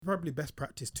probably best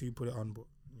practice to put it on, but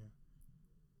yeah.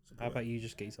 So How about you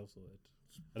just get yourself sorted?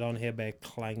 I don't hear bare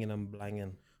clanging and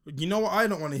blanging. You know what I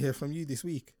don't want to hear from you this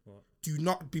week? What? Do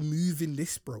not be moving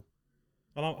this, bro.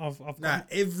 And I've Nah, got,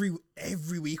 every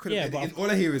week when all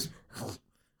I hear is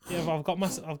yeah, but I've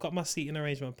got my seating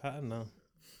arrangement pattern now.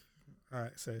 all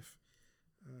right, safe.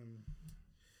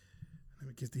 Let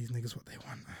me give these niggas what they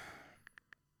want.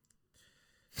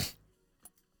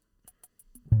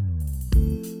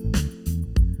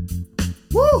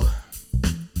 Woo!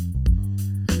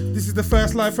 This is the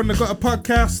first Live from the Gutter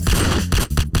podcast.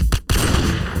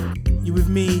 You with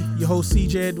me, your host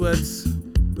CJ Edwards.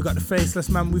 We got the Faceless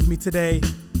Man with me today.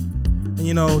 And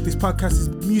you know, this podcast is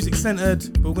music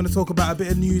centered, but we're going to talk about a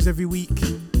bit of news every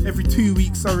 2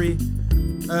 weeks, sorry.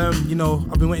 You know,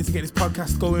 I've been waiting to get this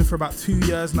podcast going for about 2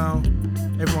 years now.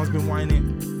 Everyone's been wanting it.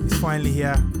 It's finally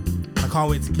here. I can't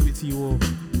wait to give it to you all.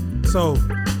 So,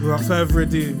 without further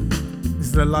ado, this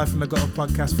is the Live from the Gutter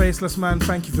podcast. Faceless Man,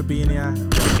 thank you for being here.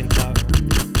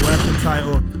 Working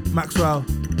title. Maxwell,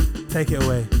 take it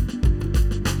away.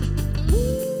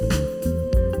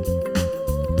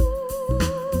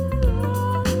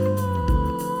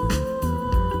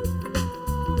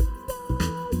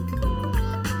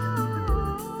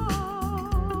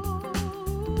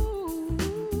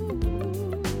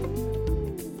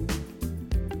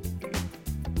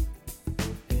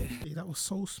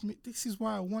 So smooth. This is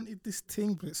why I wanted this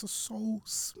thing, but it's so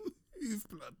smooth,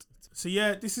 blood. So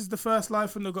yeah, this is the first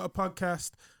Live from the Gutter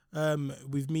podcast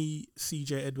with me,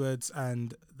 CJ Edwards,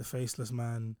 and the Faceless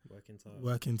Man.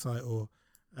 Working title.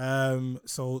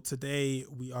 So today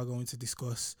we are going to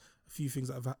discuss a few things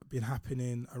that have been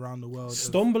happening around the world.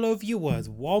 Stumble over your words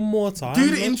one more time.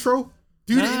 Do the intro.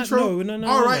 Do the intro. No.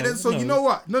 All right then. So you know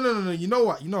what? No. You know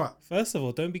what? First of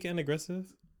all, don't be getting aggressive.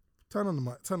 Turn on the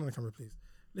mic. Turn on the camera, please.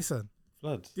 Listen.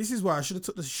 Blood. This is why I should have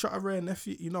took the shot of Ray and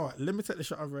Nephew. You know what? Let me take the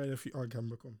shot of Ray and Nephew on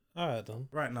camera. Come. Alright, done.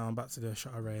 Right now, I'm about to do a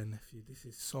shot of Ray and Nephew. This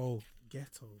is so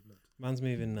ghetto, blood. Man's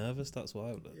moving nervous, that's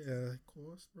why, blood. Yeah, of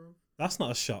course, bro. That's not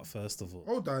a shot, first of all.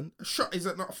 Hold on. A shot is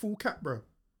not a full cap, bro.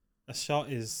 A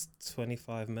shot is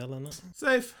 25 mil, isn't it?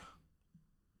 Safe.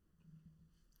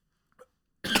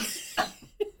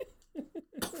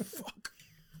 Fuck.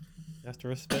 You have to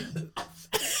respect it.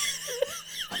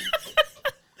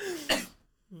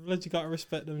 Blood, you gotta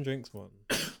respect them drinks, man.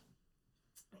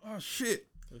 Oh, shit.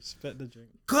 Respect the drink.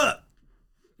 Cut.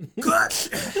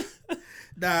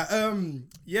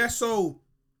 Yeah, so.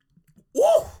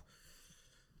 Woo!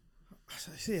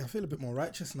 See, I feel a bit more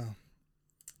righteous now.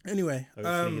 Anyway.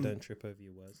 Hopefully you don't trip over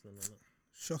your words. No.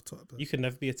 Shut up. Bro. You could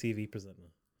never be a TV presenter.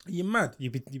 Are you mad?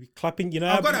 You'd be clapping, you know.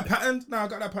 I've got that pattern. No, I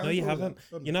got that pattern. No, you haven't.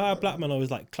 You know how black men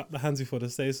always like clap the hands before they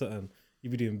say something?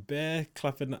 You'd be doing bare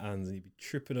clapping the hands and you'd be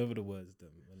tripping over the words.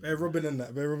 Bare rubbing in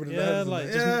that. Yeah,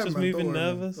 like just man, moving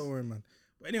nervous. Don't worry, man.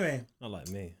 But anyway. Not like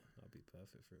me. I'll be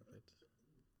perfect for it.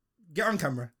 Get on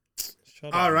camera.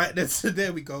 Shut All up. right,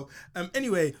 there we go.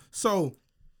 Anyway, so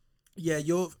yeah,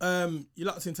 you're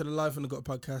locked into the Live from the Gutter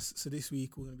podcast. So this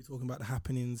week we're going to be talking about the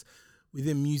happenings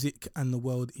within music and the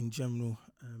world in general.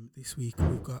 This week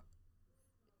we've got.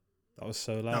 That was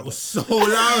so loud. That was so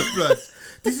loud, blood.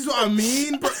 This is what I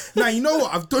mean, bro. Now you know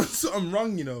what? I've done something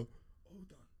wrong, you know. Hold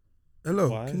on. Hello,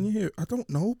 Why? Can you hear? I don't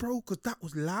know, bro, because that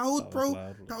was loud, That bro. was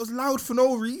loud. That was loud for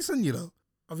no reason, you know.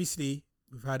 Obviously,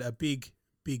 we've had a big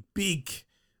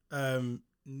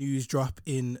news drop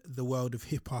in the world of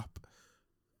hip hop.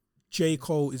 J.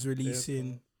 Cole is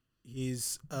releasing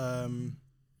his album.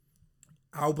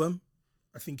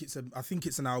 I think it's an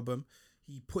album.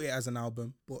 He put it as an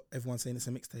album, but everyone's saying it's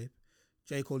a mixtape.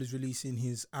 J. Cole is releasing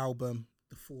his album,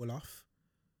 The Fall Off.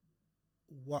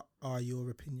 What are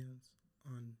your opinions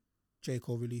on J.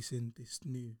 Cole releasing this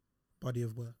new body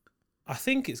of work? I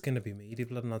think it's going to be meaty,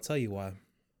 blood, and I'll tell you why.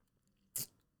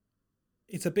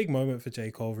 It's a big moment for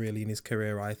J. Cole, really, in his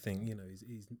career, I think. You know,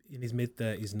 he's in his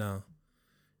mid-30s now.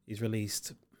 He's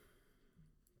released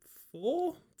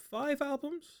 5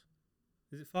 albums?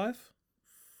 Is it 5?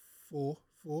 4.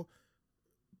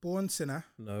 Born Sinner.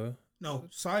 No.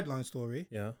 Sideline Story.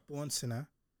 Yeah. Born Sinner.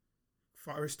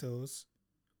 Forest Hills.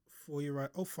 4 Year Right.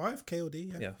 5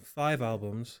 KOD. Yeah, 5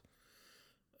 albums.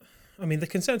 I mean, the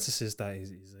consensus is that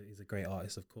he's a great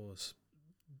artist, of course.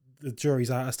 The jury's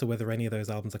out as to whether any of those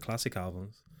albums are classic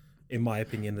albums. In my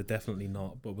opinion, they're definitely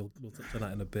not, but we'll touch on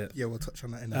that in a bit. Yeah, we'll touch on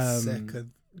that in a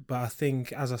second. But I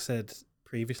think, as I said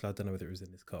previously, I don't know whether it was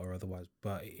in this cut or otherwise,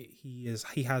 but he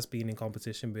has been in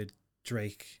competition with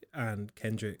Drake and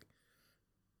Kendrick.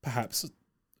 Perhaps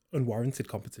unwarranted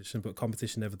competition, but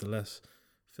competition nevertheless,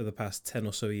 for the past 10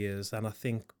 or so years. And I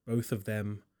think both of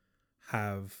them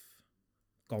have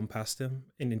gone past him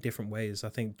in different ways. I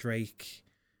think Drake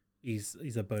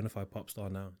he's a bona fide pop star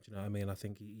now. Do you know what I mean? I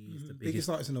think he's the biggest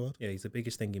artist in the world. Yeah, he's the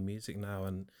biggest thing in music now,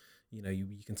 and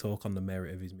you can talk on the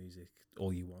merit of his music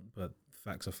all you want, but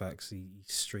facts are facts. He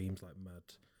streams like mad.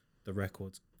 The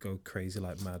records go crazy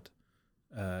like mad.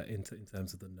 In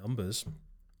terms of the numbers,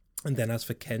 and then as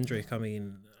for Kendrick, I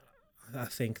mean, I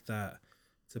think that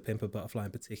To Pimp a Butterfly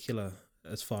in particular,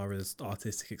 as far as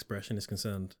artistic expression is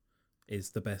concerned,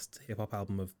 is the best hip hop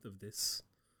album of this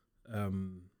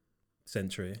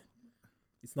century.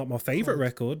 It's not my favorite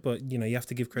record, but you have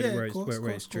to give credit where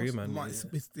it's due, man.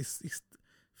 It's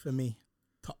for me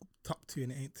top two,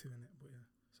 and it ain't two in it. But yeah,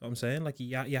 so I'm saying, like,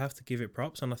 you have to give it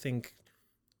props, and I think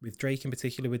with Drake in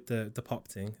particular with the pop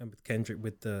thing, and with Kendrick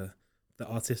with the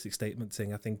artistic statement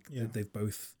thing, I think that they've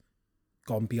both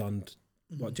gone beyond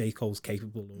what J. Cole's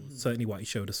capable, or certainly what he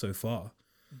showed us so far.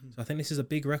 So I think this is a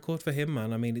big record for him,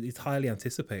 man. I mean, it's highly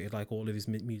anticipated, like all of his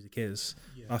music is.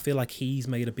 Yeah. I feel like he's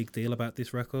made a big deal about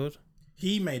this record.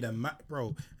 He made a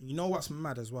bro. And you know what's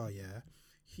mad as well, yeah?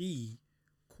 He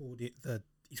called it the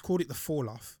fall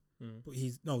off. But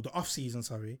the off season,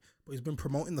 sorry. But he's been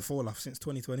promoting the fall off since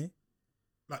 2020.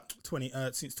 Like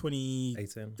since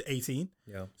 2018.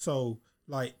 Yeah. So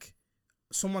like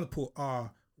someone put,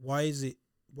 why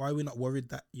are we not worried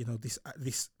that,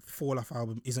 this Fall Off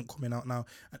album isn't coming out now?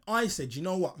 And I said, you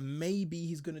know what, maybe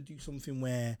he's gonna do something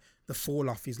where the Fall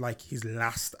Off is like his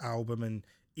last album, and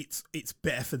it's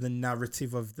better for the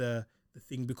narrative of the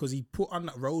thing, because he put on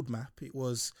that roadmap, it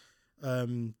was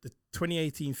the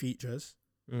 2018 features,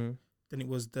 then it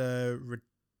was the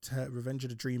Revenge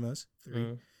of the Dreamers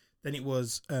 3. Then it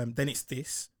was, then it's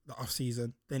this, the off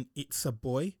season. Then It's a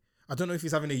Boy. I don't know if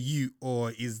he's having a ute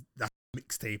or is that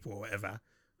mixtape or whatever.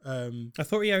 I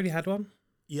thought he already had one.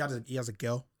 He has a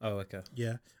girl. Oh, okay.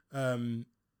 Yeah. I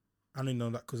only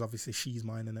know that because obviously she's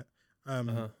mine, innit?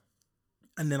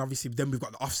 And then obviously then we've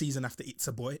got the off season after It's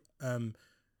a Boy. Then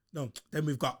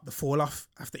we've got the fall off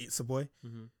after It's a Boy.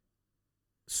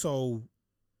 So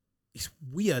it's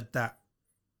weird that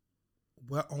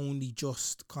we're only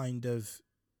just kind of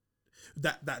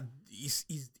that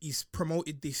he's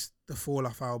promoted the Fall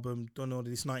Off album, done all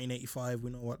this 1985, we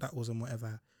know what that was and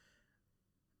whatever,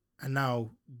 and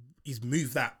now he's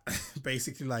moved that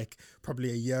basically like probably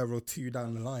a year or two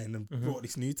down the line and brought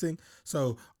this new thing.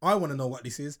 So I want to know what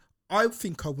this is. I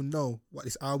think I will know what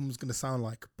this album's going to sound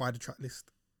like by the track list.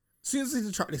 As soon as I see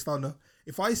the track list, I'll know.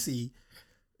 If I see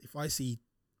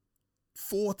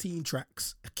 14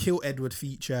 tracks, a Kill Edward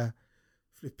feature,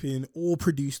 flipping all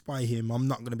produced by him, I'm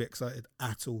not going to be excited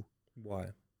at all. Why?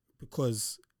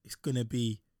 Because it's going to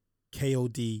be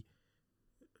KOD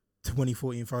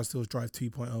 2014 Forest Hills Drive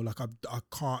 2.0. Like I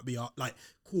can't be like,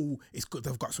 cool, it's good,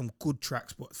 they've got some good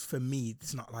tracks, but for me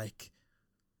it's not like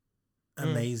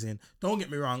amazing. Don't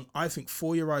get me wrong, I think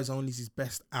For Your Eyes Only is his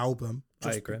best album.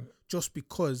 I agree. Just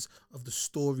because of the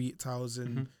story it tells,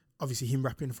 and obviously him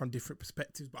rapping from different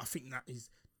perspectives, but I think that is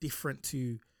different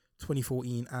to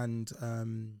 2014 and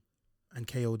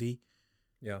KOD.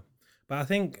 Yeah. But I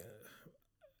think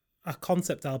a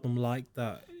concept album like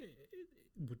that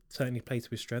would certainly play to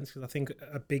his strengths, because I think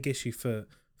a big issue for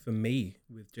me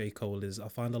with J. Cole is I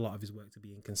find a lot of his work to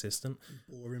be inconsistent.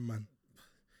 Boring, man.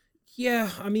 Yeah,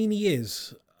 I mean, he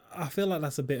is. I feel like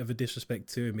that's a bit of a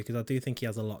disrespect to him, because I do think he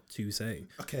has a lot to say.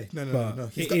 Okay, no.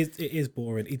 It is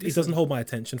boring. It doesn't hold my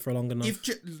attention for long enough.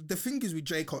 The thing is with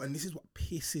J. Cole, and this is what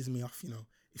pisses me off,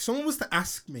 if someone was to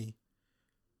ask me,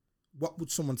 what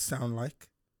would someone sound like?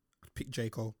 I'd pick J.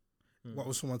 Cole. What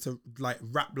was someone to like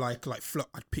rap like Flop?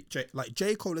 I'd pick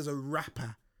J. Cole as a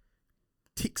rapper.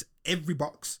 Ticks every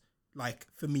box. Like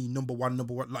for me, number one.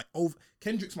 Like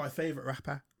Kendrick's my favorite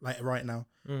rapper, like right now.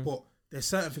 But there's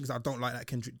certain things I don't like that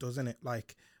Kendrick does, innit?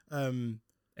 Like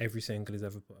every single he's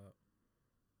ever put out.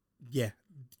 Yeah,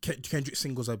 Kendrick's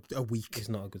singles are weak. He's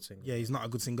not a good singer. Yeah, he's not a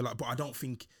good singer. Like, but I don't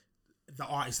think the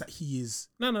artist that he is.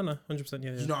 No, 100%.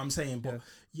 Yeah, you know what I'm saying? But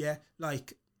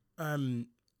like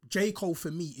J. Cole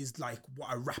for me is like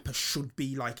what a rapper should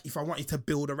be. Like if I wanted to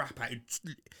build a rapper,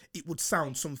 it would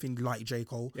sound something like J.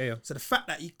 Cole. Yeah. So the fact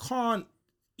that he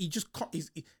just can't.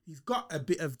 He's got a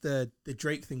bit of the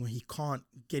Drake thing where he can't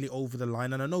get it over the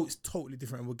line, and I know it's totally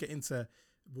different. And we'll get into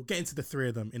the three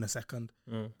of them in a second.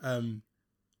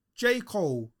 J.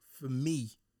 Cole for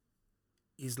me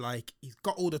is like he's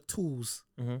got all the tools,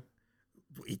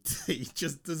 but he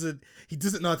just doesn't. He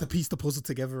doesn't know how to piece the puzzle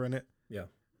together in it. Yeah.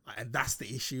 And that's the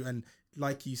issue. And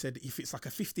like you said, if it's like a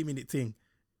 50-minute thing,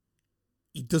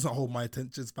 it doesn't hold my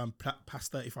attention span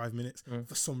past 35 minutes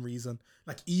for some reason.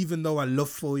 Like, even though I love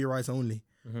For Your Eyes Only,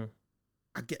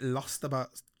 I get lost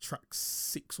about track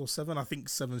 6 or 7. I think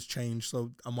 7's changed,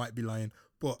 so I might be lying.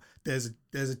 But there's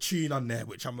a tune on there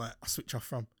which I'm like, I switch off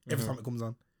from every time it comes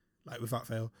on, like without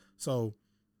fail. So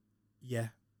yeah,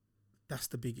 that's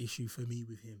the big issue for me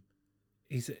with him.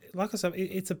 He's, like I said,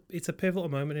 it's a pivotal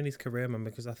moment in his career, man,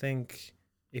 because I think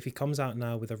if he comes out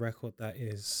now with a record that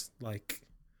is like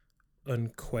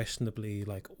unquestionably,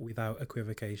 like without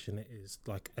equivocation, it is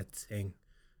like a thing,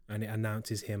 and it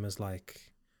announces him as like,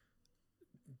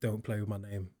 don't play with my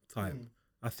name type.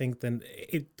 I think then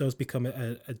it does become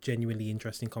a genuinely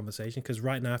interesting conversation, because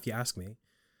right now, if you ask me,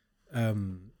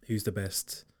 who's the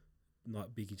best,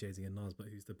 not Biggie, Jay-Z and Nas, but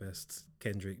who's the best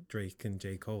Kendrick, Drake and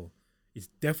J. Cole, it's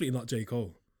definitely not J. Cole.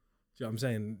 Do you know what I'm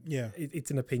saying? Yeah.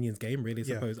 It's an opinions game, really, I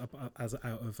suppose, as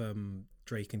out of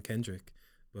Drake and Kendrick,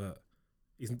 but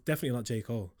he's definitely not J.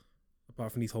 Cole,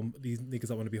 apart from these niggas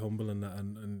that want to be humble and that,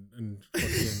 and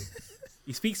fucking...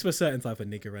 He speaks to a certain type of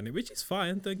nigger in it, which is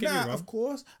fine. Don't get me wrong. Of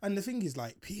course. And the thing is,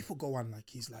 like, people go on like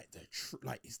he's like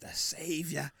he's the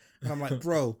savior, and I'm like,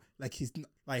 bro, like he's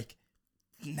like,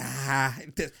 nah.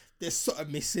 There's sort of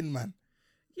missing, man.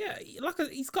 Yeah, like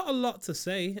he's got a lot to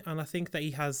say, and I think that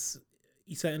he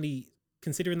certainly,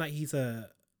 considering that he's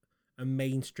a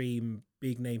mainstream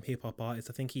big name hip hop artist,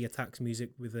 I think he attacks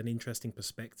music with an interesting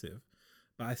perspective.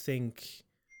 But I think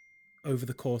over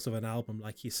the course of an album,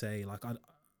 like you say, like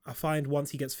I find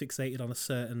once he gets fixated on a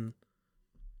certain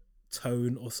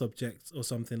tone or subject or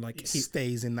something, like he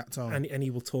stays in that tone, and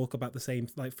he will talk about the same.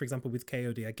 Like, for example, with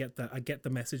KOD, I get the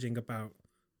messaging about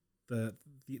the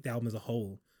album as a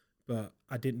whole, but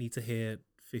I didn't need to hear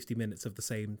 50 minutes of the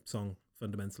same song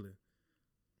fundamentally.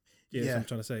 Yeah, that's what I'm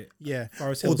trying to say. Yeah,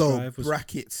 Forest Hills although Drive was,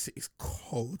 Brackets is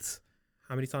cold.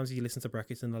 How many times have you listened to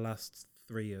Brackets in the last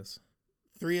 3 years?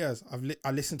 3 years.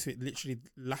 I listened to it literally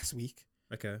last week.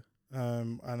 Okay.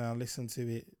 And I listened to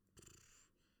it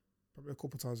probably a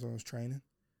couple of times when I was training.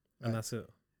 And that's it.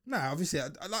 Nah, obviously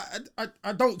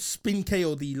I don't spin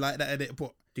KOD like that at it,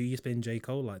 but do you spin J.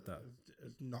 Cole like that?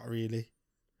 Not really.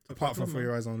 It's apart from For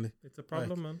Your Eyes Only. It's a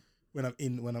problem, man. When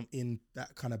I'm in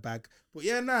that kind of bag. But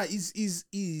yeah, nah, he's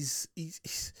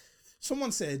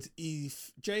someone said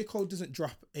if J. Cole doesn't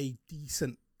drop a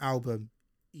decent album,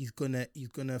 he's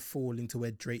gonna fall into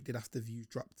where Drake did after Views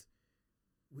dropped.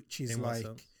 Which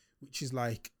is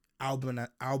like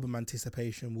album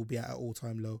anticipation will be at an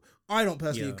all-time low. I don't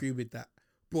personally agree with that,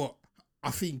 but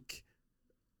I think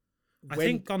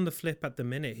on the flip at the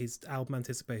minute, his album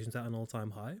anticipation's at an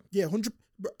all-time high. Yeah, 100.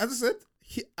 As I said,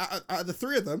 out of the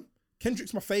three of them,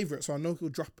 Kendrick's my favorite, so I know he'll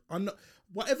drop. I know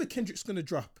whatever Kendrick's gonna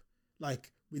drop,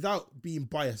 like without being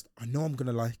biased, I know I'm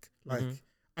gonna like. Like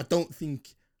I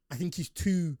think he's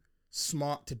too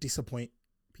smart to disappoint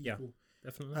people.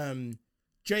 Yeah, definitely.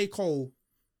 J. Cole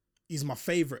is my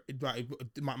favorite,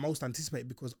 my most anticipated,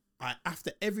 because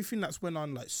after everything that's went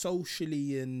on, like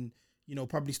socially and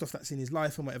probably stuff that's in his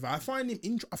life and whatever, I find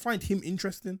him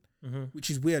interesting, which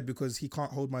is weird because he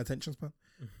can't hold my attention span.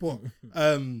 But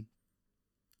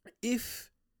if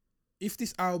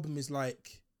this album is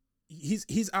like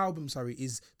his album,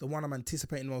 is the one I'm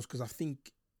anticipating most, because I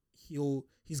think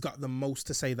he's got the most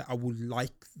to say that I would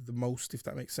like the most, if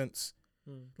that makes sense.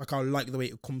 Like I like the way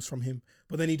it comes from him,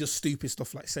 but then he does stupid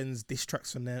stuff like sends diss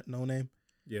tracks from No Name.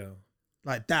 Yeah,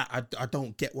 like that. I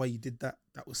don't get why you did that.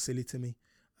 That was silly to me.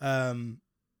 And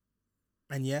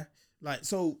yeah, like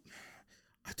so,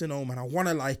 I don't know, man. I want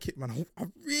to like it, man. I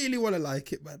really want to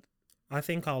like it, man. I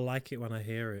think I'll like it when I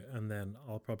hear it, and then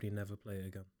I'll probably never play it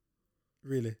again.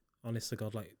 Really, honest to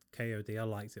God, like KOD, I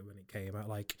liked it when it came out.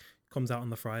 Like comes out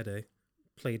on the Friday,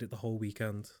 played it the whole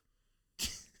weekend.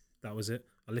 That was it.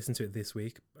 I listened to it this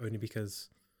week only because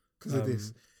of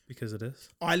this. Because of this.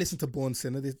 I listened to Born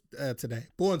Sinner today.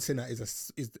 Born Sinner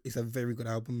is a very good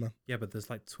album, man. Yeah, but there's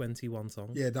like 21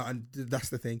 songs. Yeah, that's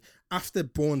the thing. After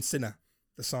Born Sinner,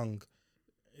 the song,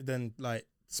 then like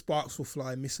Sparks Will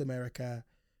Fly, Miss America.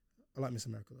 I like Miss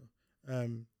America though.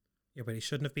 Yeah, but it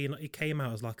shouldn't have been. It came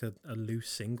out as like a loose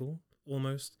single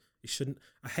almost. It shouldn't.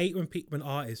 I hate when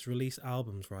artists release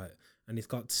albums, right, and it's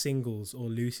got singles or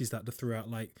loosies that they threw out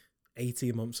like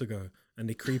 18 months ago, and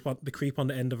they creep on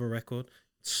the end of a record.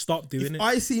 Stop doing it.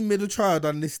 I see Middle Child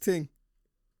on this thing.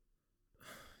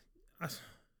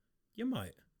 You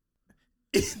might.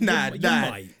 Nah.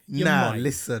 You might.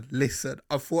 Listen.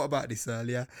 I thought about this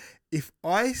earlier. If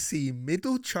I see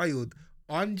Middle Child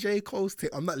on J. Cole's thing,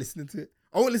 I'm not listening to it.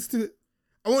 I won't listen to it.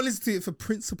 I won't listen to it for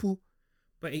principle.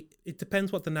 But it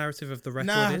depends what the narrative of the record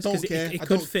is. I don't care. It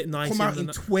could fit nicely. Come out in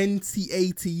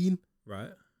 2018. Right.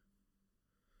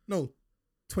 No,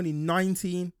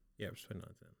 2019. Yeah, it was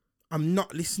 2019. I'm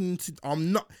not listening to.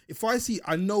 I'm not. If I see,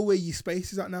 I know where your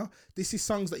space is at now. This is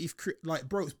songs that you've like,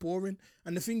 bro. It's boring.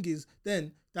 And the thing is,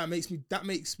 then that makes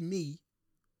me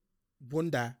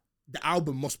wonder. The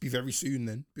album must be very soon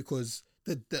then, because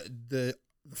the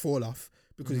fall off.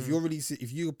 Because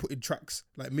if you're putting tracks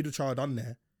like Middle Child on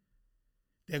there,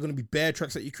 they're gonna be bare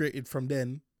tracks that you created from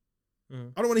then.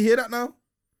 I don't want to hear that now.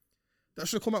 That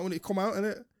should come out when it come out,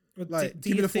 innit? Like,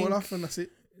 give me the fall off and that's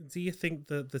it. Do you think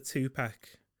the 2-pack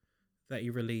that he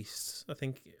released, I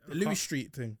think the Louis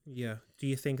Street thing. Yeah. Do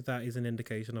you think that is an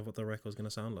indication of what the record's going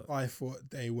to sound like? I thought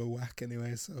they were whack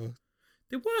anyway, so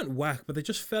they weren't whack, but they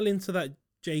just fell into that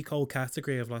J. Cole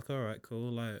category of like, all right, cool,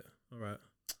 like, all right.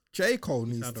 J. Cole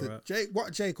needs to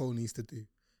what J. Cole needs to do.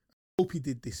 I hope he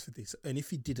did this for this, and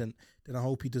if he didn't, then I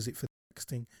hope he does it for the next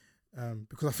thing.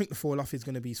 Because I think the Fall Off is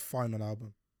going to be his final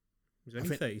album. He's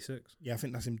only 36. Yeah, I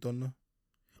think that's him done now.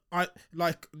 I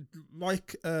like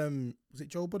was it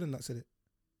Joe Budden that said it?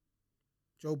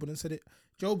 Joe Budden said it.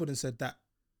 Joe Budden said that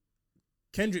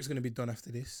Kendrick's going to be done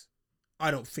after this.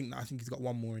 I don't think that. I think he's got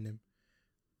one more in him.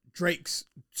 Drake's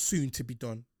soon to be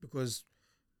done, because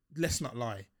let's not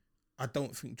lie, I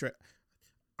don't think Drake.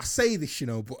 I say this, you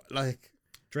know, but like,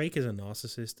 Drake is a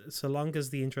narcissist. So long as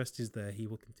the interest is there, he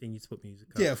will continue to put music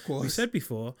out. Yeah, of course. We said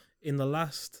before, in the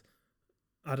last,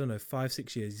 I don't know,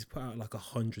 5-6 years, he's put out like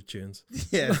 100 tunes.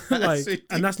 Yeah, like,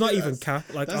 and that's not even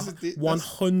cap. Like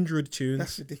 100 tunes.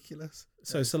 That's ridiculous.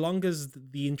 So long as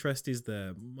the interest is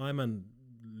there, my man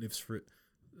lives for it.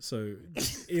 So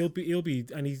he'll be,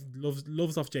 and he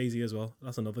loves off Jay-Z as well.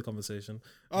 That's another conversation.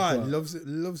 Oh, loves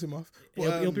him off.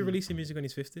 But, he'll be releasing music when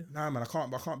he's 50. Nah, man,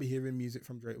 I can't be hearing music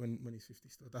from Drake when he's 50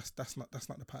 still. That's not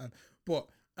the pattern. But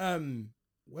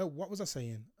well, what was I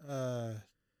saying?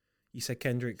 You said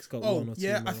Kendrick's got one or two.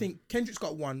 Yeah, more. I think Kendrick's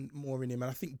got one more in him, and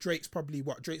I think Drake's probably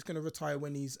Drake's gonna retire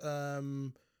when he's how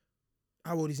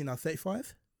old is he now?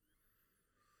 35.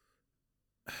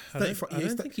 I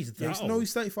don't think he's that old. No,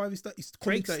 he's 35. He's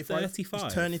turning 35.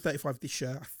 He's turning 35 this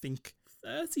year, I think.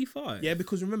 35? Yeah,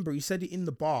 because remember, he said it in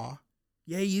the bar.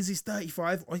 Yeah, he is. He's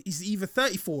 35. Or he's either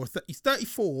 34. He's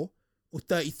 34 or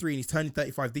 33, and he's turning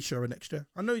 35 this year or next year.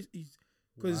 I know he's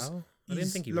because I didn't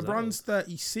think he was LeBron's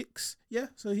 36. Yeah,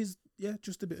 so he's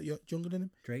just a bit younger than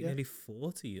him. Drake nearly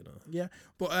 40, you know. Yeah,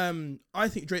 but I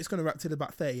think Drake's gonna rap till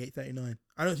about 38, 39.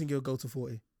 I don't think he'll go to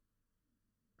 40.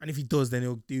 And if he does, then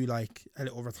he'll do like a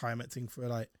little retirement thing for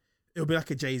like, it'll be like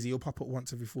a Jay-Z. He'll pop up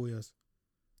once every 4 years.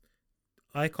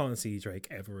 I can't see Drake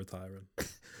ever retiring.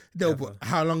 No, ever. But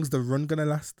how long's the run gonna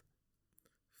last?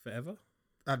 Forever?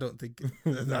 I don't think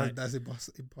that's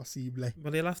impossible.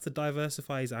 Well, he'll have to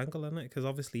diversify his angle, isn't it? Because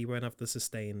obviously he won't have the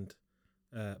sustained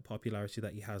popularity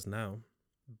that he has now.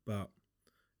 But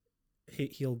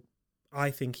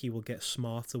I think he will get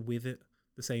smarter with it,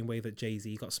 the same way that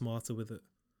Jay-Z got smarter with it.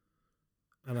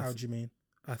 And how do you mean?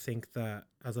 I think that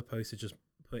as opposed to just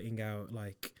putting out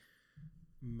like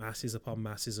masses upon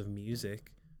masses of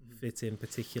music, fit in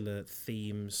particular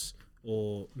themes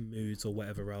or moods or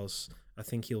whatever else, I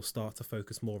think he'll start to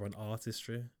focus more on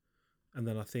artistry. And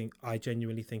then I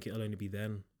genuinely think it'll only be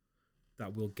then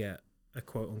that we'll get a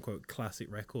quote unquote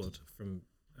classic record from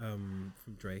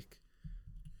Drake.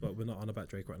 But we're not on about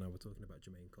Drake right now. We're talking about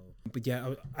Jermaine Cole. But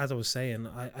yeah, as I was saying,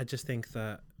 I just think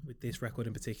that with this record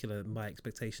in particular, my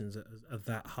expectations are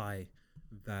that high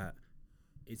that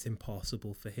it's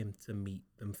impossible for him to meet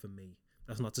them for me.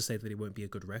 That's not to say that it won't be a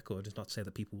good record. It's not to say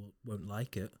that people won't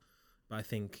like it. But I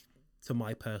think to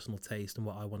my personal taste and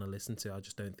what I want to listen to, I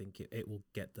just don't think it will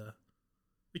get there.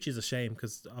 Which is a shame,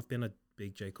 because I've been a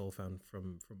big J. Cole fan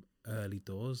from early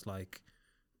doors, like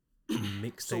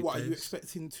mixtape. So what, are you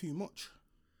expecting too much?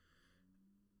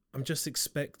 I'm just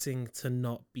expecting to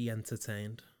not be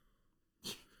entertained.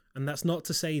 And that's not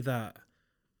to say that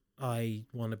I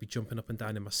want to be jumping up and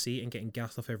down in my seat and getting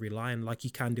gassed off every line like you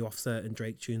can do off certain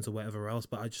Drake tunes or whatever else.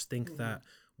 But I just think that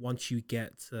once you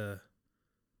get to...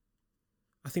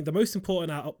 I think the most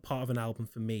important part of an album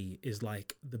for me is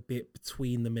like the bit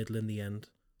between the middle and the end.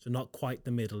 So not quite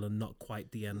the middle and not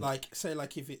quite the end. Like, say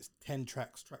like if it's 10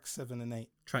 tracks 7 and 8.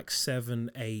 Tracks 7,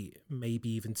 8, maybe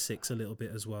even 6 a little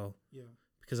bit as well. Yeah.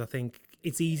 Because I think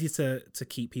it's easy to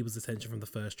keep people's attention from the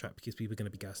first track because people are going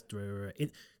to be gassed.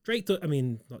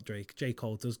 J.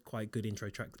 Cole does quite good intro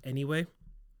tracks anyway.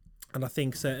 And I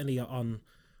think certainly on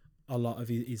a lot of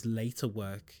his later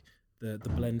work, the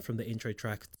blend from the intro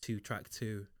track to track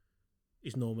 2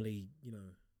 is normally, you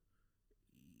know,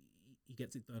 he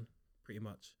gets it done pretty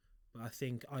much. But I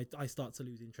think I start to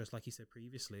lose interest, like you said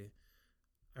previously,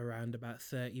 around about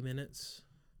 30 minutes,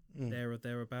 there or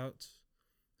thereabouts.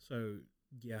 So...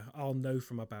 yeah, I'll know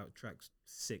from about tracks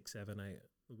 6, 7, 8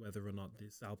 whether or not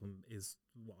this album is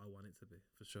what I want it to be,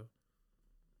 for sure.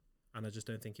 And I just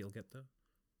don't think it'll get there.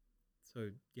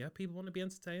 So yeah, people want to be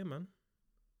entertained, man.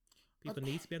 People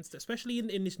need to be entertained, especially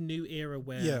in this new era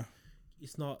where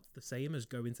it's not the same as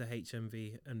going to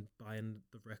HMV and buying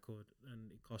the record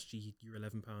and it costs you your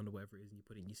 £11 or whatever it is, and you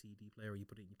put it in your CD player or you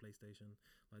put it in your PlayStation.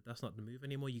 Like, that's not the move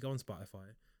anymore. You go on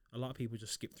Spotify. A lot of people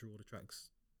just skip through all the tracks,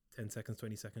 10 seconds,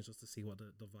 20 seconds, just to see what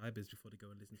the vibe is before they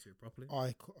go and listen to it properly.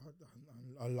 A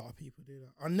lot of people do that.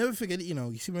 I'll never forget it.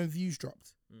 You see when Views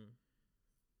dropped.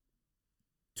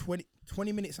 20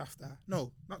 minutes after,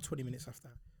 no, not 20 minutes after,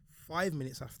 5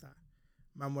 minutes after,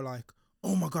 man were like,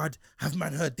 oh my God, have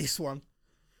man heard this one?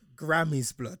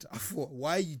 Grammys blood. I thought,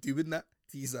 why are you doing that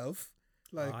to yourself?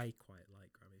 Like, I quite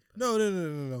like Grammys.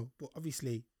 No. But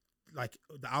obviously, like,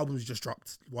 the album's just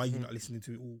dropped. Why are you not listening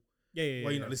to it all? Yeah. Why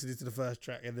are you not listening to the first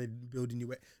track and then building your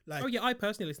way? Like, oh yeah, I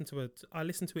personally listen to it. I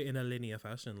listen to it in a linear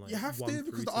fashion. Like, you have to,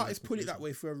 because the artists put it that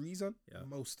way for a reason. Yeah.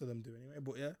 Most of them do anyway.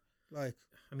 But yeah, like,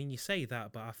 I mean, you say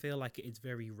that, but I feel like it's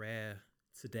very rare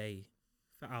today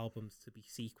for albums to be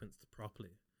sequenced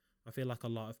properly. I feel like a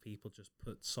lot of people just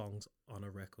put songs on a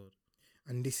record.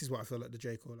 And this is what I feel like the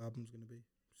J. Cole album's going to be.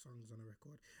 Songs on a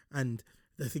record. And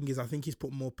the thing is, I think he's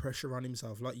put more pressure on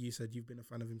himself. Like you said, you've been a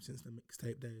fan of him since the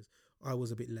mixtape days. I was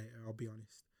a bit later, I'll be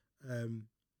honest.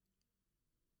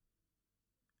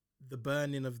 The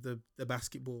burning of the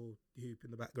basketball hoop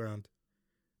in the background,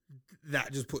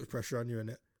 that just puts pressure on you,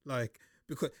 innit? Like,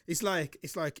 because it's like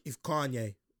if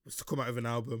Kanye was to come out with an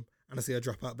album and I see a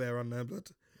Dropout Bear on there, blood.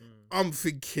 I'm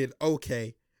thinking,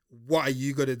 okay, what are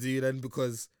you gonna do then?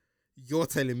 Because you're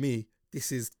telling me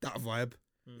this is that vibe.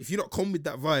 If you not come with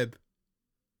that vibe,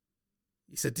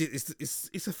 it's a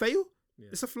fail. Yeah.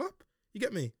 It's a flop. You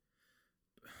get me?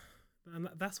 And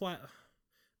that's why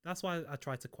I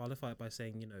try to qualify it by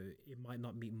saying, it might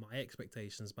not meet my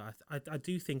expectations, but I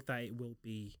do think that it will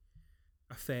be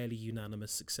a fairly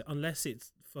unanimous success, unless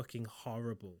it's fucking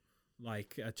horrible,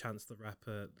 like a Chance the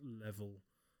Rapper level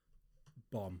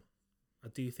bomb. I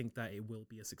do think that it will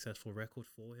be a successful record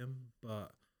for him,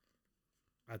 but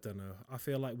I don't know. I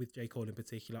feel like with J. Cole in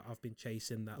particular, I've been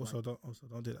chasing that. Also, don't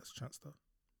do that to Chance though.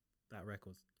 That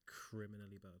record's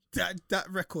criminally bad. That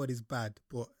record is bad,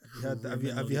 but have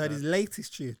you heard his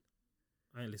latest tune?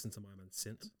 I ain't listened to my man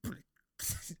since.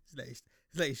 His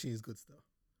latest tune is good stuff.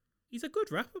 He's a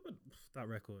good rapper, but that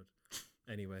record.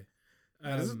 Anyway.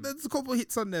 There's a couple of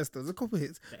hits on there still. There's a couple of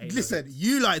hits. Listen,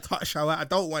 you liked Hot Shower. I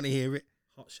don't want to hear it.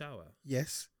 Hot Shower?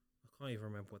 Yes. I can't even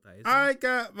remember what that is. I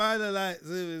got my lights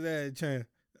over there.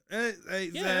 I thought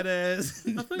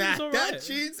it was all right. That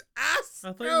tune's ass,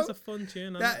 I thought it was a fun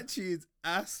tune. That tune's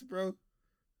ass, bro.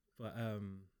 But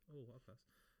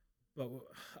But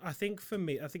I think for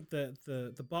me,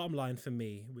 the bottom line for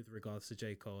me with regards to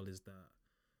J. Cole is that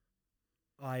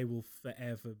I will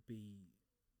forever be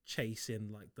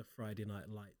chasing like the Friday Night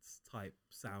Lights type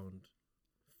sound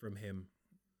from him,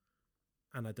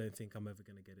 and I don't think I'm ever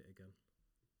going to get it again.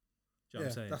 Do you know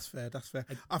what I'm saying? That's fair.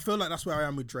 I feel like that's where I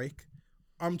am with Drake.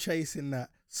 I'm chasing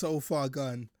that So Far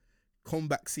Gone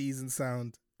comeback season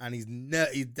sound, and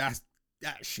that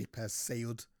ship has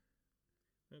sailed.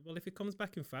 Well, if it comes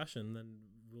back in fashion, then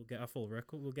we'll get a full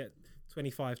record. We'll get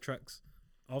 25 tracks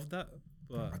of that.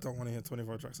 But I don't want to hear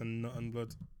 25 tracks and nothing,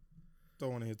 blood.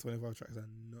 Don't want to hear 25 tracks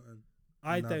and nothing.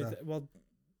 Well,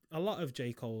 a lot of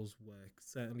J. Cole's work,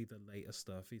 certainly the later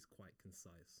stuff, is quite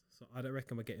concise. So I don't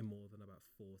reckon we're getting more than about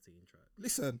 14 tracks.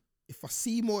 Listen, if I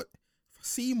see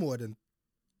more than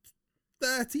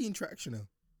 13 tracks,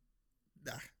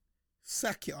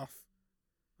 sack it off.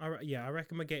 I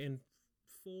reckon we're getting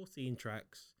 14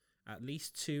 tracks, at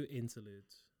least 2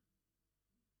 interludes.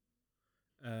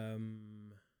 We're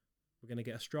gonna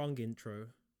get a strong intro.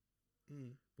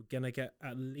 We're gonna get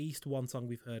at least one song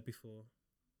we've heard before,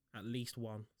 at least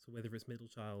one. So whether it's Middle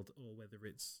Child or whether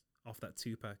it's off that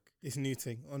 2-pack. This new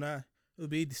thing. Oh no, it'll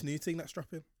be this new thing that's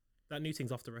dropping. That new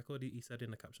thing's off the record. He said in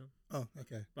the caption. Oh,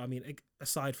 okay. But I mean,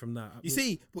 aside from that,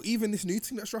 but even this new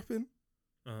thing that's dropping,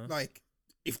 like,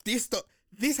 if this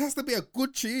has to be a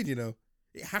good tune,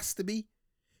 it has to be.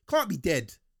 Can't be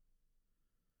dead.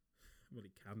 Well,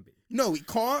 it can be. No, it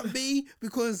can't be,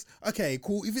 because okay,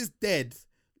 cool. If it's dead,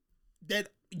 then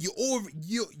you're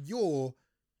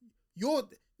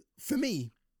for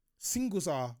me, singles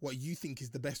are what you think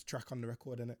is the best track on the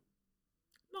record, innit?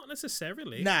 Not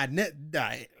necessarily. Nah,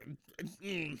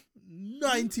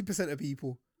 90% of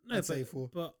people. No, I'd say for.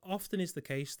 But often is the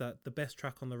case that the best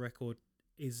track on the record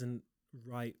isn't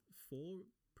right for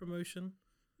promotion.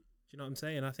 Do you know what I'm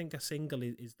saying? I think a single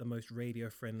is the most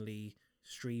radio-friendly,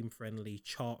 stream-friendly,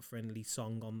 chart-friendly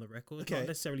song on the record. Okay. Not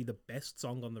necessarily the best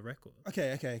song on the record.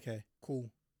 Okay, cool.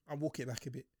 I'll walk it back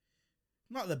a bit.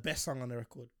 Not the best song on the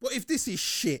record. But if this is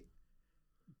shit,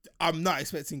 I'm not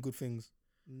expecting good things.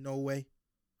 No way.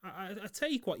 I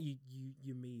take what you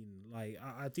mean. Like,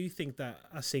 I do think that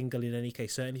a single, in any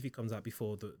case, certainly if it comes out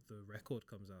before the record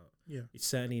comes out, Yeah, it's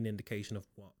certainly an indication of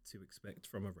what to expect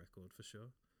from a record for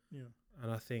sure. yeah.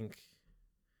 And I think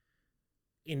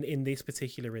in this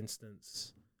particular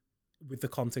instance, with the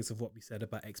context of what we said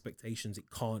about expectations,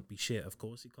 it can't be shit. Of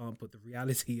course it can't, but the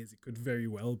reality is it could very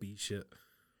well be shit.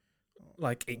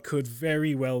 Like, it could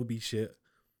very well be shit.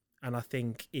 And I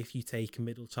think if you take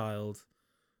Middle Child,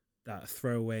 that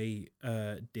throwaway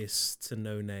diss to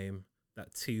No Name,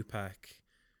 that 2-pack,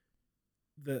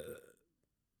 the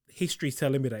history's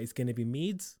telling me that it's going to be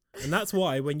Meads. And that's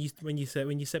why when you sent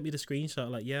me the screenshot,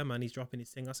 like, yeah, man, he's dropping his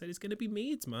thing, I said it's going to be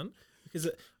Meads, man, because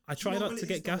I try not to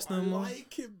get gas no more. I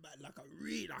like him, man. Like, I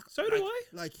really like. So do I.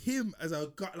 Like him as I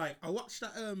got. Like, I watched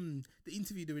that the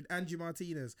interview with Angie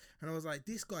Martinez, and I was like,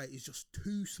 this guy is just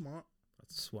too smart. I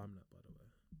swam that, by the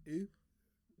way. Who?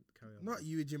 Carry on. Not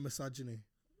you with your misogyny.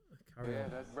 Carry on.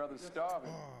 that brother's starving.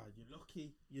 Oh, you're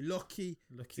lucky. You're lucky.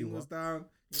 Lucky Thing was what? down.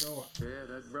 You know what? Yeah,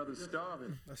 that brother's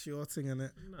starving. That's your thing,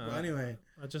 innit? No, But anyway,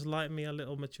 I just like me a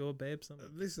little mature babe.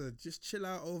 listen, just chill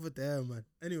out over there, man.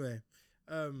 Anyway,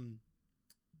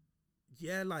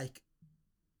 yeah, like,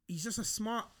 he's just a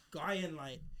smart guy, and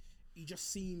like, he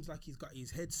just seems like he's got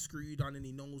his head screwed on and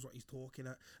he knows what he's talking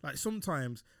at. Like,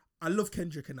 sometimes I love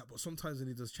Kendrick and that, but sometimes when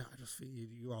he does chat, I just think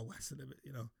you are wessing a bit,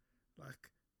 you know, like,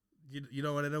 you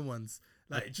know, one of them ones,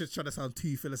 like, just trying to sound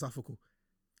too philosophical.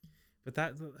 But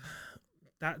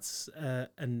that's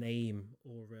a name,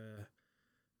 or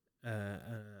I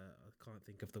can't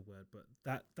think of the word, but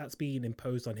that's being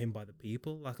imposed on him by the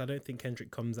people. Like, I don't think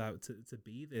Kendrick comes out to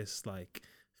be this like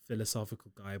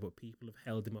philosophical guy, but people have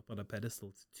held him up on a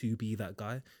pedestal to be that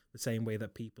guy, the same way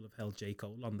that people have held J.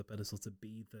 Cole on the pedestal to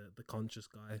be the conscious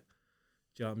guy.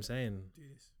 Do you know what I'm saying? Do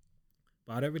this.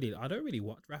 But I don't really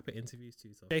watch rapper interviews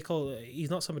too tough. J. Cole,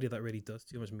 he's not somebody that really does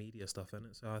too much media stuff in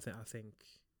it. So I think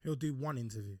He'll do one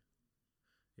interview.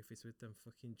 if it's with them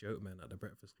fucking joke men at the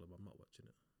Breakfast Club, I'm not watching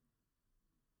it.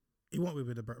 It won't be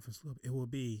with the Breakfast Club. It will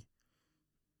be.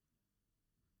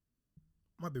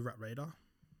 Might be Rap Radar.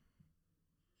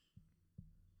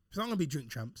 It's not gonna be Drink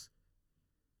Champs.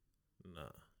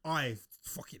 Nah. I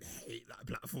fucking hate that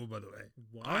platform, by the way.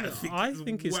 Why? I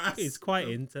think it's quite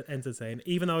entertaining.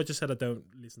 Even though I just said I don't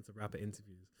listen to rapper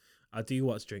interviews, I do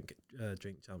watch Drink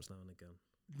Champs now and again.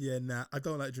 Yeah, nah, I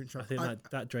don't like Drink Champs. I think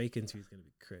that Drake interview is gonna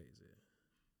be crazy.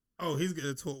 Oh, he's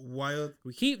gonna talk wild.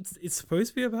 It's supposed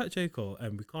to be about J. Cole,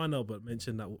 and we can't help but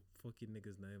mention that fucking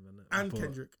nigga's name And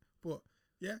Kendrick. But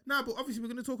yeah, but obviously we're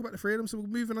gonna talk about the freedom, so we're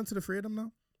moving on to the freedom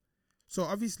now. So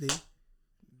obviously,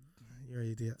 you're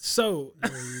an idiot. So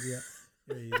You're an idiot.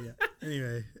 You're an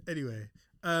idiot. Anyway,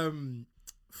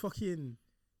 fucking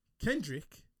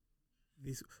Kendrick.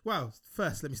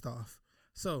 First let me start off.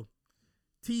 So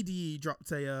TDE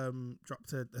dropped a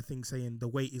thing saying the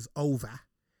wait is over.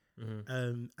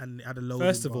 Mm-hmm. And it had a load.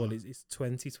 First of all, it's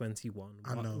 2021.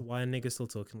 I know. Why are niggas still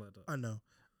talking like that? I know.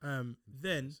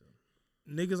 Then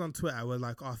niggas on Twitter were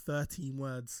like, 13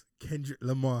 words, Kendrick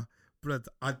Lamar. Blood,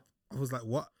 I was like,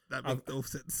 what? That makes no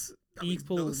sense.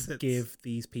 People give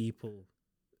these people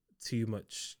too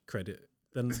much credit.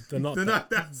 They're not. They're not that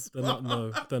They're not.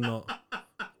 No, they're not.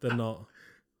 They're not.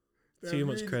 Too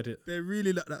much credit. They're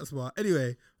really not that smart.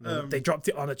 Anyway, they dropped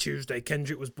it on a Tuesday.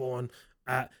 Kendrick was born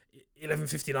at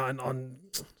 11:59 on.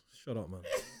 Shut up, man.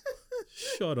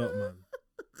 Shut up, man.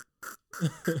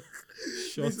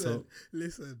 Shut up.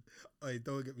 Listen. Oh,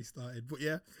 don't get me started. But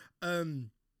yeah.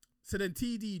 So then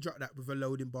TD dropped that with a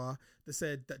loading bar. They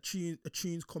said that a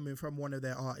tune's coming from one of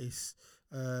their artists,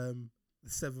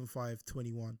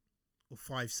 7521 or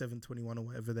 5721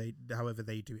 or however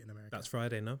they do it in America. That's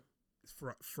Friday, no? It's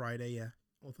Friday, yeah,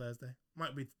 or Thursday.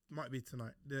 Might be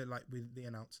tonight. They're like they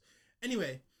announce.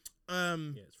 Anyway, yeah,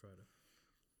 it's Friday.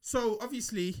 So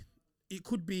obviously it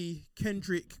could be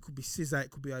Kendrick, could be SZA,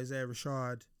 it could be Isaiah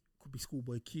Rashad, could be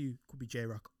Schoolboy Q, could be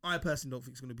J-Rock. I personally don't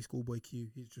think it's going to be Schoolboy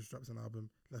Q. He just dropped an album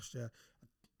last year.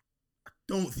 I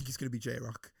don't think it's going to be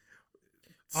J-Rock.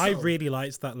 So, I really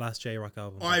liked that last J-Rock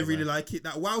album. I really like it.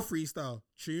 That Wow freestyle.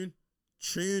 Tune.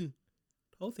 The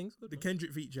whole thing's good. The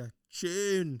Kendrick feature.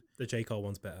 Tune. The J. Cole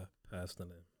one's better,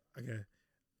 personally. Okay.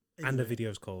 Anyway. And the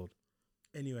video's cold.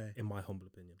 Anyway. In my humble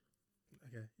opinion.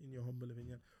 Okay, in your humble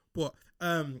opinion. But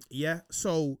yeah,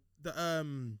 so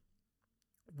the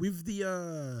with the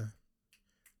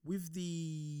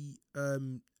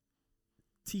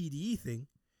TDE thing,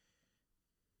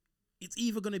 it's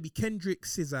either gonna be Kendrick,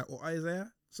 SZA, or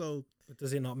Isaiah. So But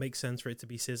does it not make sense for it to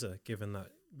be SZA, given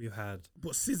that we've had.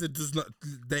 But SZA does not.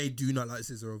 They do not like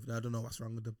SZA over there. I don't know what's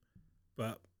wrong with them.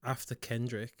 But after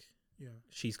Kendrick, Yeah.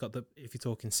 she's got the. If you're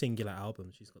talking singular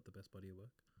album, she's got the best body of work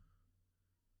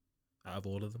out of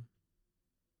all of them.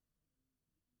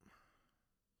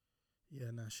 Yeah,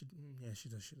 she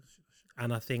does.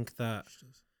 And I think that She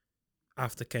does.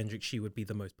 after Kendrick, she would be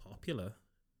the most popular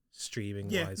streaming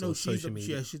Yeah, wise no, on she's social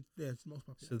media. she's the most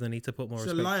popular. So they need to put more She's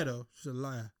a respect. liar though. She's a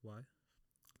liar. Why?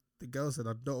 The girl said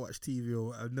I don't watch TV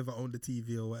or I've never owned a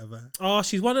TV or whatever. Oh,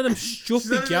 she's one of them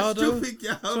stupid gal though. She's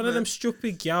One of them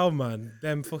stupid gal, man.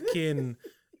 Them fucking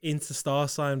into star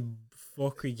sign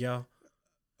fuckery gal.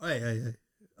 Hey,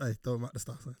 don't matter the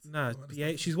star signs. Nah,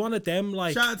 yeah, she's one of them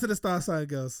like Shout out to the star sign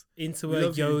girls. into We her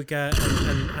love you. yoga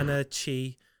and her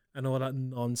chi and all that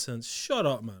nonsense. Shut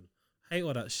up, man. Hate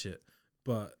all that shit.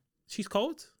 But she's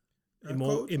cold.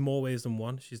 Cold? In more ways than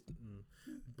one. She's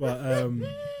but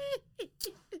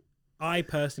I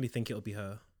personally think it'll be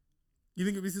her. You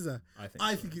think it'll be SZA?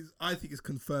 I think so. I think it's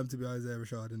confirmed to be Isaiah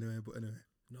Rashad anyway. But anyway,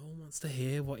 No one wants to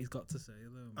hear what he's got to say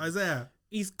though. Man. Isaiah,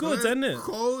 He's good, isn't it?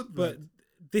 Cold, But man.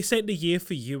 this ain't the year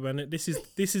for you, innit? This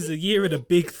is a year of the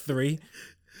big three.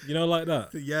 You know, like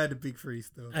that. Yeah, the big three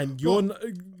still. And you're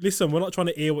listen, we're not trying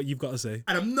to hear what you've got to say.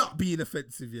 And I'm not being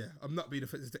offensive, yeah. I'm not being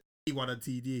offensive to anyone on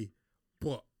TDE.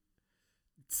 But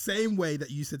same way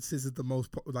that you said SZA's the most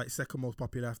second most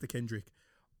popular after Kendrick,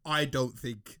 I don't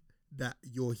think that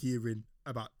you're hearing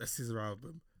about a SZA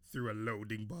album through a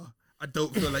loading bar. I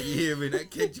don't feel like you're hearing a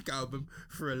Kendrick album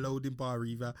through a loading bar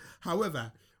either.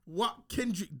 However, what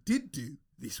Kendrick did do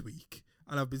this week,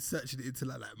 and I've been searching it into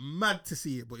like mad to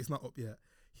see it, but it's not up yet.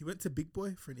 He went to Big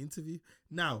Boy for an interview.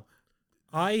 Now,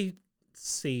 I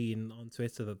seen on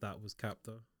Twitter that was capped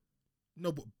though.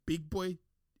 no, but Big Boy,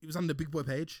 it was on the Big Boy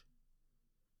page.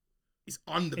 It's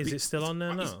on the. Is it still on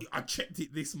there now? I checked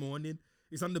it this morning.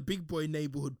 It's on the Big Boy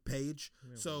neighborhood page.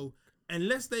 So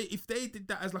unless if they did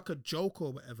that as like a joke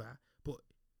or whatever, but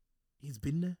he's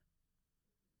been there.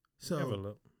 So Have a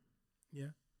look. yeah,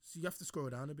 so you have to scroll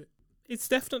down a bit. It's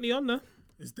definitely on there.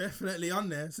 It's definitely on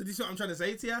there. So this is what I'm trying to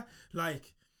say to you,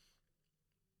 like,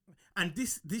 and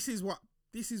this is what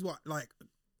like,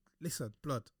 listen,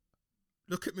 blood.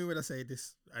 Look at me when I say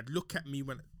this, and look at me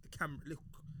when the camera look.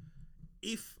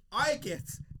 If I get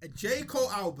a J. Cole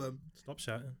album, Stop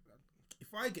shouting.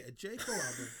 if I get a J. Cole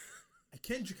album, a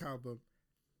Kendrick album,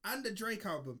 and a Drake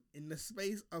album in the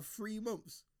space of 3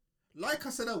 months, like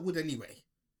I said I would anyway.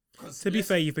 To be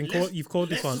fair, you've called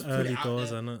this one early doors,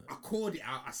 isn't hasn't it? I called it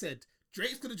out. I said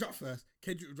Drake's gonna drop first,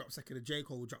 Kendrick will drop second, and J.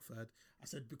 Cole will drop third. I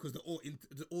said because they're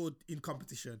all in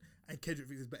competition, and Kendrick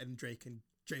thinks it's better than Drake, and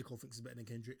J. Cole thinks it's better than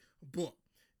Kendrick. But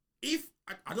if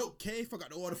I don't care if I got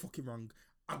the order fucking wrong,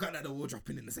 I got that they're all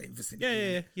dropping in the same vicinity.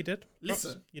 Yeah, you did.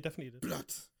 Listen, you definitely did.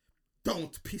 blood,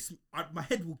 don't piss me. My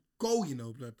head will go,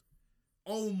 blood.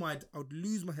 Oh my, I would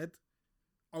lose my head.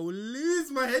 I will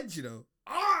lose my head,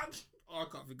 I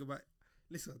can't think about it.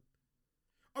 Listen,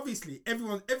 obviously,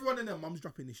 everyone and their mum's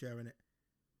dropping this year, innit?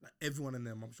 Like, everyone and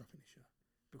their mum's dropping this year.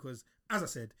 Because, as I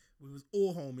said, we was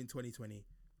all home in 2020.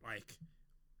 Like,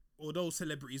 although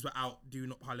celebrities were out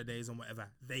doing up holidays and whatever,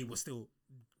 they were still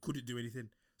couldn't do anything.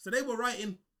 So they were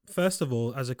writing. First of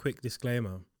all, as a quick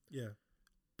disclaimer, Yeah.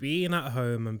 being at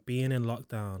home and being in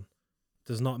lockdown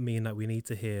does not mean that we need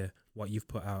to hear what you've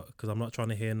put out, because I'm not trying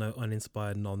to hear no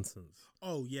uninspired nonsense.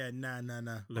 Oh, yeah, nah.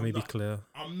 Let me be clear.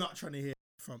 I'm not trying to hear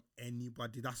from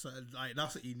anybody. That's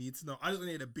what you need to know. I don't want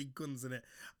to hear the big guns in it.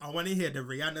 I want to hear the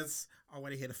Rihannas. I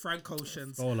want to hear the Frank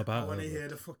Oceans. All about I want to it, hear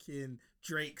the fucking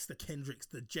Drakes, the Kendricks,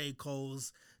 the J.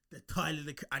 Coles, the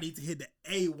Tyler. I need to hear the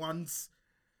A1s.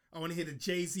 I want to hear the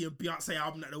Jay-Z and Beyonce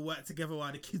album that they worked together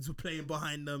while the kids were playing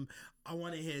behind them. I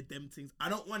want to hear them things. I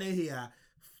don't want to hear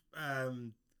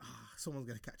someone's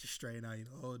gonna catch a stray now,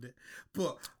 hold it.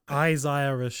 But Isaiah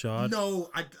Rashad.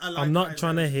 no, I like I'm not Isaiah.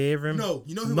 trying to hear him. No,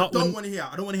 you know who Not I don't when- want to hear?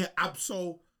 I don't want to hear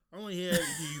Absol. I don't want to hear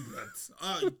you,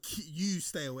 blood. You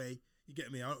stay away. You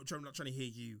get me? I'm not trying to hear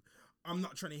you. I'm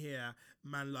not trying to hear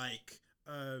man like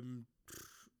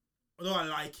although I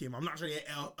like him, I'm not trying to hear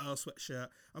Earl Sweatshirt.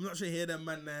 I'm not trying to hear them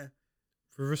man there.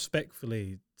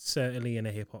 Respectfully, certainly in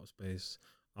a hip hop space,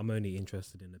 I'm only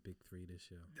interested in the big three this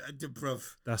year. Bruv,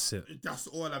 That's it. that's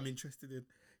all I'm interested in.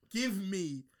 Give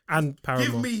me Paramore.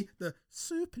 Give me the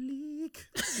Super League.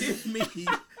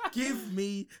 give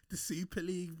me the Super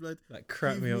League, blood. That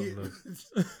cracked me up,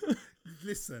 blood.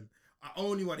 Listen, I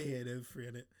only want to hear them three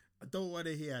in it. I don't want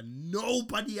to hear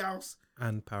nobody else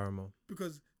And Paramore.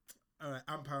 because, all right,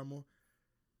 I'm Paramore.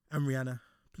 I'm Rihanna.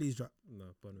 Please drop. No,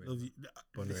 Bon Love Rihanna. you.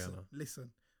 Bon Listen, Rihanna. listen.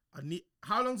 I need.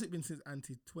 How long's it been since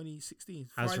Anti? 2016.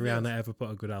 Has 5 Rihanna years? ever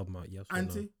put a good album out? Yes or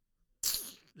Anti?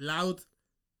 Loud.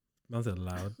 Man said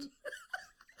loud.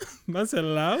 Man said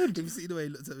loud. Have you seen the way he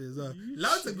looked at me as well?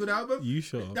 Loud's a good album. You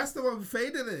shut up. That's the one with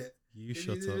Fade in it. You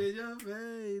shut up. Fade.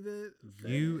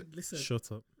 You Listen.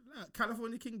 shut up.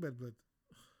 California King Bed, blood.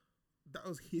 That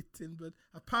was hitting, blood.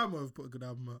 A Palmer have put a good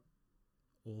album out.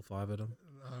 All 5 of them.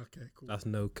 Okay, cool. That's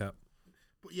no cap.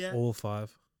 But yeah. All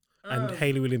 5. And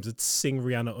Hayley Williams would sing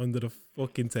Rihanna under the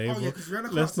fucking table. Oh yeah, because Rihanna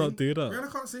can't Let's sing. not do that.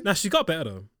 Rihanna can't sing. Nah, she's got better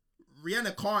though.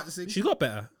 Rihanna can't sing. She's got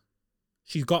better.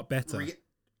 She's got better.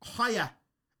 Higher.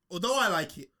 Although I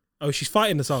like it. Oh, she's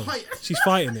fighting the song. Higher. She's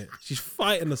fighting it. She's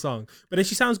fighting the song. But then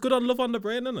she sounds good on Love on the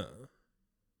Brain, innit?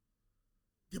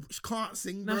 Yeah, but she can't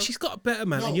sing, bro. Nah, she's got better,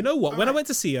 man. No, And you know what? When I alright. went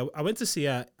to see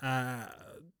her at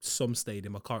some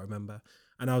stadium, I can't remember.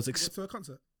 And I was Went to a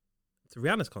concert. to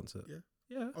Rihanna's concert. Yeah.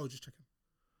 Yeah. Oh, just checking.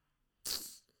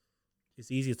 It's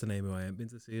easier to name who I ain't been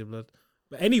to see her, blood.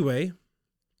 But anyway,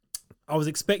 I was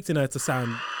expecting her to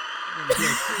sound.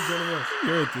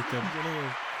 You're a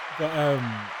dickhead. But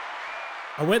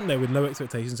I went there with no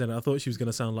expectations, and I thought she was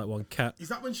gonna sound like one cat. Is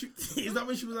that when she? Is that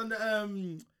when she was on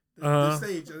the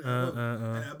stage? And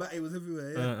I bet it was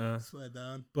everywhere. Yeah. Swear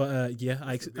down. But yeah,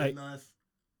 Nice. it was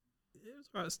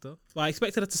right stuff. But I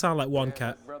expected her to sound like one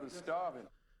cat, His brother's starving.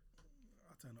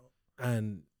 I don't know.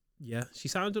 and yeah, she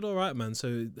sounded all right, man.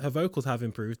 So her vocals have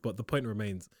improved, but the point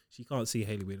remains she can't see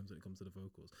Hayley Williams when it comes to the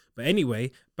vocals. But anyway,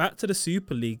 back to the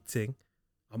Super League thing.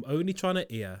 I'm only trying to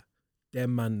hear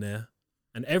them man there,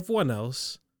 and everyone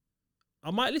else.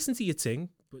 I might listen to your thing,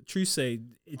 but true say,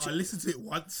 I listened to it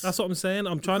once. that's what I'm saying.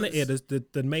 I'm trying to hear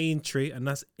the main tree, and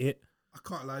that's it. I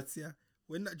can't lie to you.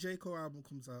 When that J. Cole album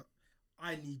comes out,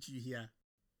 I need you here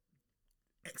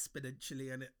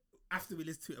exponentially, and after we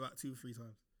listen to it about 2 or 3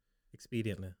 times.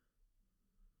 Expediently.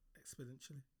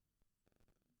 Exponentially.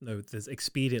 No, there's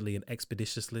expediently and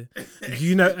expeditiously.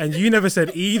 You know, and you never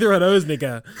said either of those,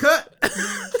 nigga. Cut.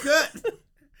 Cut.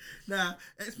 Nah,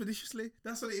 expeditiously.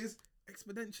 That's what it is.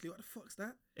 Exponentially. What the fuck's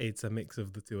that? It's a mix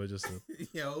of the two I just said.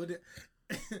 Yeah, hold it.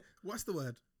 What's the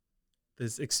word?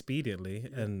 There's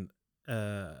expediently and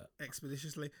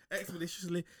Expeditiously.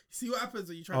 You see what happens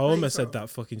when you try I to play almost said yourself?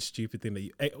 that fucking stupid thing that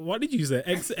you. What did you say?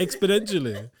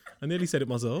 Exponentially. I nearly said it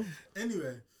myself.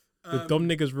 Anyway. The dumb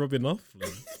niggas rubbing off.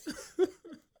 Like.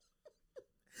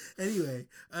 Anyway,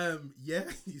 yeah,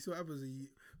 you see what happens when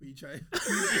you try.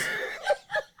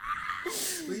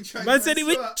 when you try. Man said it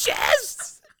with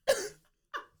chest.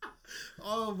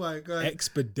 Oh my god!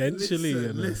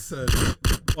 Exponentially. Listen.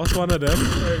 What's one of them?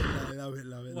 Love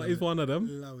it. What is one of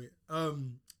them? Love it.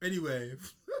 Anyway,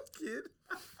 kid.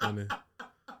 Funny.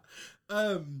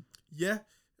 Yeah.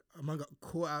 A man got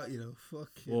caught out, you know.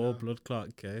 Fucking. Oh, blood clot,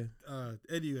 okay.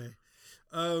 Anyway,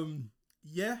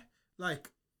 yeah, like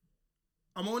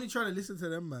I'm only trying to listen to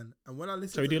them, man. And when I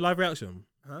listen, Shall we do a live reaction?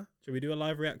 Huh? Shall we do a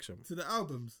live reaction? To the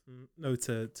albums? No,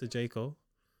 to J. Cole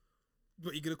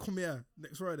But you're gonna come here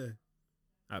next Friday?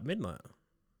 at midnight.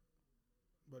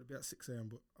 But it'll be at 6 a.m.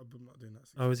 But I'm not doing that.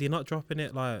 6 Oh, is he not dropping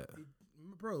it like?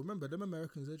 Bro, remember them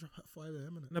Americans? They drop at 5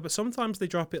 a.m. innit? No, but sometimes they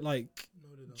drop it like No,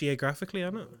 they don't. geographically,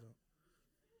 innit? No, they don't.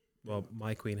 Well,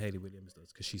 my queen Hayley Williams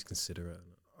does because she's considerate.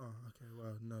 Innit? Oh, okay.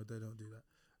 Well, no, they don't do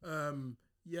that.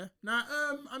 Yeah. Nah.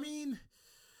 I mean,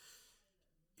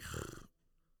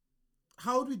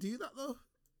 how would we do that though?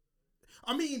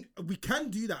 I mean, we can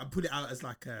do that and put it out as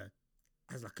like a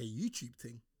YouTube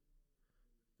thing.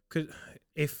 Cause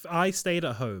if I stayed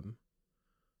at home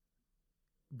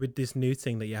with this new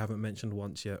thing that you haven't mentioned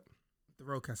once yet, The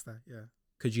Rodecaster, yeah.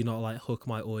 could you not like hook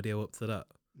my audio up to that?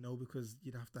 No, because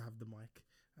you'd have to have the mic,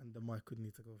 and the mic would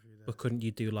need to go through there. But couldn't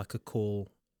you do like a call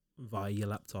via your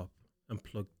laptop and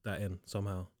plug that in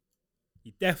somehow?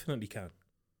 You definitely can.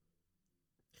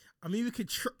 I mean, we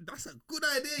could. That's a good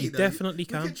idea. You know? definitely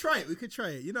can. We could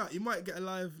try it. You know, you might get a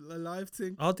live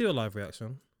thing. I'll do a live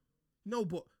reaction. No,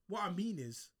 but what I mean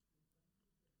is,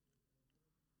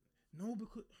 no,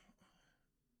 because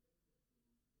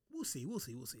we'll see.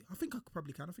 I think I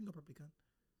probably can. I think I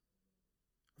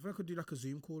could do like a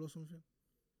Zoom call or something.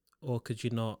 Or could you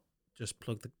not just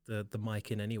plug the mic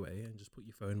in anyway and just put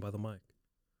your phone by the mic?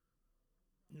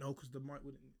 No, because the mic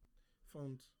wouldn't.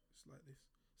 Phones, it's like this,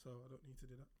 so I don't need to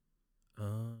do that.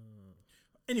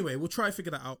 Anyway, we'll try and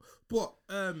figure that out. But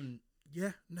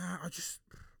yeah, nah, I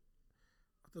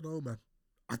don't know, man.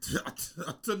 I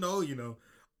don't know, you know.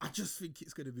 I just think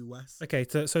it's gonna be West. Okay,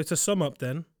 so to sum up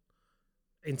then,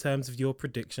 in terms of your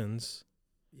predictions,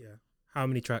 Yeah, how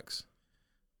many tracks?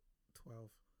 12.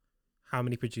 How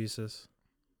many producers?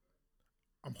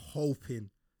 I'm hoping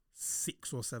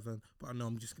 6 or 7, but I know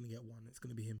I'm just gonna get one. It's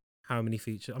gonna be him. How many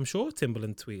features? I'm sure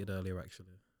Timbaland tweeted earlier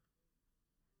actually.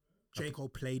 J. Cole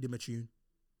played him a tune.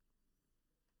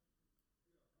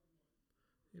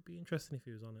 It'd be interesting if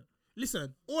he was on it.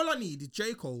 Listen, all I need is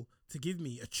J. Cole to give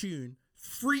me a tune,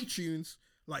 3 tunes,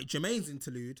 like Jermaine's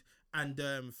interlude and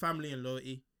Family and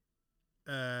Loyalty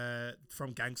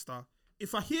from Gangstar.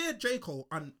 If I hear J. Cole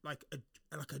on like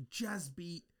a jazz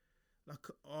beat,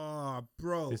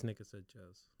 bro. This nigga said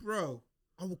jazz. Bro,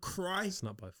 I will cry. It's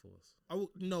not by force.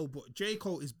 No, but J.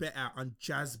 Cole is better on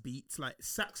jazz beats, like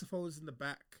saxophones in the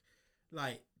back,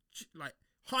 like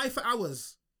High for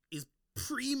Hours is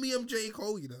premium J.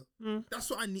 Cole, you know. That's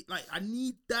what I need. Like, I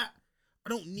need that. I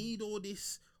don't need all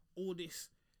this.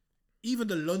 Even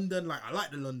the London, like, I like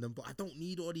the London, but I don't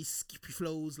need all these skippy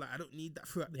flows. Like, I don't need that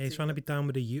throughout the Yeah, he's trying to be down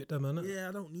with the youth, though, man. Yeah,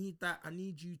 I don't need that. I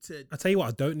need you to. I tell you what,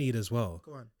 I don't need as well.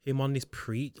 Go on. Him on this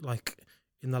preach, like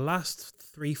in the last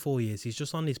 3-4 years, he's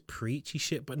just on this preachy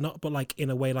shit, but like in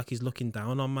a way like he's looking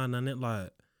down on man, and it like,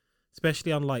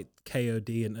 especially on like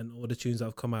KOD and all the tunes that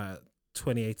have come out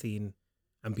 2018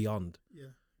 and beyond. Yeah,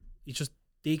 he's just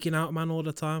deking out man all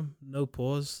the time, no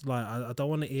pause. Like I don't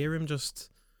want to hear him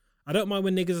just. I don't mind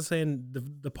when niggas are saying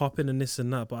the popping and this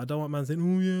and that, but I don't want man saying,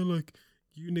 oh yeah, like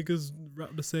you niggas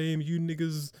rap the same, you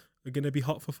niggas are gonna be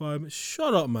hot for 5 minutes.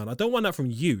 Shut up, man. I don't want that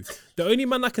from you. The only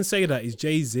man that can say that is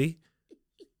Jay-Z.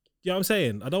 You know what I'm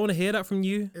saying? I don't want to hear that from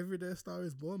you. Everyday Star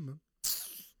is Born, man.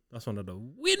 That's one of the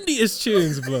windiest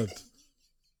tunes, blood.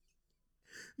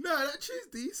 No, that tune's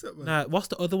decent, man. Nah, what's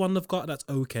the other one they've got that's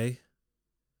okay?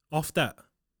 Off That.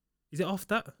 Is it Off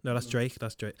That? No, that's Drake.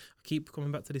 That's Drake. I keep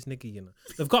coming back to this nigga, you know.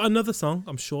 They've got another song.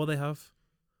 I'm sure they have.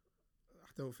 I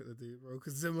don't think they do, bro.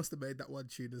 Because they must have made that one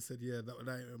tune and said, yeah,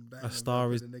 that A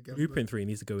Star is... Blueprint 3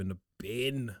 needs to go in the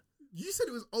bin. You said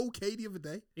it was okay the other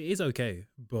day. It is okay,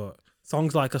 but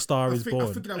songs like A Star is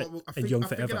Born and Young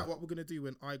Forever. I figured out what we're going to do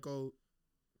when I go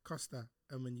Costa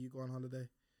and when you go on holiday.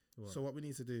 What? So what we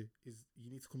need to do is you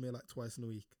need to come here like twice in a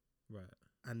week. Right.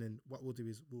 And then what we'll do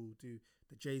is we'll do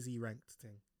the Jay-Z ranked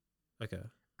thing. Okay.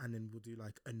 And then we'll do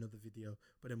like another video,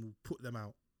 but then we'll put them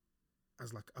out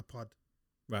as like a pod.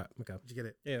 Right. Okay. Did you get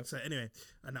it? Yeah. So anyway,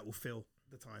 and that will fill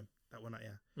the time that we're not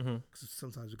here. Mm-hmm. Because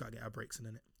sometimes we got to get our breaks in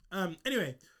it.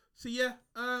 Anyway, so yeah.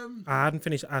 I hadn't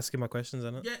finished asking my questions,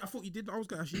 innit? Yeah, I thought you did. I was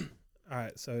going to ask you. All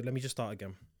right. So let me just start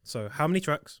again. So how many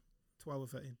tracks? 12 or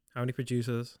 13. How many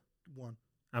producers? 1.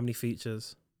 How many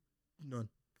features? None.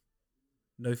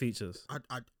 No features.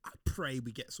 I pray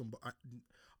we get some, but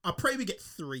I pray we get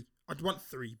 3. I'd want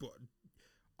 3, but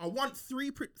I want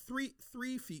 3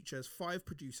 features, 5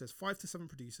 producers, 5 to 7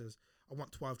 producers. I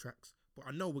want 12 tracks, but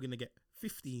I know we're gonna get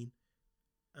 15.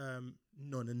 None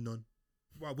and none.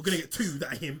 Well, we're gonna get 2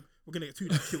 that are him. We're gonna get 2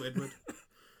 that kill Edward.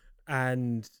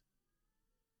 And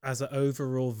as an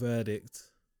overall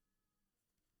verdict,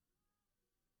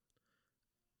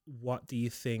 what do you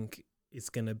think is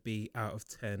gonna be out of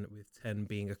 10? With 10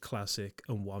 being a classic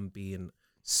and 1 being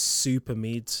super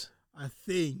mids. I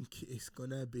think it's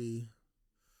gonna be.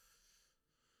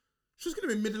 It's just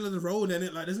gonna be middle of the road,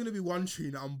 innit? Like, there's gonna be one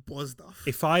tune that I'm buzzed off.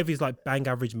 If 5 is like bang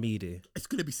average meaty, It's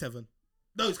gonna be 7.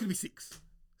 No, it's gonna be 6.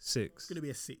 6. It's gonna be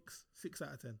a 6. 6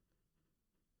 out of 10.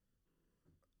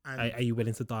 And Are you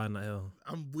willing to die on that hill?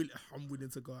 I'm willing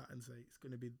to go out and say it's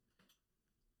gonna be.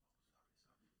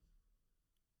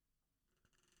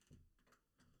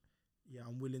 Yeah,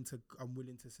 I'm willing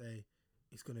to say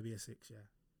it's gonna be a 6. Yeah.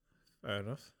 Fair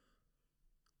enough.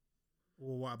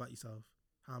 Well, what about yourself?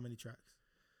 How many tracks?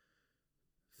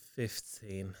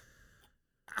 15.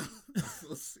 I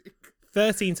feel sick.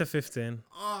 13 to 15.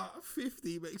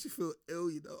 50 makes you feel ill,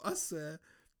 you know. I swear.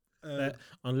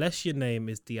 Unless your name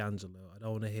is D'Angelo, I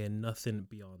don't want to hear nothing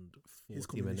beyond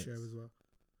 40 minutes. Share as well.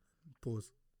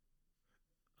 Pause.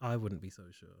 I wouldn't be so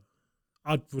sure.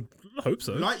 I would hope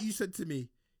so. Like you said to me,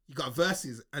 you got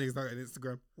verses and he's like on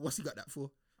Instagram. What's he got that for?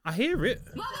 I hear it.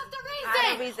 What was the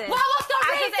reason? What was the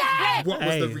reason? What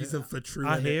was the reason for True?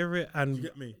 I hear it, and you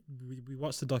get me. We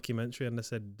watched the documentary, and they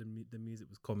said the music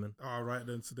was coming. All right,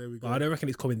 then. So there we go. But I don't reckon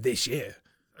it's coming this year.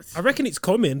 I reckon it's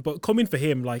coming, but coming for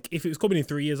him. Like, if it was coming in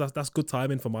 3 years, that's good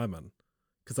timing for my man.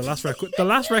 Because the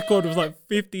last record was like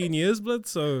 15 years, blood.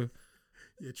 So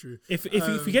yeah, true. If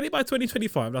you get it by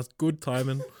 2025, that's good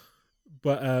timing.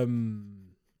 But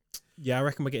yeah, I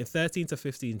reckon we're getting 13 to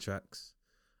 15 tracks.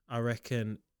 I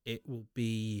reckon it will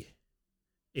be,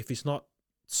 if it's not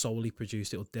solely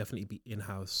produced, it'll definitely be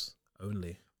in-house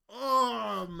only.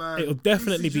 Oh man, it'll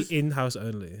definitely be in-house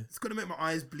only. It's gonna make my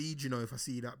eyes bleed, you know, if I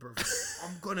see that, bro.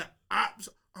 I'm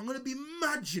gonna be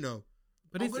mad, you know.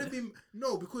 But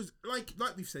because like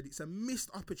we've said, it's a missed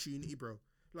opportunity, bro.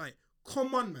 Like,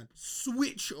 come on, man,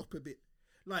 switch it up a bit.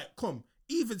 Like,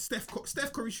 even Steph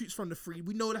Curry shoots from the 3.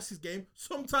 We know that's his game.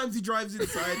 Sometimes he drives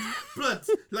inside. Blood,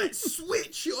 like,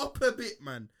 switch it up a bit,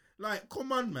 man. Like,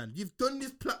 come on, man. You've done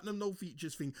this platinum no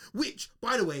features thing, which,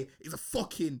 by the way, is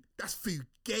that's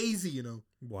fugazi, you know.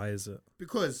 Why is it?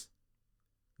 Because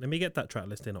let me get that track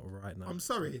listing up right now. I'm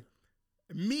sorry.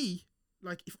 Me,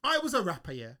 like, if I was a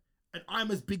rapper, yeah, and I'm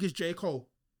as big as J. Cole,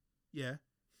 yeah,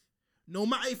 no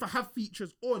matter if I have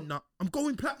features or not, I'm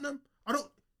going platinum. I don't.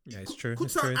 Yeah, it's true. Could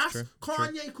It's true. It's true.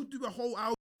 Kanye could do a whole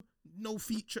album, no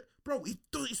feature. Bro,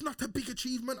 it's not a big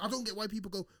achievement. I don't get why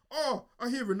people go, oh, I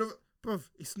hear another. Bruv,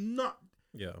 it's not.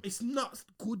 Yeah. It's not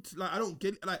good. Like, I don't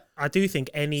get it. Like, I do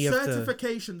think any of the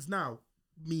certifications now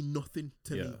mean nothing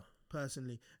to me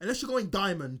personally. Unless you're going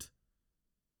diamond,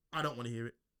 I don't want to hear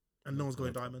it. And no one's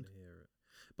going diamond.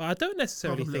 But I don't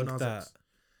necessarily Probably think Lil Nas that. X.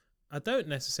 I don't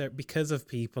necessarily, because of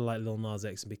people like Lil Nas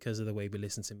X and because of the way we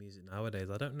listen to music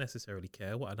nowadays, I don't necessarily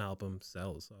care what an album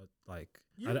sells.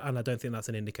 And I don't think that's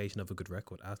an indication of a good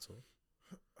record at all.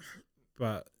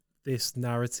 But this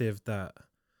narrative that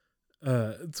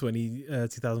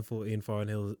 2014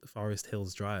 Forest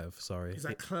Hills Drive, is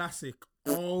a classic.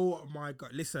 Oh my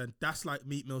God. Listen, that's like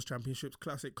Meat Mill's Championships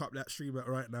classic. Cop that, stream that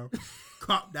right now.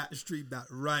 Cop that, stream that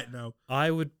right now.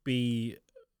 I would be...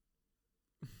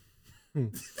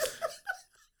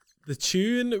 The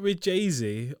tune with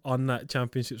Jay-Z on that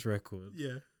Championships record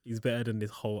is better than this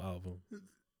whole album.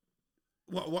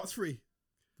 What's free?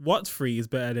 What's free is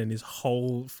better than his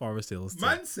whole Forest Hills tape.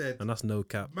 Man said, and that's no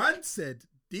cap. Man said,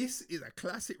 this is a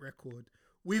classic record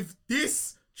with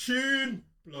this tune,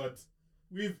 blood.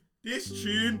 With this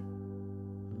tune.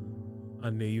 I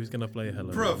knew he was going to play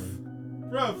Hello. Bruv.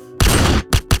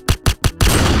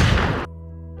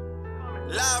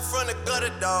 Live from the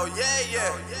gutter, dog.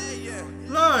 Yeah.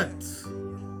 Blood.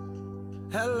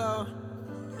 Hello.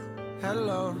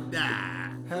 Nah.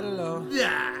 Hello.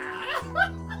 Yeah.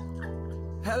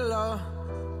 Hello.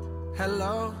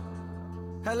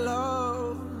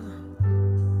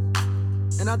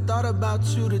 And I thought about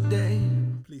you today.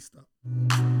 Please stop.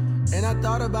 And I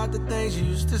thought about the things you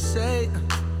used to say.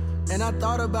 And I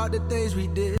thought about the things we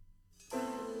did.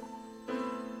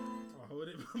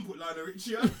 Put Lionel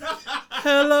Richie on.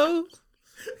 Hello.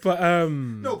 But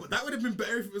no, but that would have been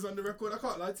better if it was on the record. I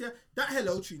can't lie to you. That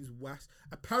Hello tune's was.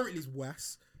 Apparently it's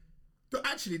was. But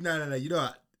actually, no. You know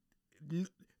what?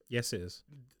 Yes, it is.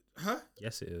 Huh?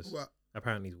 Yes, it is. What?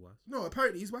 Apparently he's was. No,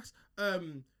 apparently he's was.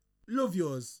 Love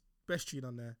Yours, best tune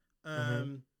on there.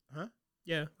 Huh?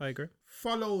 Yeah, I agree.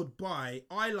 Followed by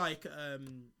I like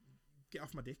Get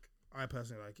Off My Dick. I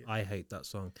personally like it. I hate that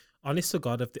song. Honest to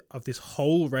God, of this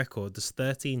whole record, there's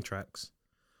 13 tracks.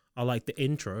 I like the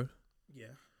intro.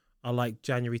 Yeah. I like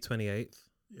January 28th.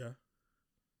 Yeah.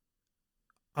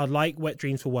 I like Wet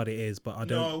Dreams for what it is, but I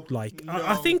don't like... No.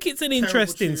 I think it's an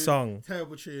interesting song.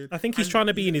 Terrible tune. I think he's trying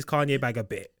to be in his Kanye bag a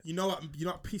bit. You know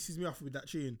what pisses me off with that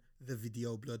tune? The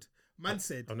video, blood. Man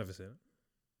said... I've never seen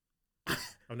it.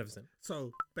 I've never seen it.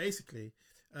 So, basically,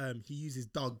 he uses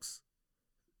dogs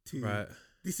to... Right.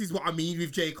 This is what I mean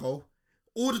with J. Cole.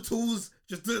 All the tools,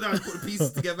 just do that and put the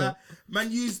pieces together.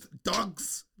 Man used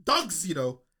dogs, you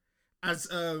know, as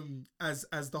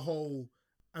the whole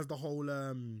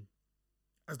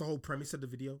premise of the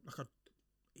video.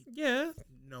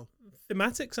 No.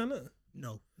 Thematics, isn't it?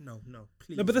 No.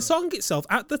 Please. No, but the song itself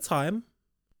at the time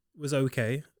was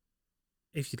okay.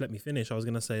 If you'd let me finish, I was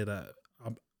gonna say that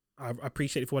I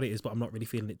appreciate it for what it is, but I'm not really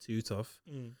feeling it too tough.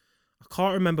 I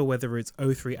can't remember whether it's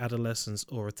 03 Adolescence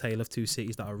or A Tale of Two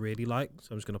Cities that I really like, so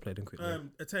I'm just gonna play them quickly.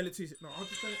 A Tale of Two Cities. No, I'll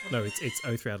just play it. No, it's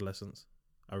 03 Adolescence.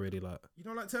 I really like. You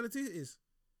don't like Tale of Two Cities?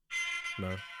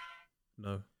 No.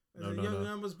 As a young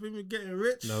man was been getting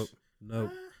rich. No.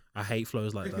 I hate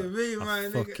flows like that. Me, I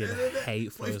man, fucking hate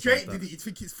if flows Drake like that. did it, you'd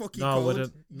think it's fucking No, I cold.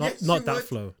 wouldn't. Yes, Not you that would.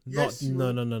 flow. Yes, you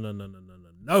would.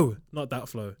 No, not that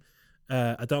flow.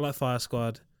 I don't like Fire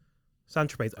Squad.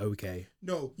 Saint-Tropez's okay.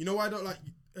 No, you know why I don't like.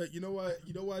 You know why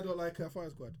I don't like Fire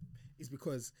Squad? Is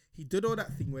because he did all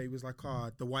that thing where he was like,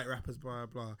 the white rappers, blah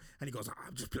blah, and he goes,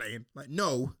 I'm just playing. Like,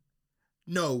 no.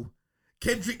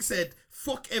 Kendrick said,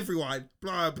 fuck everyone,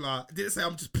 blah blah. Didn't say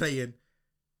I'm just playing.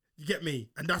 You get me?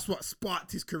 And that's what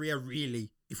sparked his career,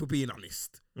 really, if we're being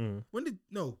honest. It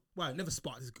never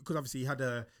sparked his, because obviously he had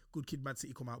a Good Kid, Mad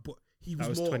City come out, but he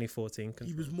was more 2014.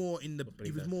 He was more in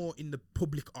the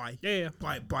public eye. Yeah.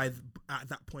 By at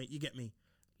that point, you get me?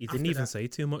 He didn't even say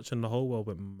too much, and the whole world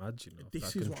went mad. You know,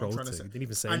 this that is what I'm trying to say. He didn't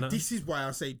even say and that. This is why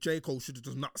I say J. Cole should have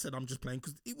just not said I'm just playing,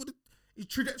 because his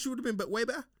trajectory would have been way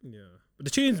better. Yeah, but the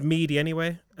tune's meaty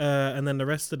anyway, and then the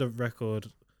rest of the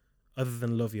record, other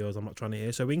than Love Yours, I'm not trying to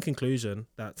hear. So in conclusion,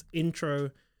 that's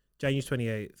intro, January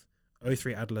 28th,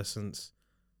 03 Adolescence,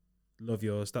 Love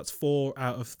Yours. That's 4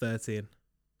 out of 13,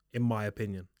 in my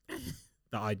opinion,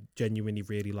 that I genuinely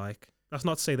really like. That's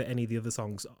not to say that any of the other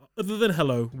songs, other than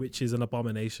Hello, which is an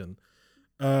abomination.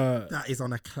 That is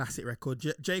on a classic record.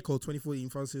 J. Cole 2014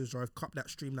 Francis Drive. Cop that,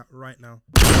 stream that right now.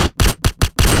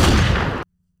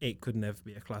 It could never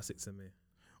be a classic to me.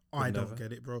 I don't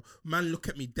get it, bro. Man, look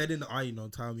at me dead in the eye,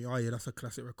 and tell me, oh yeah, that's a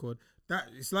classic record. That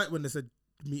it's like when they said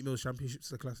Meat Mills Championships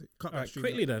is a classic. Cut that, stream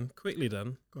quickly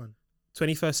then. Go on.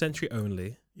 21st Century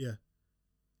Only. Yeah.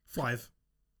 5.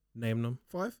 Name them.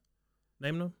 5.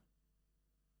 Name them.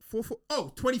 4.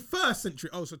 Oh, 21st Century.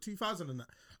 Oh, so 2000 and that.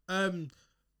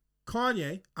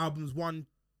 Kanye albums 1,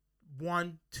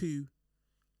 2,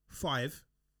 5.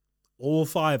 All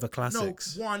 5 are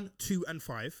classics. No, 1, 2, and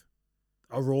 5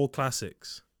 are all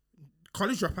classics.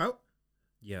 College Dropout.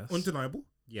 Yes. Undeniable.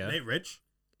 Yeah. Late Reg.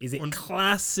 Is it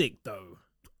classic though?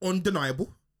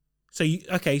 Undeniable. So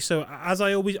so as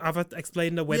I always have I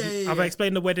explained the wedding. Have I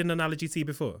explained the wedding analogy to you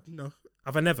before? No.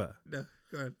 Have I never? No.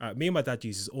 Go ahead. All right, me and my dad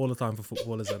use this all the time for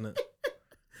footballers, isn't it?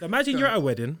 So imagine you're at a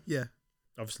wedding. Yeah.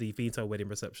 Obviously, you've been to a wedding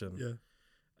reception. Yeah.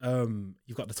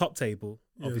 You've got the top table,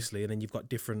 obviously, and then you've got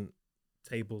different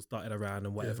tables dotted around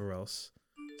and whatever else.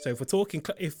 So if we're talking,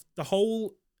 if the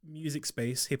whole music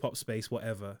space, hip hop space,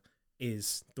 whatever,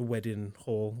 is the wedding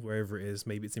hall, wherever it is,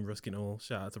 maybe it's in Ruskin Hall.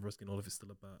 Shout out to Ruskin Hall if it's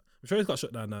still about. I'm sure it's got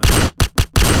shut down now.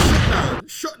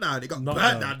 Shut down. It got Not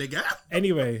burnt down. down, nigga.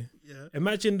 Anyway,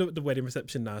 imagine the wedding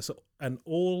reception now. So, and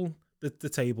all the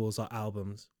tables are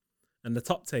albums, and the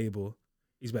top table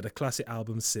is where the classic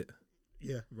albums sit.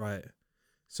 Yeah. Right.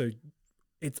 So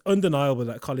it's undeniable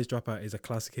that College Dropout is a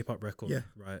classic hip hop record. Yeah.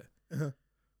 Right. Uh-huh.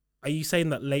 Are you saying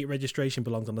that Late Registration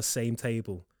belongs on the same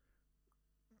table,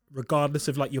 regardless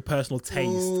of like your personal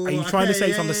taste? Ooh, Are you trying to say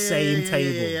it's on the same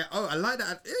table? Yeah. Oh, I like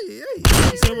that. You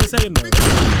see what I'm saying though?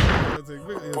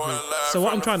 So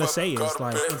what I'm trying to say is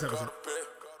like,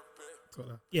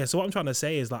 yeah. So what I'm trying to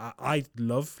say is like, I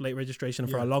love Late Registration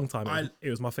for a long time.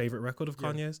 It was my favorite record of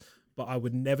Kanye's, but I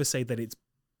would never say that it's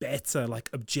better,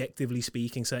 like objectively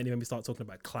speaking. Certainly when we start talking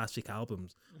about classic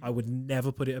albums, I would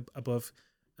never put it above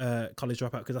College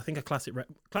Dropout, because I think a classic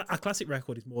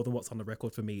record is more than what's on the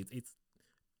record for me. It's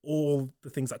all the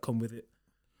things that come with it.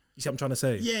 You see what I'm trying to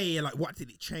say? Yeah. Like, what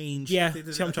did it change? Yeah. See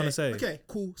what I'm trying to say? Okay,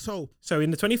 cool. So in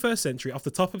the 21st century, off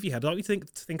the top of your head, I don't need to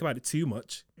think about it too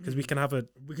much, because we can have a.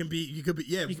 We could do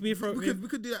that. We could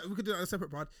do that on a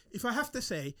separate pod. If I have to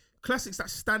say classics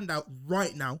that stand out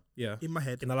right now, in my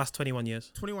head, in the last 21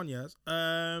 years. College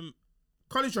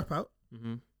Dropout.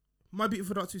 Mm-hmm. My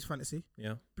Beautiful Dark Twisted Fantasy.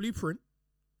 Yeah. Blueprint.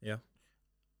 Yeah.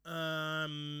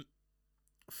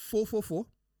 444.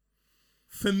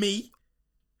 For me,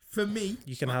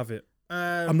 you can have it.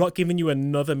 I'm not giving you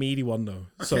another meaty one though.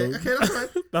 Okay, that's fine.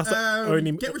 That's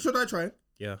only Get Rich or Die Trying.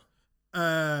 Yeah.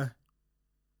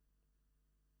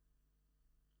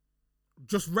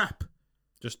 Just rap.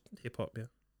 Just hip hop. Yeah.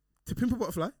 To Pimp a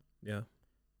Butterfly. Yeah.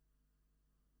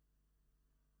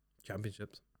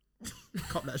 Championships.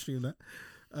 Cop that, stream that.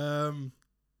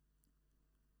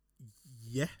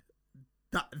 Yeah.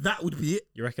 That would be it.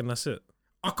 You reckon that's it?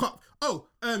 I can't.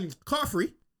 Carter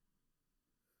 3.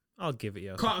 I'll give it,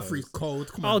 yeah. Carter 3's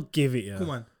cold. Come on. I'll give it, yeah. Come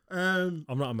on.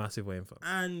 I'm not a massive Wayne fan.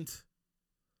 And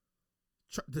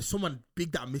there's someone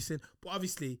big that I'm missing, but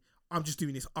obviously I'm just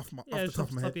doing this off the top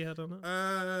of my head. Your head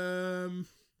on it.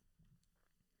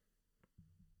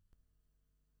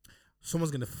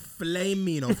 Someone's gonna flame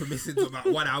me, for missing that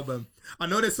one album. I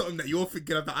know there's something that you're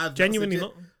thinking of that I've genuinely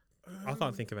not. I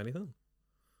can't think of anything.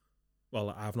 Well,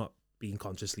 I've not been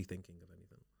consciously thinking of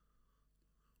anything.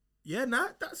 Yeah,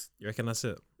 that's. You reckon that's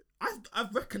it? I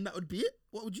reckon that would be it.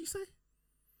 What would you say?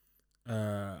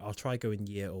 I'll try go in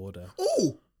year order.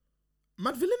 Oh,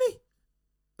 Mad Villainy,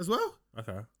 as well.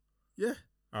 Okay. Yeah.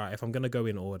 All right. If I'm gonna go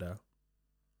in order,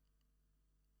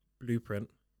 Blueprint,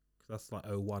 because that's like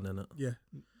 01, isn't it? Yeah.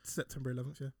 September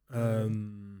 11th. Yeah.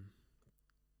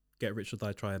 Get Rich or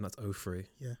Die Trying. That's 03.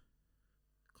 Yeah.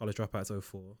 College Dropout's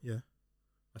 04. Yeah.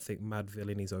 I think Mad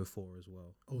Villaini's 04 as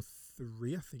well.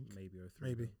 03, I think. Maybe 03.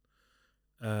 Maybe.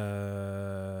 I'm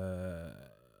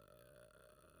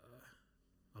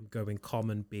going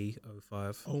Common B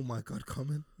 05. Oh my God,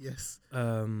 Common. Yes.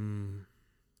 That's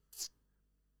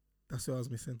what I was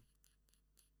missing.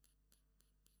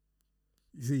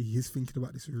 You see, he's thinking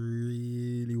about this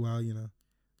really well,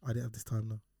 I didn't have this time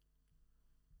though.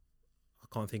 I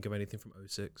can't think of anything from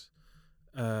 06.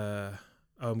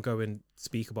 I'm going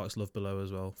Speakerbox Love Below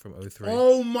as well from 03.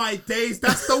 Oh my days,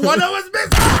 that's the one I was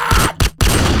missing!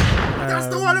 That's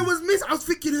the one I was missing. I was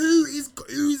thinking,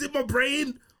 who's in my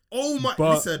brain? Oh my,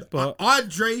 listen,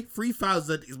 Andre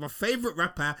 3000 is my favourite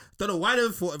rapper. Don't know why I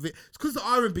never thought of it. It's because the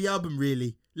R&B album,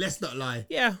 really. Let's not lie.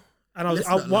 Yeah. And I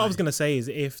was going to say is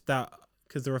if that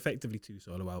because they're effectively 2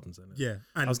 solo albums, isn't it? Yeah,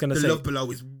 and I was gonna the say, Love Below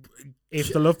is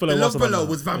if the Love Below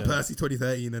was Van Persie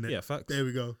 2013, isn't it? Yeah, facts. There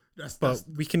we go. But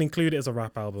we can include it as a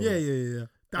rap album. Yeah.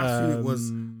 That's who it was.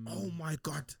 Oh my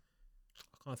god,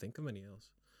 I can't think of any else.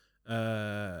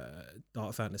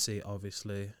 Dark Fantasy,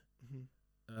 obviously.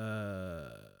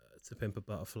 To Pimp a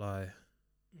Butterfly.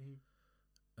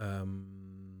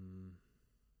 I'm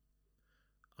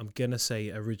gonna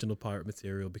say Original Pirate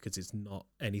Material because it's not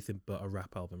anything but a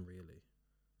rap album, really.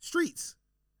 Streets.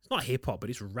 It's not hip hop, but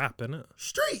it's rap, isn't it?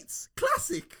 Streets,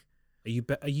 classic.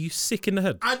 Are you sick in the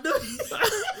head? I know.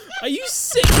 Are you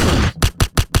sick?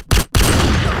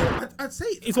 No, I'd say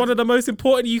it's one of the most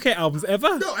important UK albums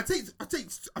ever. No, I think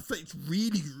it's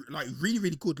really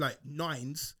really good. Like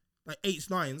 9s, like 8s,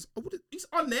 9s. It's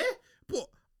on there, but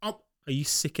are you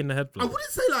sick in the head, bro? I wouldn't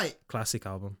say like classic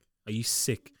album. Are you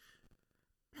sick?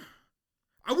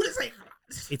 I wouldn't say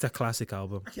it's a classic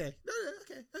album. Okay. No,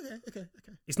 okay.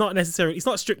 It's not necessarily. It's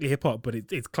not strictly hip hop, but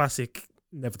it's classic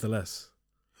nevertheless.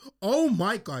 Oh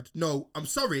my god, no! I'm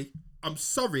sorry.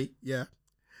 Yeah.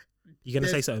 You're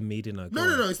gonna say something media now?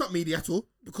 No, it's not media at all.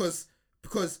 Because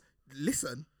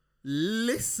listen.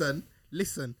 My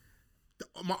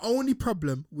only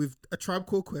problem with A Tribe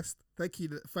Called Quest, thank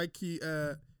you. We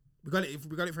got it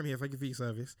from here. Thank you for your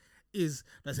service. Is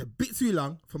that's a bit too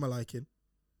long for my liking,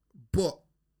 but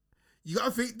you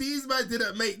gotta think these men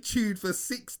didn't make tune for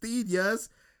 16 years,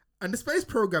 and the space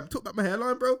program took back my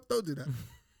hairline, bro. Don't do that.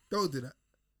 Don't do that.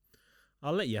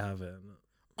 I'll let you have it.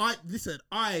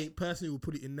 I personally will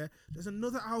put it in there. There's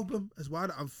another album as well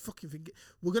that I'm fucking thinking.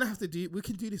 We're gonna have to do. We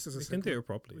can do this as a. We can do it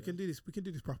properly. We can do this. We can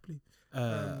do this properly.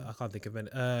 I can't think of any.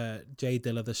 J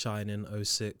Dilla, The Shining,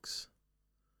 06.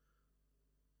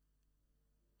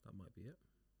 That might be it.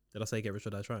 Did I say Get Rich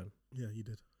or Die Trying? Yeah, you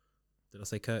did. Did I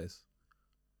say Curtis?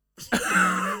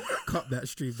 Cut that,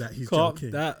 stream that. He's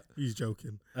joking. He's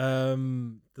joking.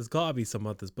 There's gotta be some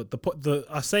others, but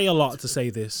I say a lot to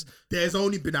say this. There's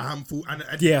only been a handful, and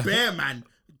Bear Man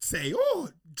say, "Oh,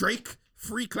 Drake,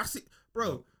 free classic,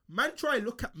 bro." Man, try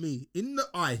look at me in the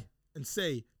eye and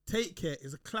say, "Take Care"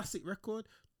 is a classic record.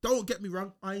 Don't get me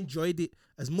wrong, I enjoyed it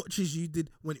as much as you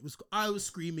did when it was. I was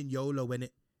screaming YOLO when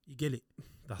it. You get it.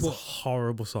 That's a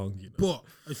horrible song, you know. But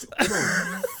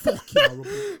fucking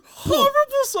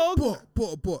horrible song.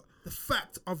 But the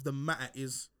fact of the matter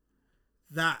is,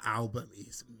 that album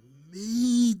is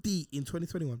meaty in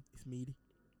 2021. It's meaty.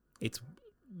 It's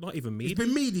not even meaty. It's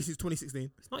been meaty since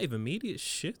 2016. It's not even meaty. It's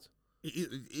shit. It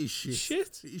is shit.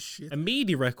 Shit. It is shit. A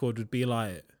meaty record would be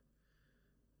like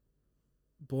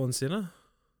Born Sinner.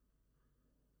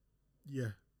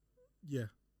 Yeah.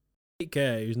 Take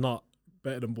Care is not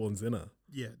better than Born Sinner.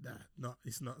 Yeah,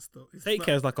 it's not still. Take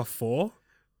Care is like a 4.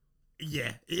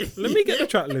 Yeah. Let me get the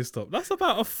track list up. That's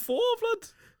about a 4, blood.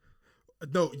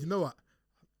 No, you know what?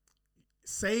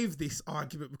 Save this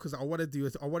argument because I want to do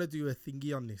a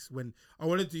thingy on this when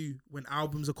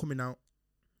albums are coming out.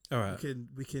 All right.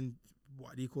 We can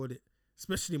what do you call it?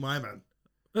 Especially my man.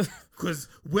 Because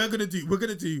what we're gonna do is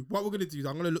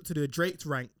I'm gonna look to do a Drake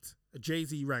ranked, a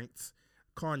Jay-Z ranked,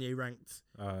 Kanye ranked,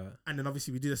 and then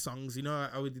obviously we do the songs. You know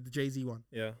how we did the Jay-Z one.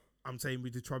 Yeah, I'm saying we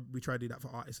try to do that for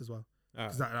artists as well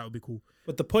because that would be cool.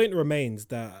 But the point remains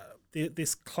that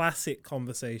this classic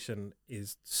conversation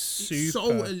is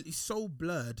super. It's so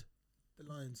blurred. The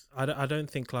lines. I don't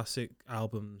think classic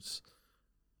albums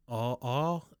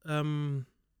are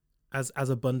as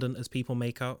abundant as people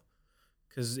make out.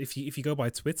 Because if you go by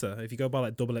Twitter, if you go by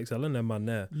like XXL and them man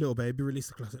there, Lil Baby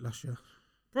released a classic last year.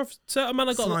 Bro, certain man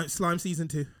I got Slime season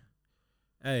 2.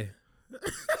 Hey.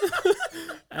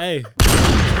 Hey.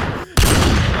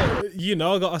 You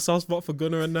know I got a soft spot for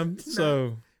Gunna and them.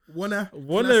 So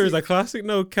Wonder is a classic,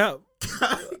 no cap.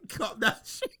 Cut that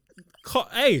shit.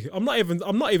 Hey, I'm not even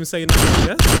saying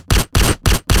that. Yes.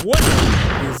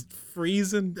 Wonder is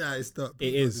freezing. Yeah, it's not.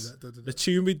 It is.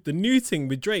 The new thing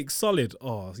with Drake, solid.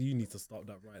 Oh, you need to stop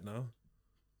that right now.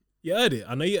 You heard it.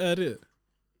 I know you heard it.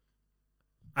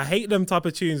 I hate them type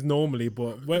of tunes normally,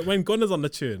 but when Gunna's on the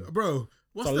tune, bro,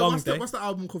 what's the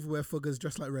album cover where Fuggers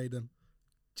dressed like Raiden?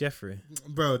 Jeffrey,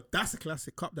 bro, that's a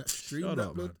classic. Cop that stream, Shut that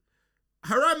up, blood.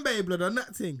 Harambe blood on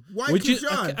that thing. Why would you?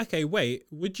 Okay, wait.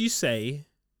 Would you say,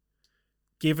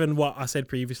 given what I said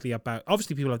previously about,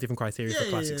 obviously people have different criteria for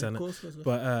classics, of course.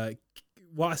 But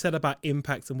what I said about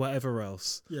impact and whatever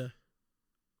else,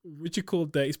 would you call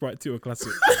Dirty Sprite 2 a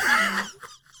classic?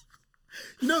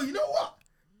 You know what?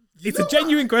 It's a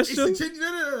genuine question.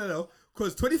 No.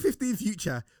 Because 2015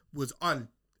 Future was on.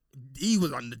 He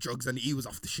was on the drugs and he was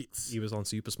off the shits. He was on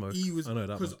Super Smoke. I know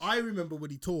that. Because I remember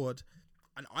when he toured,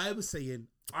 and I was saying,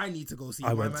 I need to go see.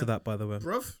 I went to that, by the way.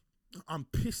 Bruv, I'm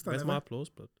pissed. Where's my applause,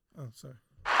 blood? Oh, sorry.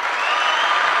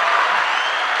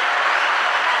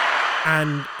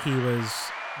 And he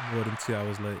was more than 2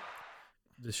 hours late.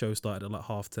 The show started at like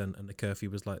 10:30 and the curfew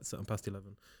was like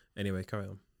 11:07. Anyway, carry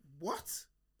on. What?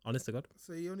 Honest to God.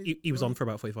 So He was on for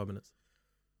about 45 minutes.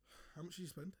 How much did you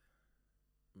spend?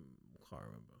 Can't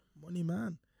remember. Money,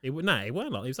 man. It weren't a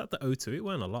lot. It was at the O2. It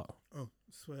weren't a lot. Oh,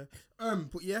 I swear.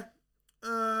 But yeah.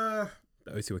 The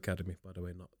O2 Academy, by the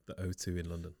way, not the O2 in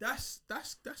London. That's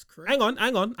crazy. Hang on.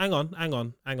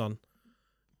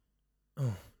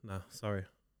 Oh, nah, sorry.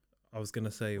 I was going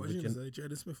to say... What did you say?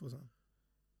 Jaden Smith or something?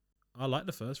 I like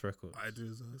the first record. I do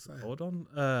as well. Hold on.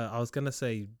 I was going to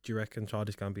say, do you reckon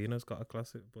Childish Gambino's got a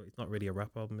classic? But it's not really a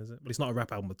rap album, is it? But it's not a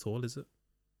rap album at all, is it?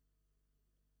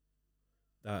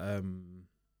 That,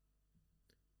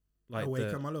 like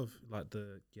Awaken My Love.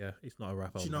 It's not a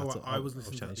rap album. Do you know what? I was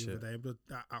listening to that the other day, but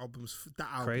that album's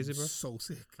crazy, bro. So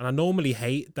sick. And I normally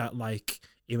hate that like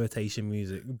imitation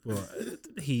music, but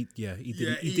he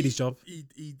did his job.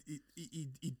 He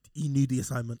knew the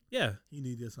assignment. Yeah. He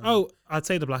knew the assignment. Oh, I'd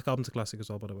say the Black Album's a classic as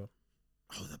well, by the way.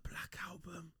 Oh, the Black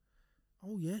Album.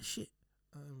 Oh yeah, shit.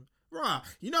 Right.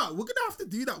 You know, we're gonna have to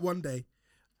do that one day.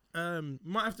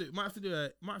 Might have to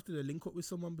do a link up with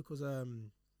someone because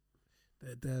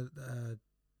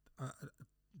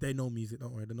they know music,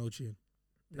 don't worry, they know tune.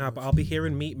 Nah, but I'll be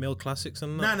hearing Meat Mill classics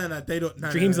and that. No, they don't.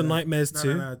 Dreams and Nightmares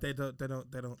too. No, they don't do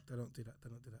that. They don't do that.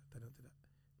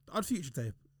 The Odd Future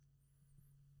tape.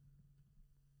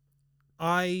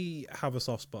 I have a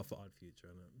soft spot for Odd Future,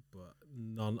 but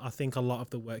none. I think a lot of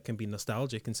the work can be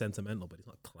nostalgic and sentimental, but it's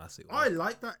not classic work. I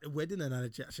like that wedding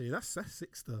analogy actually. That's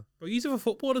sick stuff. But use it for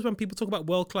footballers when people talk about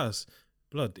world class.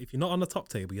 Blood, if you're not on the top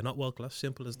table, you're not world class.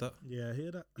 Simple as that. Yeah, I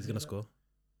hear that. He's gonna score.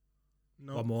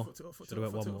 No, one more. Should have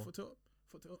went one more. Foot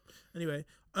it up. Anyway,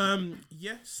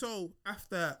 yeah. So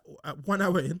after 1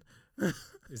 hour in,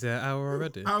 is there an hour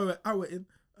already? Hour in.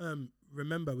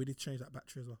 Remember we did change that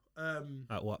battery as well.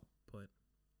 At what point?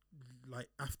 Like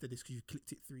after this, because you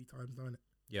clicked it 3 times, don't it?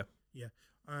 Yeah. Yeah.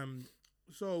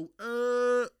 So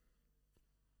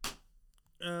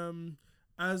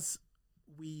as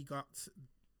we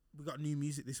got new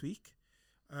music this week.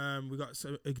 We got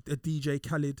a DJ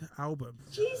Khaled album.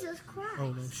 Jesus Christ.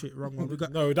 Oh no, shit, wrong one. We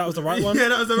got no, that was the right one. Yeah,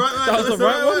 that was the right one. That was the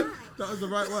right one. That was the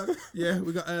right one. Yeah,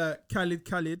 we got Khaled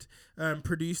Khaled,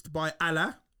 produced by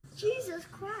Allah. Jesus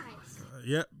Christ.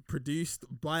 Yeah, produced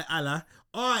by Allah.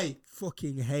 I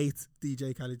fucking hate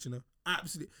DJ Khaled, you know.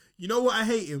 Absolutely. You know what I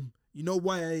hate him? You know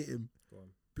why I hate him? Go on.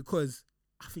 Because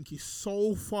I think he's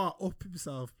so far up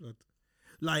himself, blood.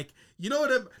 Like, you know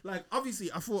them, like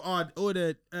obviously I thought all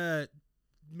the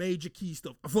major key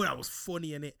stuff, I thought that was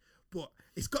funny in it, but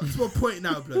it's got to a point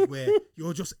now, blood, where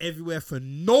you're just everywhere for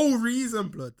no reason,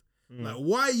 blood. Like,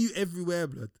 why are you everywhere,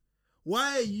 blood?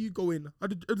 Why are you going, are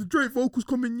the Drake vocals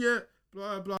coming yet?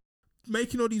 Blah, blah.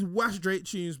 Making all these wash Drake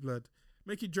tunes, blood.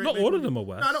 Making Drake. Not all of them are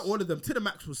wash. No, not all of them. To the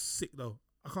Max was sick, though.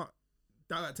 I can't.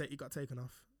 It got taken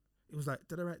off. It was like,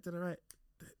 did I right?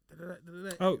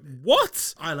 Oh,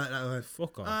 what? I like that one.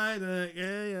 Fuck off. I don't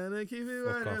care, keep it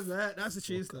Fuck right off. as that. That's a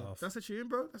tune, Fuck though. off. That's a tune,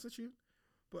 bro. That's a tune.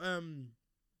 But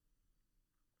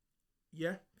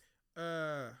yeah.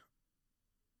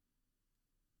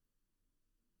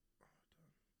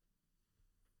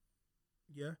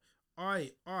 Yeah.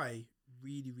 I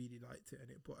really liked it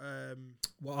in it, but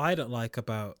what I don't like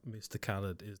about Mr.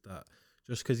 Khaled is that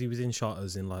just because he was in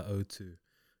Shotters in like O2,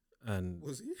 and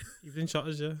was he? He was in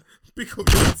Shotters, yeah. Big up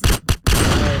your thing.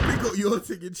 Big up your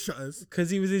thing in Shotters.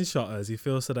 Because he was in Shotters, he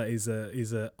feels so that he's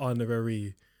a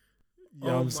honorary. You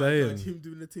know what I'm saying? God, him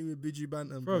doing the thing with Bidgie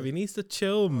Bantam, bro. He needs to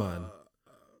chill, man.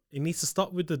 He needs to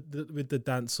stop with the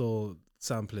dancehall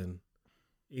sampling.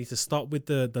 He needs to stop with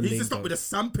the He needs to lingo. stop with the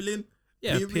sampling.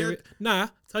 Yeah, period. Nah,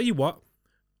 tell you what.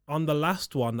 On the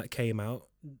last one that came out,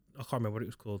 I can't remember what it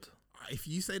was called. If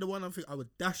you say the one, I think I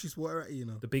would dash this water at you, you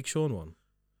know. The Big Sean one.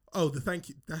 Oh, the Thank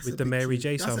You. That's with a the big Mary tune.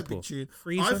 J That's sample. a big tune.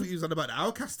 Freezer? I thought he was on about the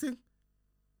Outcasting.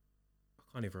 I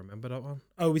can't even remember that one.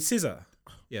 Oh, with Scissor.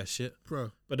 Yeah, shit.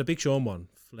 Bro. But the Big Sean one,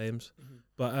 Flames.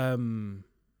 But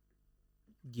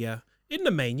yeah. In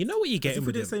the main, you know what you're getting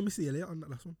with didn't him. say Missy Elliott on that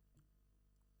last one.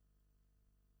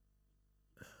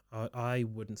 I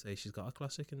wouldn't say she's got a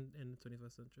classic in the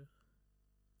 21st century.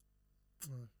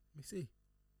 Missy.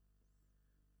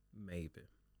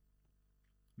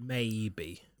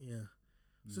 Maybe. Yeah.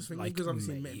 It's just thinking Like, because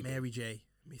obviously maybe. Mary J,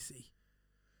 Missy.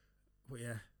 But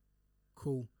yeah,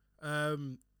 cool.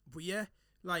 But yeah,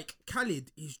 like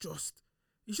Khaled is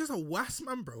he's just a wasp,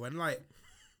 man, bro. And like,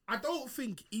 I don't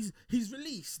think he's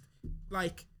released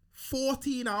like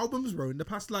 14 albums, bro, in the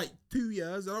past like 2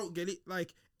 years. I don't get it.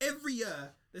 Like every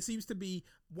year there seems to be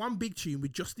one big tune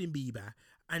with Justin Bieber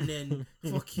and then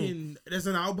fucking there's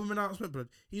an album announcement, blood.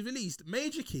 He released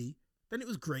Major Key, then it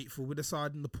was Grateful with the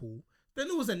Side in the Pool. Then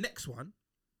there was the next one,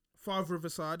 Father of a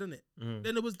Side, innit?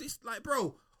 Then there was this, like,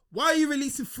 bro, why are you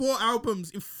releasing 4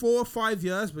 albums in 4 or 5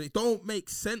 years, but it don't make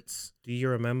sense? Do you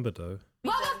remember though?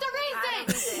 What was the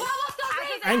reason? What was the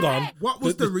reason? Hang on. What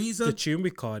was the reason? The tune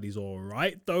with Cardi's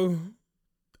alright though.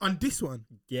 On this one,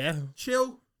 Yeah.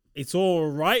 Chill, It's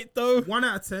alright though. 1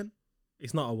 out of 10.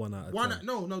 It's not a 1 out of 10.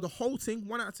 No, the whole thing,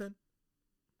 1 out of 10.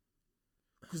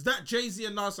 Because that Jay-Z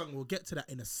and Nas song, we'll get to that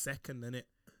in a second, innit?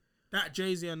 That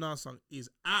Jay-Z and Nas song is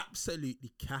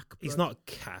absolutely cack, bro. It's not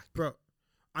cack. Bro,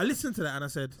 I listened to that and I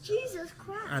said, Jesus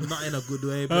Christ. and not in a good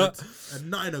way, blood. And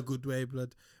not in a good way,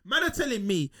 blood. Man are telling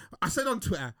me, I said on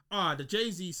Twitter, the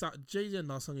Jay-Z and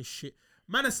Nas song is shit.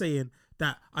 Man are saying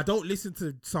that I don't listen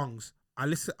to songs. I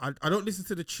don't listen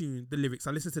to the tune, the lyrics.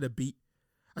 I listen to the beat.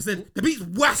 I said, the beat's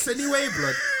worse anyway,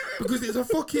 blood. Because it's a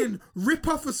fucking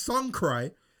rip-off of Song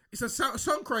Cry. It's a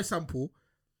Song Cry sample.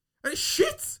 And it's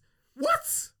shit.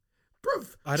 What?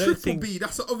 Bruv, I don't Triple think... B,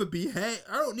 that's the other B. Hey,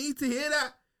 I don't need to hear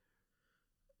that.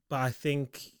 But I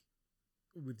think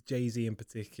with Jay-Z in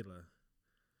particular,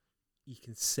 he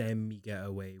can semi get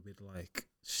away with like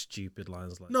stupid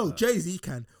lines like No, that. Jay-Z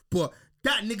can. But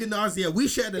that nigga Nazia, we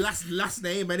share the last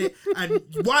name, innit? And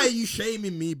why are you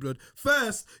shaming me, blood?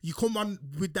 First, you come on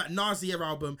with that Nazia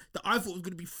album that I thought was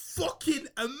going to be fucking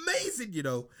amazing, you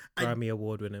know? And, Grammy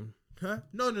Award winning. huh?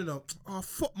 No. Oh,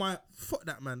 fuck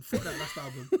that, man. Fuck that last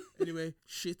album. Anyway,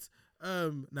 shit.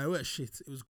 No, it wasn't shit. It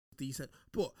was decent.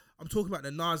 But I'm talking about the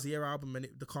Nazia album and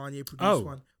the Kanye produced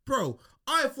one. Bro,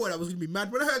 I thought that was going to be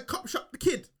mad when I heard Cop Shop the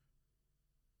Kid.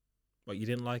 What, you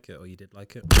didn't like it or you did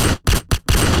like it?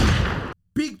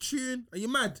 Big tune. Are you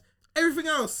mad? Everything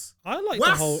else. I like Worse.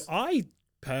 the whole... I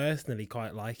personally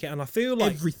quite like it and I feel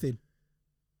like... Everything.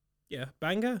 Yeah,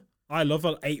 banger. I love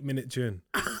an 8-minute tune.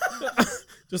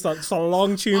 just a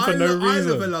long tune for no reason.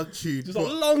 I love a long tune. Just a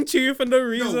long tune for no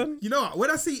reason. No, you know what?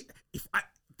 When I see...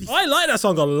 I like that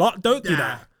song a lot. Don't do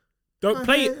that. Don't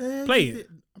play it. Play it.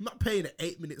 I'm not playing an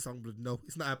 8-minute song, blood. No,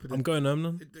 it's not happening. I'm going home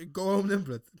then. Go home then,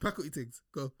 blood. Pack up your things.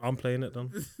 Go. I'm playing it then.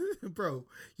 Bro,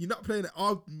 you're not playing it.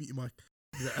 I'll mute your mic.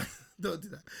 Don't do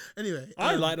that. Anyway.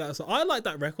 I like that song. I like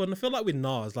that record. And I feel like with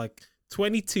Nas, like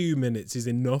 22 minutes is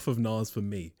enough of Nas for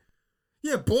me.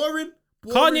 Yeah, boring.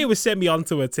 Kanye was sent me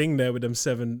onto a thing there with them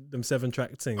seven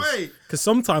track things. Hey. Because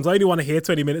sometimes I only want to hear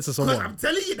 20 minutes of someone. I'm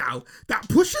telling you now, that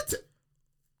Pusha T...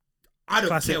 I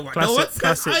don't care what no one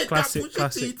says. That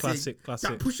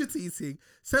Pusha T thing.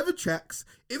 7 tracks,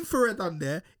 infrared on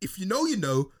there. If you know, you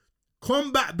know.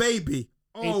 Combat Baby.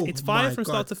 Oh, it's fire from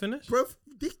start to finish. Bro,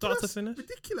 ridiculous. Start to finish.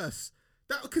 Ridiculous.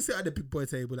 That could sit at the big boy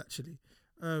table, actually.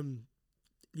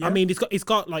 Yeah. I mean, it's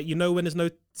got like, you know, when there's no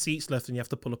seats left and you have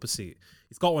to pull up a seat.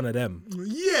 It's got one of them.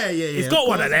 Yeah. He's got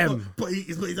one of them. But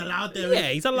he's allowed there.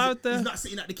 Yeah, he's allowed there. He's not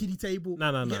sitting at the kiddie table.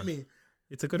 No. You get me?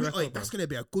 It's a good record. That's gonna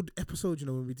be a good episode, you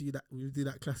know, when we do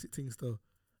that classic thing still.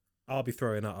 I'll be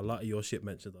throwing out a lot of your shit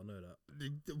mentioned. I know that.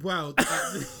 Wow.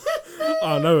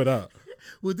 I know that.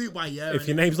 We'll do it by year. If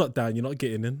your name's not down, you're not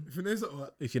getting in. If your name's not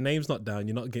what? If your name's not down,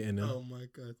 you're not getting in. Oh my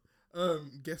god.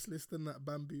 Guest list and that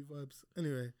bamboo vibes.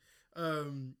 Anyway,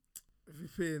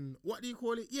 what do you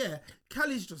call it? Yeah,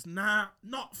 Khaled's just not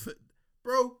for,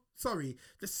 bro. Sorry.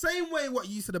 The same way what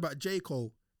you said about J.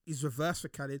 Cole is reverse for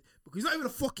Khaled, because he's not even a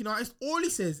fucking artist. All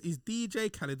he says is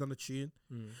DJ Khaled on a tune.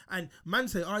 And man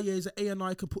say, oh yeah, he's an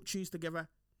A&I, can put tunes together.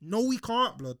 No, we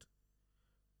can't, blood.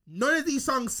 None of these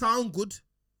songs sound good.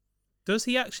 Does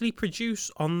he actually produce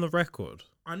on the record?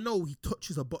 I know he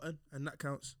touches a button and that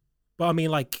counts. But I mean,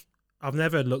 like, I've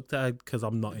never looked at it because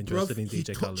I'm not interested in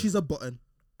DJ Khaled. He touches a button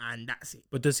and that's it.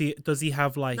 But does he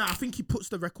have like... No, I think he puts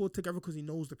the record together because he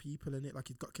knows the people in it, like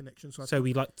he's got connections. So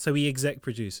he exec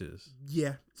produces?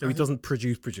 Yeah. So he doesn't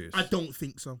produce? I don't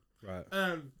think so. Right.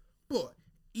 But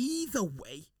either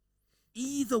way,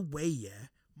 yeah,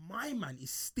 my man is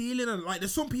stealing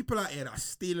there's some people out here that are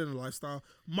stealing a lifestyle.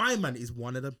 My man is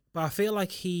one of them. But I feel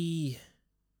like because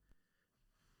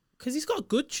he's got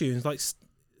good tunes, like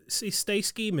Stay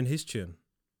Scheming, his tune.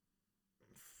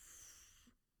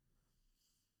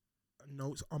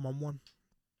 No, I'm on one.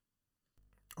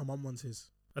 I'm on one's his.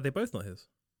 Are they both not his?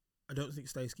 I don't think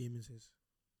Stay Scheming's his.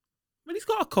 But he's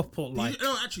got a couple, like...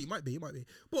 No, actually, it might be.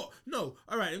 But, no,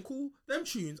 all right, and cool. Them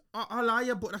tunes, I'll lie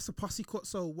you, but that's a posse cut,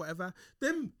 so whatever.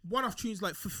 Them one-off tunes,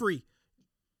 like, for free.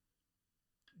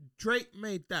 Drake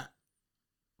made that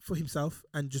for himself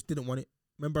and just didn't want it.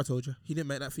 Remember I told you? He didn't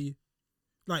make that for you.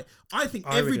 Like, I think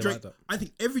every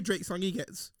Drake song he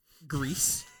gets,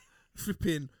 Grease,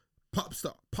 flipping Pop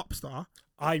Star.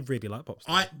 I really like Pop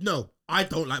Star. I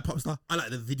don't like Popstar. I like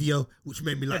the video, which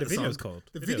made me like the the video's song. cold.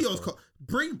 The video's cold.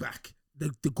 Bring back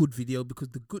the good video, because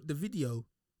the video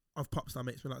of Popstar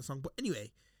makes me like the song. But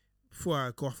anyway, before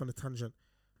I go off on a tangent,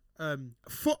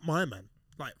 fuck my man.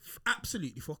 Like,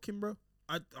 absolutely fuck him, bro.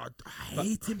 I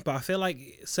hate him. But I feel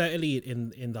like certainly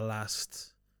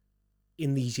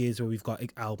in these years where we've got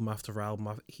album after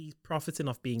album, he's profiting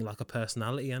off being like a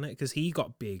personality in it, because he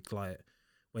got big like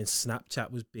when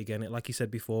Snapchat was big in it, like you said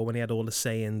before, when he had all the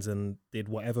sayings and did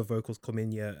whatever vocals come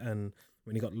in yet, and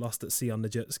when he got lost at sea on the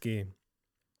jet ski.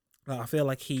 Like, I feel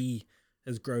like he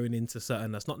has grown into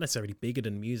something that's not necessarily bigger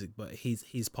than music, but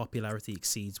his popularity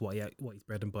exceeds what his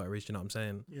bread and butter is. You know what I'm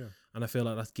saying? Yeah. And I feel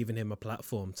like that's giving him a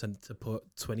platform to put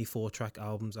 24-track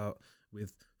albums out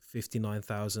with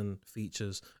 59,000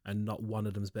 features, and not one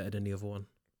of them's better than the other one.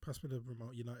 Pass me the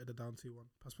remote. United are down 2-1.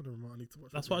 Pass me the remote. I need to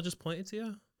watch. That's what I just pointed to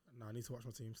you. No, I need to watch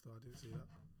my team still. I didn't see that.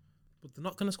 But they're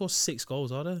not going to score 6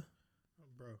 goals, are they?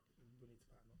 Bro, we need to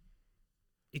pattern up.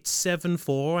 It's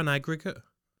 7-4 on aggregate.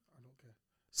 I don't care.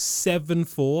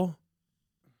 7-4.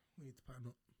 We need to pattern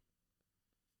up.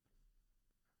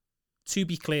 To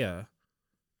be clear,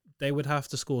 they would have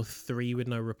to score 3 with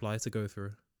no reply to go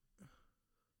through.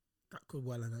 That could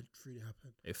well and truly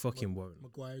happen. It fucking won't.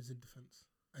 Maguire's in defence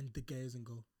and De Gea's in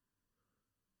goal.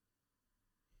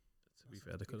 To be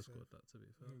fair, they could have scored that. To be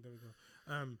fair, There we go.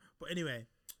 But anyway,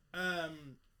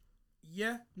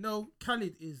 yeah, no,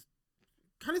 Khaled's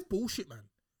bullshit, man.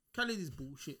 Khaled is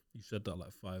bullshit. you said that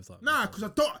like 5 times. Nah, because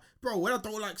when I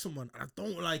don't like someone and I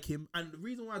don't like him, and the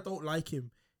reason why I don't like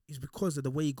him is because of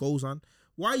the way he goes on.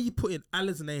 Why are you putting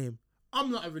Allah's name?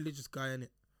 I'm not a religious guy, innit?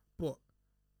 But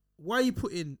why are you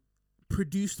putting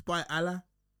produced by Allah?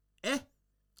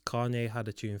 Kanye had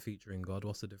a tune featuring God.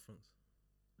 What's the difference?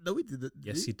 No, he didn't.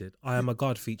 Yes, he did. I Am a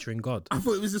God featuring God. I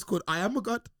thought it was just called I Am a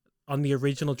God. On the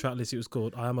original track list, it was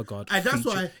called I Am a God. And that's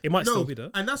why it might still be there.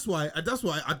 And that's why I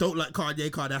don't like Kanye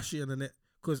Kardashian in it.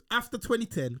 Because after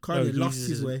 2010, Kanye lost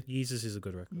his way. Jesus is a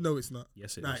good record. No, it's not.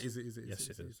 Yes, it is is. it? Yes,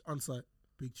 it is. On site,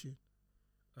 big tune.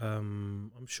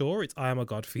 I'm sure it's I Am a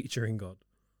God featuring God.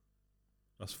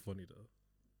 That's funny though.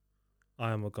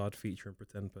 I Am a God featuring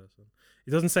Pretend Person. It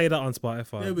doesn't say that on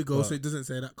Spotify. There we go. So it doesn't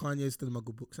say that. Kanye's still in my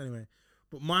good books anyway.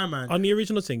 But my man, on the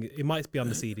original thing, it might be on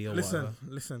the CD or whatever.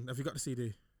 Listen. Have you got the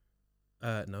CD?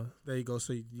 No. There you go.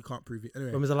 So you can't prove it.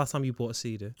 Anyway, When was the last time you bought a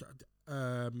CD?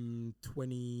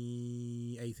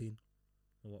 2018.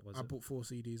 What was I it? bought 4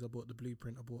 CDs. I bought The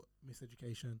Blueprint. I bought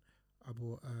Miseducation. I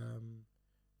bought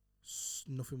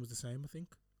Nothing Was the Same. I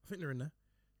think they're in there.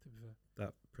 To be fair,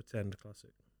 That Pretend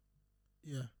classic.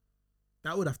 yeah.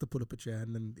 That would have to put up a chair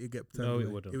and then it get turned No, away.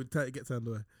 it wouldn't. It would get turned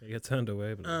away. It get turned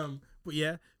away. But But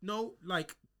yeah, no,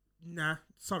 like, nah.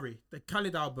 Sorry, the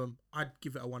Khaled album, I'd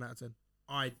give it a 1 out of 10.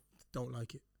 I don't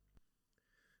like it.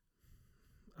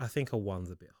 I think a 1's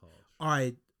a bit harsh.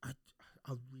 I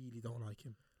really don't like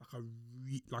him.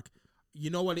 Like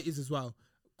you know what it is as well.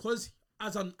 Because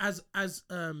as I've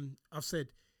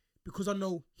said, because I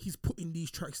know he's putting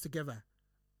these tracks together.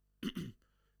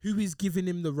 Who is giving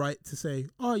him the right to say,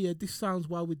 "Oh yeah, this sounds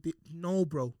well with it"? No,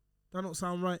 bro, that don't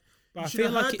sound right. But You I should feel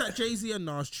have like heard that Jay-Z and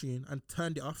Nas tune and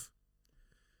turned it off.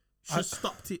 Should have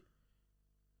stopped it.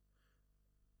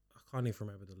 I can't even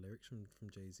remember the lyrics from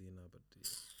Jay-Z now, but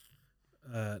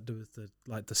there was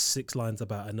the 6 lines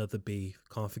about another B.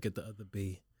 Can't forget the other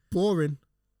B. Boring.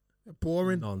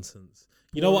 Nonsense.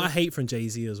 You know what I hate from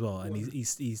Jay-Z as well, and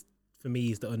he's for me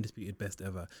he's the undisputed best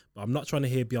ever. But I'm not trying to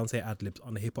hear Beyonce ad libs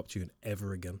on a hip hop tune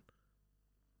ever again.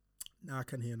 Nah, I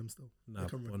can hear them still. Nah,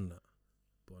 bun that.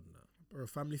 Bro,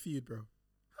 Family Feud, bro.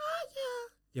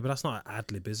 Yeah, but that's not an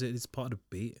ad lib, is it? It's part of the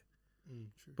beat. True.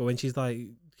 But when she's like,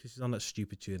 cause she's on that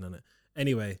stupid tune on it.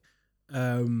 Anyway,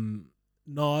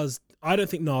 Nas, I don't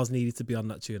think Nas needed to be on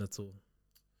that tune at all.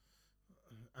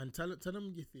 And tell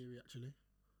them your theory, actually.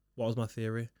 What was my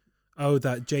theory? Oh,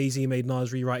 that Jay-Z made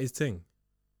Nas rewrite his thing.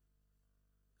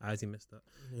 How has he missed that?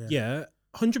 Yeah,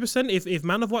 100%. If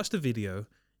man have watched the video,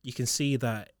 you can see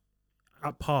that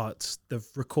at parts they've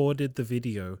recorded the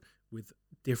video with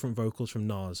different vocals from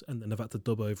Nas, and then they've had to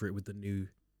dub over it with the new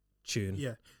tune.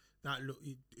 Yeah, that look.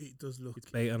 It does look.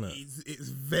 It's bait, isn't it? It's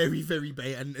very, very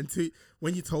bait. And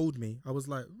when you told me, I was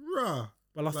like, rah.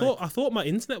 Well, I thought my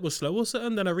internet was slow or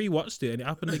something. Then I rewatched it and it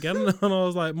happened again, and I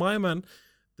was like, my man,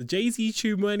 the Jay-Z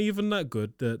tune weren't even that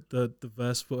good. The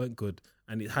verse weren't good,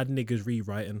 and it had niggas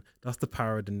rewriting. That's the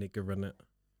power of the nigga in it.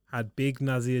 Had Big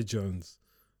Nazir Jones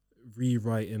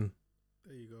rewriting.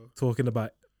 There you go. Talking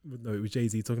about, no, it was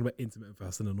Jay-Z talking about intimate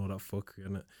fashion and all that fuck,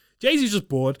 innit? Jay-Z's just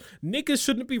bored. Niggas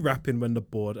shouldn't be rapping when they're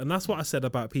bored. And that's what I said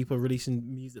about people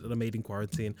releasing music that are made in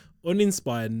quarantine.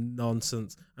 Uninspired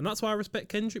nonsense. And that's why I respect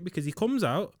Kendrick, because he comes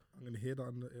out I'm gonna hear that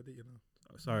on the edit, you know.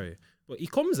 Sorry, but he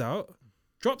comes out,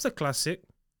 drops a classic,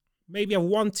 maybe have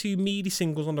 1-2 meaty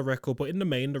singles on the record, but in the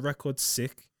main, the record's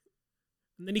sick.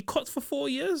 And then he cuts for 4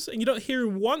 years, and you don't hear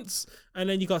him once. And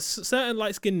then you got certain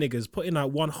light-skinned niggas putting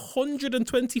out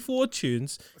 124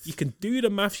 tunes. You can do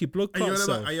the maths, you blood clot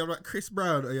self. Are you on about Chris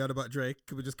Brown or are you on about Drake?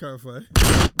 Can we just clarify?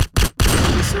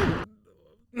 Listen,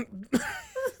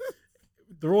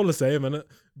 they're all the same, innit?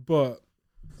 But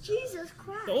Jesus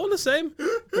Christ. they're all the same.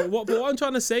 But what I'm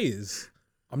trying to say is,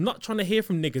 I'm not trying to hear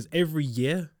from niggas every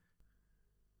year.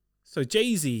 So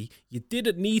Jay-Z, you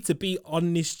didn't need to be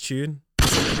on this tune.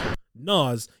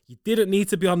 Nas, you didn't need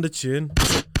to be on the tune.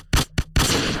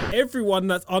 Everyone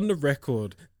that's on the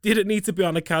record didn't need to be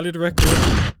on a Khaled record.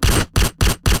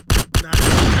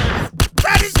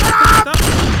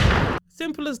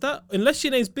 Simple as that. Unless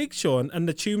your name's Big Sean and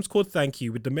the tune's called Thank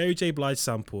You with the Mary J. Blige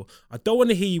sample, I don't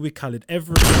want to hear you with Khaled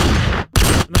ever.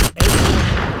 And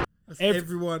that's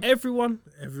everyone. Everyone.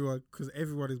 Because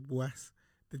everyone is worse.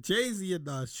 The Jay-Z and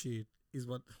Nas tune is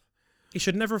what... It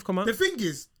should never have come out. The thing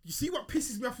is, you see what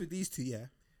pisses me off with these two, yeah?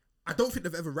 I don't think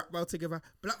they've ever rapped well together.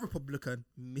 Black Republican,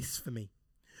 miss for me.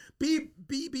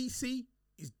 BBC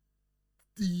is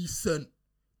decent,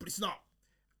 but it's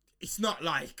not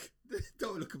like,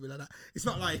 don't look at me like that. It's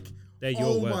not like, They're your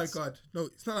oh words. my God. No,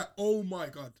 it's not like, oh my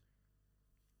God.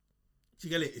 Do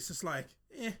you get it? It's just like,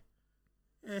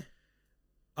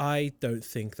 I don't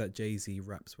think that Jay-Z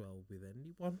raps well with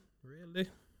anyone, really.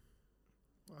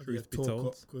 Truth be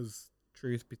told.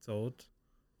 Truth be told.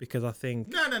 Because I think...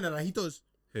 No, he does.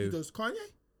 Who? He does. Kanye.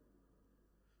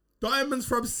 Diamonds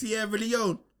from Sierra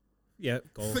Leone. Yeah,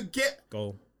 goal.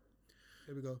 Goal.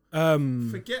 There we go.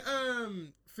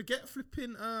 Forget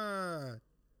flipping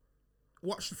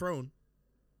Watch the Throne.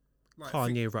 Like,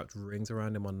 Kanye wrapped rings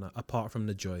around him on that, apart from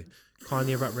the Joy.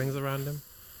 Kanye wrapped rings around him.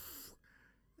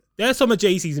 There's some of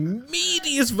Jay-Z's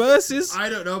meatiest verses. I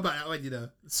don't know about that one, you know.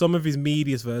 Some of his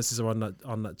meatiest verses are on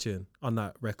that tune, on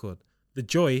that record. The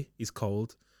Joy is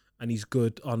cold, and he's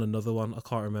good on another one. I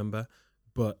can't remember.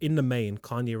 But in the main,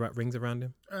 Kanye wrapped rings around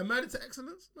him. Murder to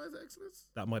Excellence?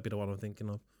 That might be the one I'm thinking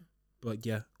of. But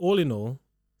yeah, all in all,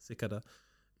 sick of that.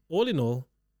 All in all,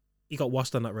 he got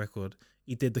washed on that record.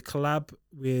 He did the collab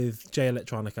with Jay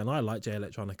Electronica, and I like Jay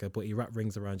Electronica, but he wrapped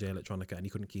rings around Jay Electronica, and he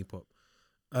couldn't keep up.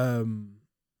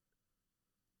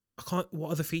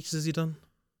 What other features has he done?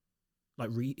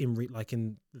 Like in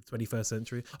the 21st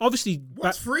century. Obviously,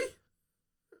 what's free?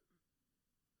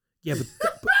 Yeah, but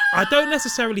I don't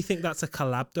necessarily think that's a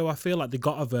collab though. I feel like they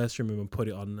got a verse from him and put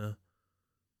it on there.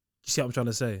 You see what I'm trying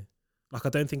to say? Like, I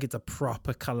don't think it's a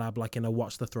proper collab, like in a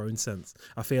Watch the Throne sense.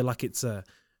 I feel like it's a,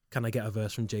 can I get a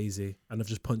verse from Jay-Z? And I've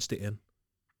just punched it in.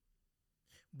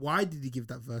 Why did he give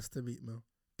that verse to Meat Mill?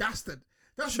 That's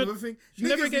another thing.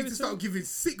 Never Niggas need to start giving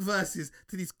sick verses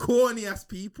to these corny ass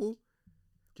people.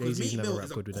 Jay-Z's never Mill rap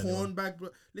is a good with anyone. cornbag, bro.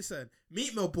 Listen,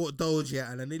 Meat Mill bought Doge,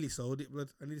 yeah, and I nearly sold it, blood.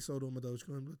 I nearly sold all my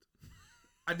Dogecoin, blood.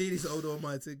 I nearly sold all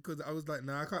my thing because I was like,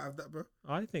 nah, I can't have that, bro.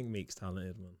 I think Meek's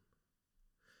talented, man.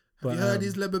 Have you heard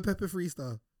his lemon pepper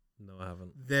freestyle? No, I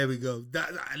haven't. There we go.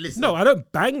 Listen. No, I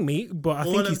don't bang Meek, but I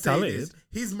think he's talented.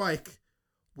 His mic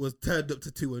was turned up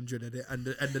to 200 at it, and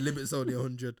the limit's only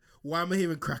 100. Why am I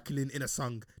hearing crackling in a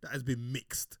song that has been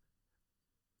mixed?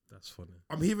 That's funny.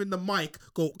 I'm hearing the mic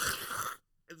go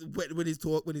when he's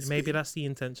talk. When he's maybe spitting. that's the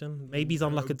intention. Maybe he's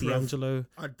on like a D'Angelo.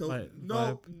 I don't. Like, no,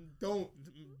 vibe. don't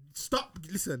stop.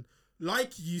 Listen,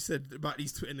 like you said about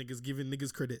these Twitter niggas giving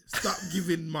niggas credit. Stop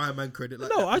giving my man credit.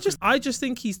 Like No, that. I just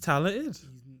think he's talented.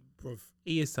 Bruv,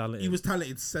 He is talented. he was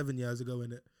talented 7 years ago,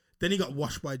 innit? Then he got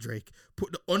washed by Drake.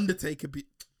 Put the Undertaker beat,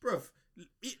 bruv.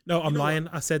 No, I'm lying.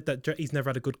 I said that he's never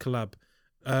had a good collab.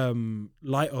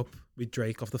 Light Up with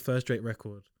Drake off the first Drake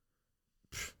record.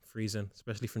 Freezing,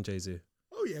 especially from Jay-Z.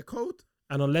 Oh yeah, cold.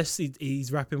 And unless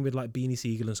he's rapping with like Beanie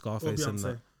Siegel and Scarface and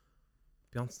that.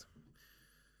 Beyonce.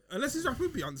 Unless he's rapping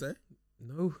with Beyonce.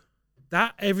 No.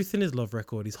 That Everything Is Love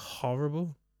record is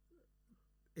horrible.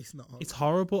 It's not. It's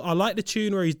horrible. I like the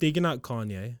tune where he's digging out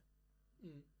Kanye.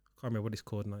 Can't remember what it's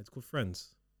called now. It's called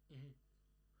Friends.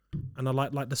 And I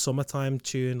like the summertime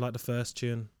tune, like the first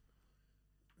tune.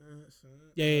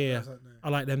 Yeah. I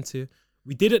like them too.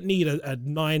 We didn't need a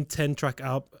 9-10 track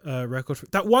record.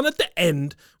 That one at the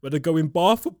end where they're going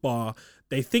bar for bar.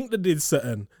 They think they did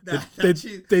something.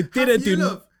 They didn't do.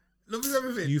 Love is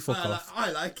everything. You fuck off.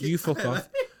 I like it. You fuck off.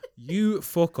 You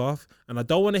fuck off. And I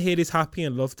don't want to hear this happy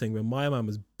and love thing when my man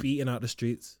was beating out the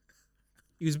streets.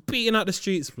 He was beating out the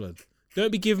streets, blood.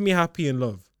 Don't be giving me happy and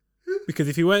love. Because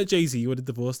if he weren't Jay-Z, you would have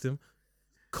divorced him.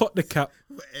 Cut the cap.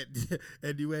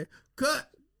 Anyway, cut.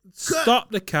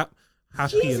 Stop the cap.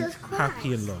 Happy Jesus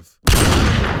and love.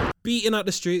 beating out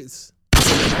the streets.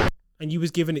 And you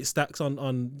was giving it stacks on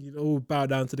bow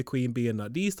down to the queen bee and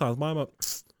that. These times, my mum.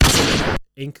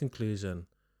 In conclusion,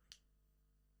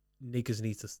 niggas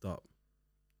need to stop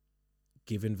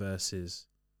giving verses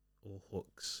or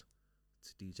hooks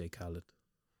to DJ Khaled.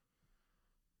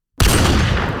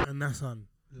 And that's on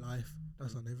life.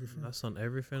 That's on everything. That's on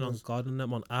everything. On God and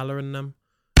them, on Allah and them.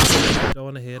 Don't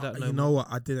want to hear that. You know what?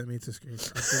 I didn't mean to scream.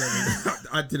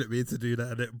 I didn't mean to do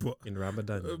that. But in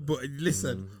Ramadan. But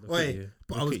listen, wait.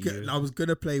 But I was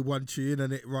gonna play one tune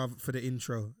and it rather for the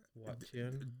intro. What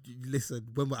tune? Listen,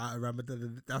 when we're out of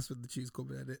Ramadan, that's when the tune's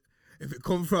coming in it. If it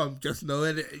come from, just know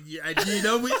it. And you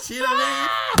know which tune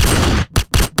I mean.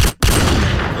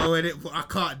 Know it, but I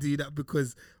can't do that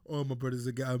because all my brothers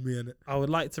are getting me in it. I would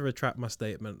like to retract my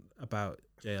statement about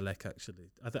JLK.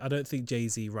 Actually, I don't think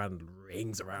Jay-Z ran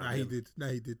rings around. Nah, him.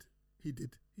 he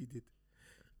did.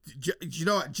 Do you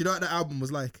know what the album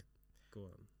was like? Go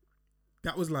on.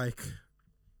 That was like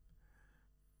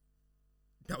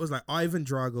Ivan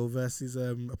Drago versus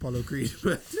Apollo Creed.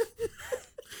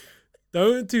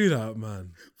 Don't do that,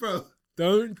 man. Bro.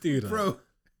 Don't do that. Bro.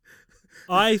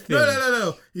 I think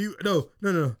No.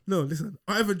 Listen.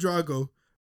 Ivan Drago,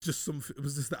 it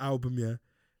was just the album, yeah.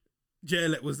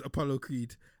 JLK was Apollo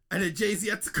Creed. And then Jay-Z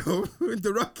had to go in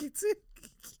the Rocky thing.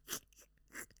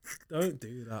 Don't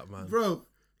do that, man. Bro,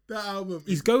 that album.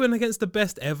 He's going against the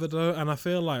best ever, though. And I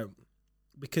feel like,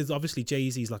 because obviously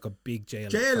Jay-Z's like a big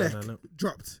JLK fan,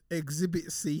 dropped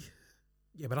Exhibit C.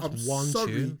 Yeah, but that's I'm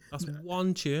sorry. tune. That's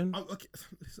one tune. Okay,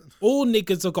 listen. All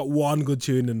niggas have got one good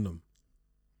tune in them.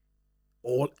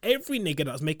 Every nigga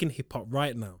that's making hip hop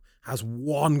right now has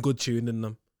one good tune in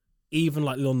them. Even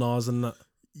like Lil Nas and that.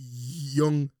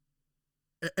 NBA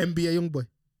Youngboy.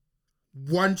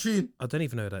 One tune. I don't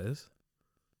even know who that is.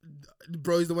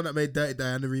 Bro, he's the one that made Dirty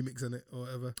Diana remix in it or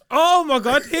whatever. Oh my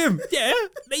god, him. Yeah,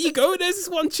 there you go. There's this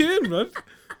one tune, man.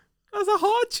 That's a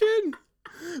hard tune.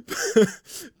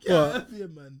 Get out of here,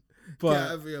 man. Get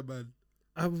out of here, man.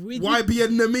 YB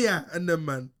and Namia and them,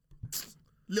 man.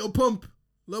 Little Pump.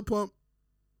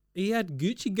 He had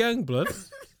Gucci Gang, blood.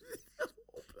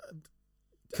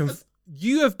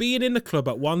 You have been in the club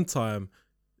at one time,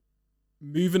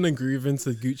 moving and grooving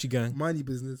to Gucci Gang. Mind your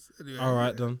business. Anyway, all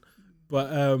right, then.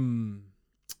 But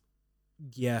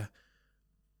yeah,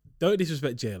 don't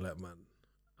disrespect JLK, man.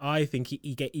 I think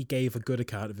he gave a good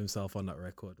account of himself on that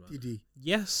record, man. Did he?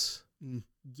 Yes.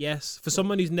 Yes. For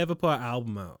someone who's never put an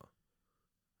album out,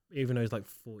 even though it's like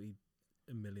 40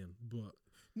 million, but.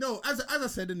 No, as I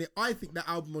said in it, I think that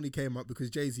album only came out because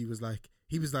Jay-Z was like,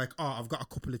 oh, I've got a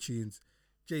couple of tunes.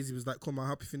 Jay-Z was like, come on, I'll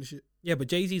help you finish it. Yeah, but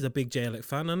Jay-Z's a big JLK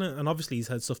fan, isn't it? And obviously he's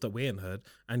heard stuff that we ain't heard.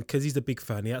 And because he's a big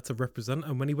fan, he had to represent.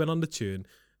 And when he went on the tune,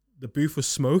 the booth was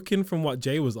smoking from what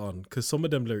Jay was on because some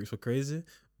of them lyrics were crazy.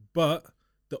 But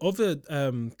the other,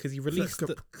 because he released...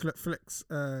 Flex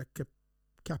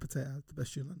Capitator, the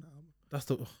best tune on that album. That's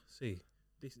the... see...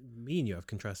 me and you have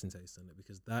contrasting taste in it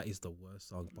because that is the worst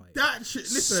song by that shit.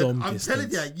 Listen, I'm telling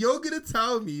you, you're gonna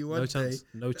tell me one day.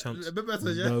 No chance.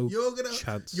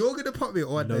 You're gonna put me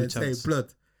on there and say,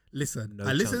 "Blood, listen."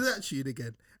 I listen to that tune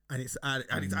again, and it's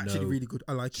actually really good.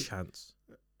 I like it.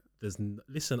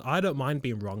 Listen. I don't mind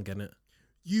being wrong in it.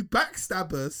 You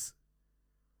backstabbers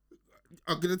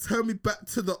are gonna turn me back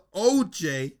to the old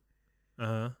J.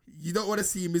 You don't want to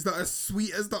see him. He's not as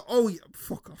sweet as the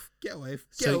fuck off. Get away.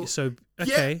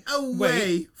 Get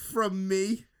away from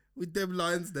me with them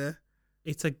lines there.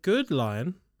 It's a good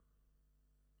line,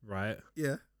 right?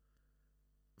 Yeah.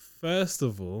 First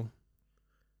of all,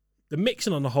 the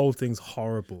mixing on the whole thing's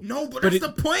horrible. No, but that's the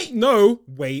point. No,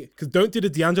 wait, because don't do the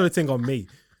D'Angelo thing on me.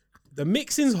 The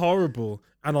mixing's horrible.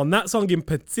 And on that song in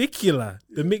particular,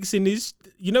 the mixing is...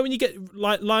 You know when you get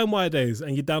like LimeWire days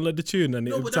and you download the tune and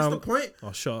but that's the point.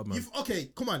 Oh, shut up, man.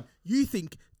 Okay, come on. You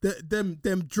think that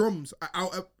them drums are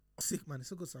out of... Sick, man.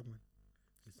 It's a good song, man.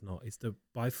 It's not. It's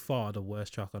by far the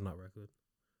worst track on that record.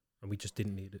 And we just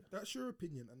didn't need it. That's your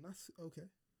opinion and that's okay.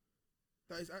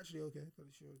 That is actually okay.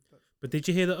 But did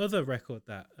you hear the other record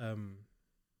that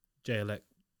JLK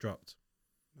dropped?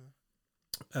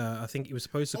 No. I think it was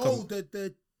supposed to come... Oh,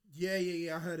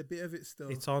 Yeah, I heard a bit of it still.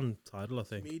 It's on Tidal, I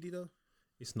think. Meaty though?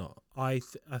 It's not. I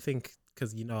think,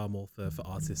 because I'm all for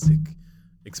artistic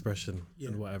expression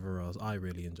and whatever else, I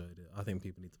really enjoyed it. I think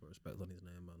people need to put respect on his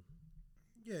name, man.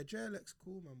 Yeah, JLK's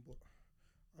cool, man, but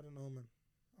I don't know, man.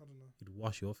 He'd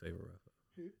wash your favourite rapper.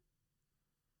 Who?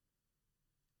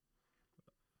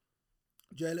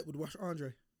 JLK would wash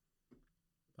Andre.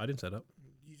 I didn't say that.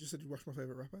 You just said you'd wash my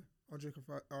favourite rapper.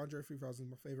 Andre 3000 is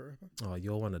my favourite rapper. Oh,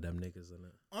 you're one of them niggas, isn't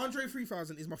it? Andre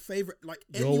 3000 is my favourite. Like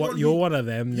you're one of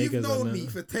them niggas. You've known me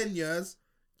for 10 years.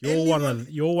 You're one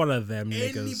of them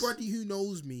niggas. Anybody who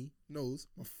knows me knows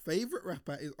my favorite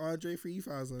rapper is Andre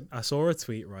 3000. I saw a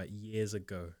tweet years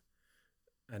ago,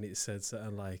 and it said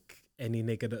something like, any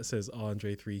nigga that says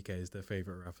Andre 3K is their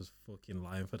favorite rapper's fucking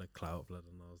lying for the clout, blood.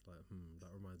 And I was like, that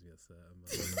reminds me of certain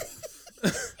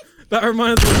man. That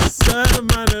reminds me of certain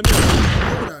man.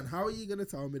 Hold on, how are you gonna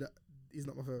tell me that he's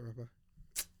not my favorite rapper?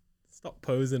 Stop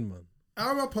posing, man.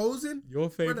 How am I posing? Your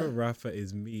favorite rapper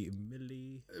is Meat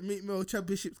Millie. Meat Mill, Chad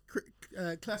Bishop's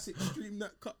classic. Stream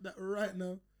that, cut that right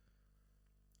now.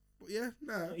 But yeah,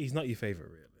 nah. He's not your favorite,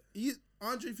 really.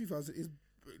 Andre 3000 is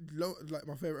like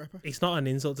my favorite rapper. It's not an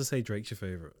insult to say Drake's your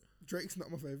favorite. Drake's not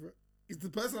my favorite. He's the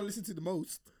person I listen to the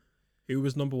most. Who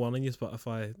was number one on your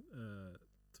Spotify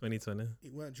 2020?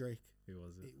 It weren't Drake. Who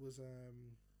was it? It was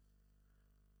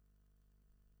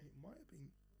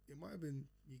It might have been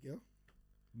your girl.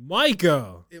 My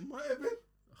girl. It might have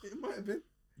been.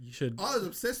 You should. I was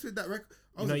obsessed with that record.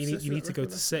 You need to go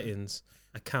to settings,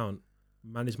 account,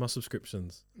 manage my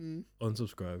subscriptions,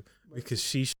 unsubscribe, because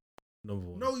she's number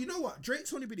one. No, you know what?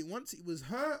 Drake's only been it once. It was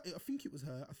her. I think it was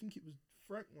her. I think it was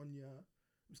Frank one year.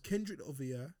 It was Kendrick the other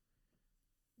year.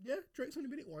 Yeah, Drake's only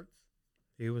been it once.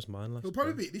 He was mine last. He'll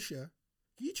probably be it this year.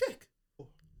 Can you check?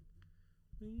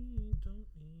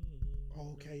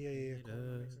 Oh, okay, yeah.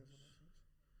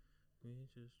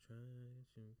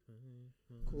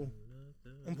 Cool.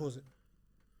 Unpause it.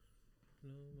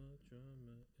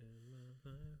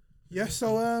 Yeah,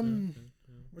 so what do you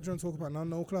want to talk about now?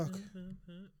 Noel Clarke.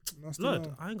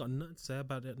 Blood, I ain't got nothing to say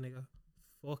about that nigga.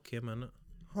 Fuck him, man.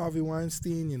 Harvey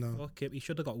Weinstein, you know. Fuck him. He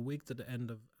should have got wigged at the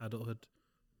end of adulthood.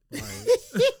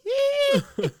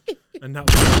 And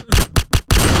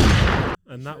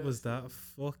that was that.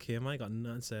 Fuck him. I ain't got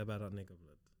nothing to say about that nigga,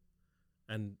 blood.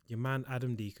 And your man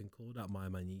Adam Deacon called out my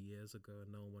man years ago,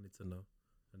 and no one wanted to know.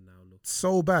 And now look,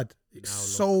 so bad. It's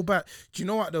so bad. Do you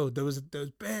know what though? There was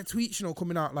bare tweets,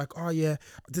 coming out like, oh yeah,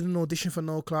 I did an audition for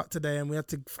Noel Clarke today, and we had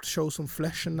to show some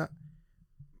flesh and that.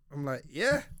 I'm like,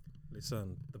 yeah.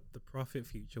 Listen, the Prophet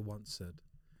Future once said,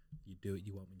 "You do what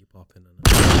you want when you're popping,"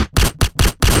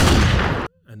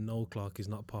 and Noel Clarke is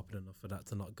not popping enough for that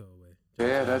to not go away.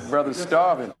 Yeah, that brother's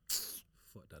starving.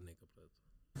 Fuck that nigga, blood.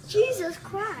 Jesus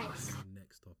Christ.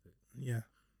 Next topic. Yeah.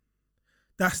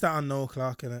 That's that on Noel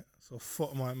Clarke, innit? So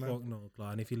fuck my man. Fuck Noel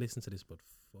Clarke. And if you listen to this, blood,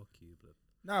 fuck you, blood.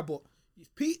 Nah, but it's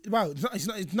peak. Well,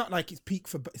 it's not like it's peak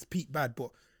bad,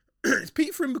 but it's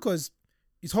peak for him because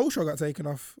his whole show got taken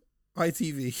off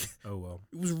ITV. Oh well.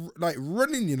 It was like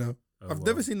running, I've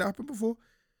never seen that happen before.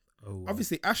 Oh well.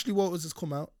 Obviously, Ashley Walters has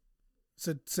come out,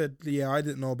 said, yeah, I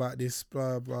didn't know about this,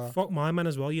 blah blah. Fuck my man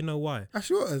as well. You know why?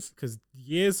 Ashley Walters. Because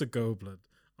years ago, blood,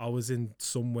 I was in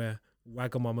somewhere,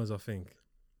 Wagamama's, I think.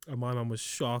 And my man was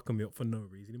sharking me up for no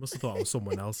reason. He must have thought I was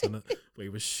someone else in it. But he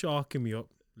was sharking me up.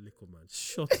 Little man,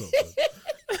 shut up, man.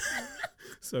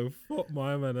 So fuck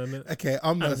my man, innit? Okay,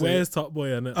 I'm not saying... Where's Top Boy,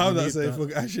 innit? I'm not saying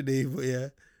fuck Ashley, but yeah.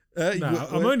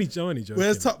 I'm only joking.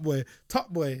 Where's Top Boy? Top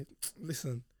Boy,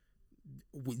 listen,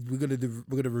 we're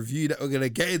gonna review that. We're gonna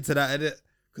get into that, innit?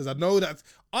 Because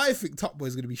I think Top Boy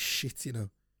is gonna be shit,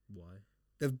 Why?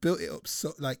 They've built it up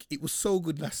so, like, it was so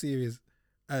good last series.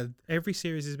 And every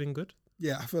series has been good.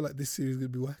 Yeah, I feel like this series is gonna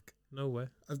be whack. No way,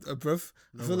 bruv.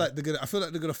 No I feel way. like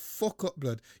they're gonna fuck up,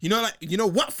 blood. You know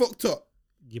what fucked up?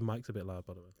 Your mic's a bit loud,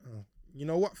 by the way. Oh. You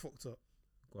know what fucked up?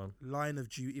 Go on. Line of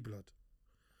Duty, blood.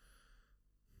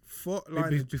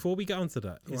 Before we get onto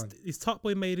that, is Top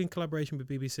Boy made in collaboration with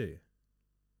BBC?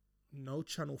 No,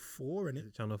 Channel 4, innit? Is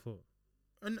it Channel 4?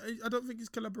 And I don't think it's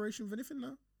collaboration with anything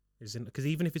now. Isn't, because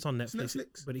even if it's on Netflix,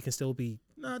 Netflix, but it can still be.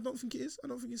 No, I don't think it is. I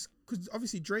don't think it's because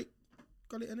obviously Drake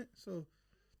got it in it. So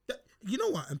you know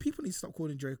what? And people need to stop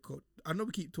calling Drake. I know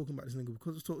we keep talking about this nigga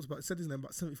because we talked about said his name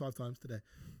about 75 times today.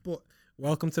 But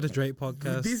welcome to the Drake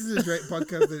podcast. This is a Drake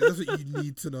podcast. That's what you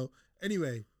need to know.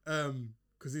 Anyway,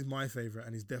 because he's my favorite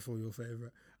and he's definitely your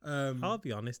favorite. I'll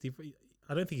be honest.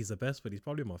 I don't think he's the best, but he's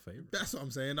probably my favorite. That's what I'm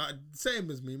saying.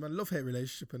 Same as me, man. Love-hate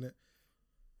relationship in it.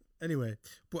 Anyway,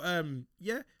 but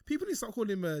yeah, people need to start calling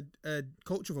him a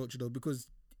culture vulture though, because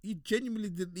he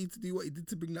genuinely didn't need to do what he did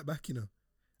to bring that back.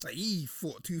 Like he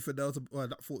fought tooth and nail,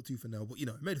 not fought tooth and nail, but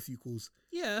made a few calls.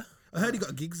 Yeah, I heard he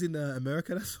got gigs in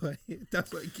America. That's why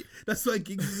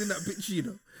gigs is in that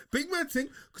picture. Big man thing.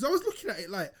 Because I was looking at it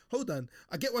like, hold on,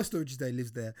 I get why Storage Day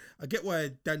lives there. I get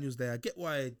why Daniel's there. I get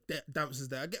why Damps is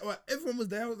there. I get why everyone was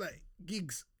there. I was like,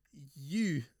 gigs,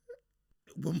 you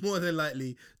were more than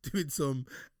likely doing some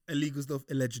illegal stuff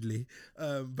allegedly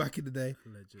back in the day.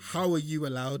 Allegedly. How are you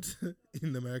allowed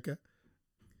in America?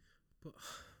 But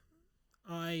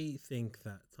I think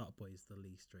that Top Boy is the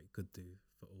least Drake could do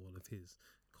for all of his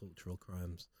cultural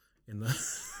crimes in the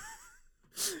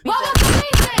What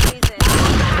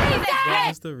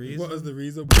was the reason? What was the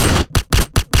reason? What was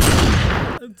the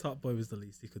reason? And Top Boy was the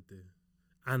least he could do.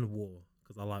 And War,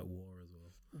 because I like War as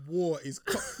well. War is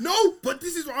no, but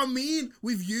this is what I mean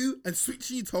with you and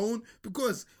switching your tone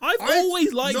because I've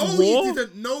always liked no, War. You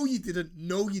didn't. No, you didn't.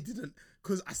 No, you didn't.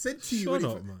 Because I said to you, Shut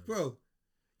up, man. Bro.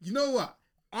 You know what?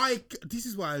 This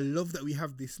is why I love that we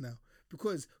have this now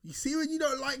because you see when you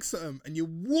don't like something and you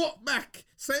walk back,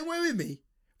 same way with me,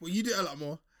 but you do it a lot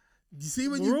more. You see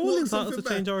when We're you all walk entitled something to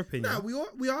back. change our opinion. Nah, we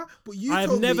are. But you. I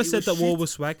have told me never it said was that shit. War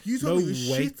was swag. You told me it was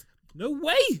shit. No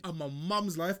way. On my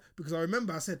mum's life because I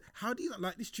remember I said, "How do you not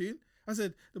like this tune?" I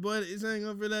said, "The boy that is saying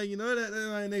over there, you know that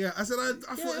nigga." I said,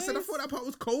 I thought that part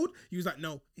was cold." He was like,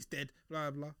 "No, it's dead."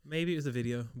 Blah blah. Maybe it was a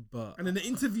video, but And then the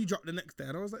interview dropped the next day,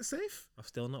 and I was like, "Safe." I've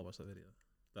still not watched that video.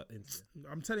 That interview.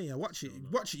 I'm telling you, watch it.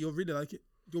 Watch it. You'll really like it.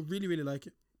 You'll really, really like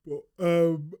it. But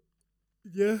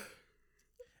yeah.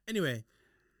 Anyway,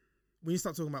 when you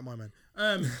start talking about my man,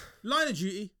 Line of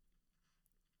Duty.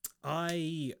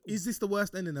 Is this the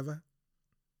worst ending ever?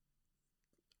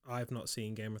 I've not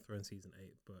seen Game of Thrones season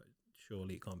 8, but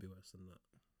surely it can't be worse than that.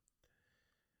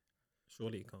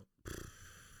 Surely it can't.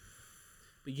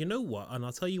 But you know what? And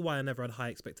I'll tell you why I never had high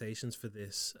expectations for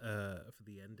this, for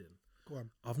the ending. Go on.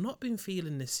 I've not been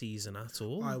feeling this season at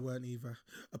all. I weren't either.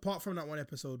 Apart from that one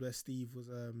episode where Steve was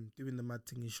doing the mad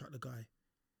thing and shot the guy.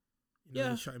 You know,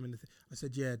 Yeah. he shot him in the I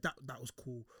said, yeah, that was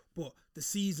cool. But the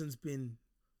season's been...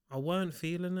 I weren't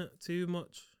feeling it too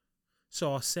much.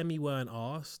 So I weren't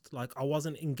asked. Like, I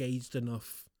wasn't engaged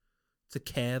enough to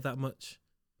care that much.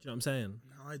 Do you know what I'm saying?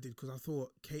 No, I did, because I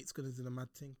thought Kate's going to do the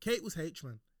mad thing. Kate was H,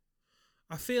 man.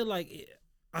 I feel like...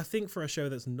 I think for a show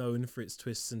that's known for its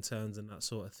twists and turns and that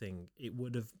sort of thing, it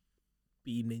would have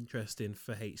been interesting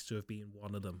for H to have been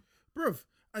one of them. Bruv,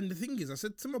 and the thing is, I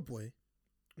said to my boy,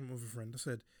 my other friend, I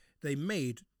said, they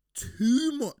made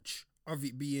too much of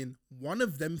it being one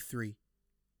of them three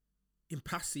in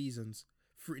past seasons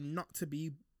for it not to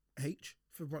be H,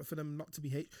 for them not to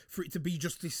be H, for it to be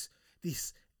just this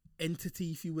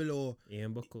entity, if you will, or...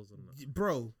 Ian Buckles and that.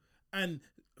 Bro, and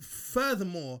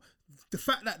furthermore, the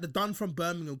fact that the Don from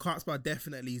Birmingham can't spell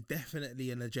definitely is definitely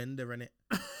an agenda in it.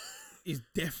 Is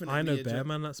definitely. I know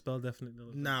Bearman, that spell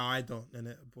definitely. No, I don't,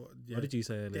 innit? But yeah. What did you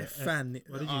say earlier?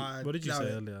 What did you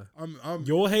say earlier? I'm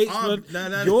your H blood.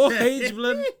 No. Your H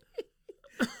blood.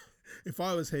 If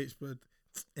I was H blood,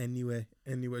 anyway,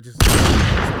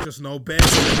 just no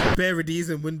bare of these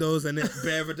and windows and it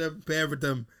bare of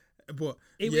them. But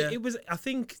it was. I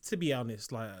think, to be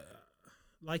honest,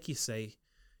 like you say,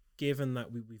 given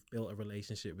that we've built a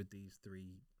relationship with these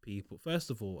three people, first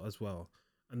of all, as well.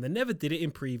 And they never did it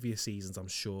in previous seasons, I'm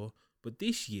sure. But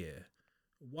this year,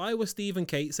 why was Steve and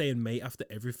Kate saying mate after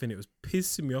everything? It was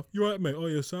pissing me off. You right, mate? Oh,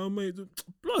 you sound mate.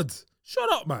 Blood. Shut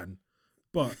up, man.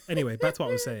 But anyway, back to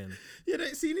what I was saying. Yeah, they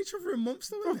ain't seen each other in months,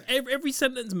 though. Every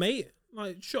sentence, mate.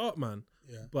 Like, shut up, man.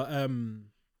 Yeah. But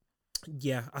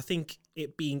yeah, I think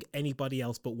it being anybody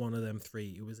else but one of them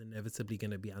three, it was inevitably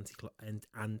going to be anticlimactic.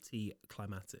 Do you know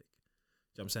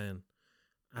what I'm saying?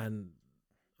 And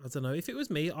I don't know. If it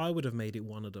was me, I would have made it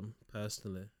one of them,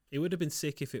 personally. It would have been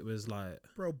sick if it was like...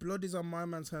 Bro, blood is on my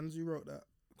man's hands. You wrote that.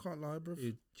 Can't lie, bro.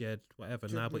 Jed, whatever.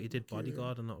 Jed, nah, but he did yeah.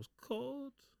 Bodyguard and that was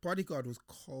cold. Bodyguard was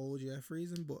cold, yeah,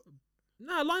 freezing, but...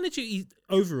 Nah, Line of Duty,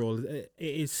 overall, it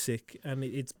is sick. And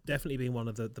it's definitely been one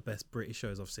of the best British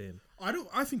shows I've seen.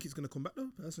 I think it's going to come back,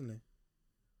 though, personally.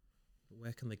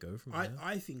 Where can they go from there?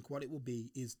 I think what it will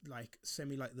be is, like,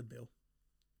 semi-like The Bill.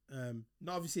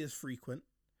 Not obviously as frequent,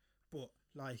 but...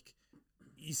 Like,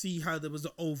 you see how there was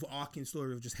the overarching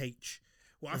story of just H.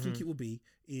 What I think it will be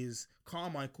is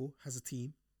Carmichael has a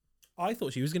team. I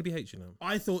thought she was going to be H, you know.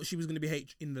 I thought she was going to be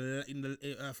H in the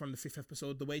from the 5th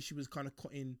episode. The way she was kind of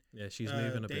cutting. Yeah, she's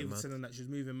moving a bit Davidson mad. and that she was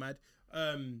moving mad.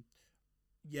 I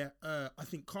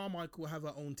think Carmichael will have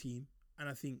her own team, and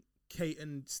I think Kate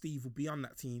and Steve will be on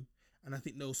that team, and I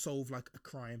think they'll solve like a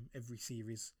crime every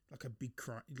series, like a big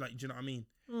crime. Like, do you know what I mean?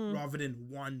 Rather than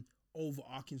one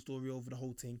overarching story over the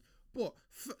whole thing. But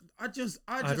I'd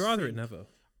rather it never.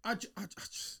 Why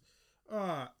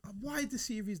the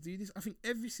series do this? I think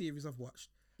every series I've watched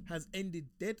has ended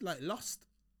dead, like Lost.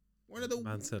 One of the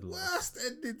worst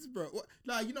endings, bro.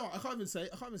 Like, you know, I can't even say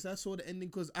I saw the ending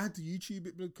because I had to YouTube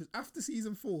it, because after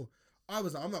season 4, I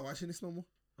was like, I'm not watching this no more.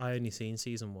 I only seen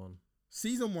season 1.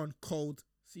 Season 1, cold.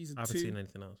 Season 2, I haven't seen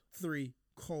anything else. 3,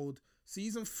 cold.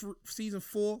 Season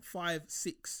 4, 5,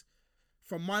 6.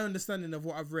 From my understanding of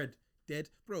what I've read, dead.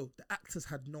 Bro, the actors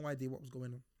had no idea what was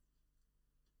going on.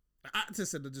 The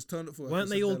actors said they just turned up for... Weren't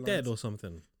they all dead or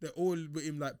something? They're all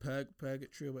in like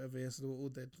purgatory or whatever, yeah, so they were all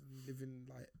dead, living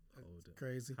like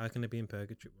crazy. How can they be in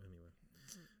purgatory anyway?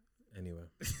 Anyway.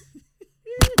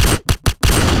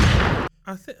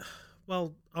 I think,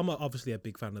 well, I'm obviously a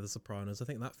big fan of The Sopranos. I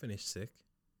think that finished sick.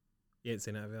 You ain't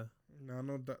seen it, have you? No,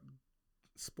 not that.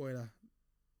 Spoiler.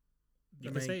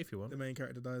 You can say it if you want. The main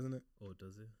character dies, isn't it? Or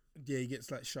does he? Yeah, he gets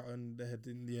like shot in the head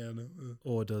in the air. No.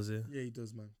 Or does he? Yeah, he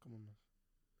does, man. Come on, man.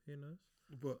 Who knows?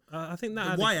 But I think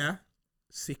that The Wire,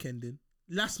 sick ending.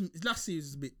 Last series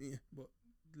is a bit, but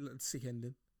sick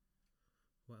ending.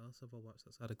 What else have I watched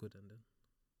that's had a good ending?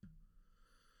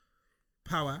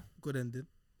 Power, good ending.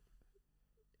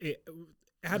 It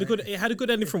had a good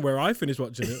ending from where I finished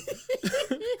watching it.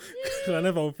 I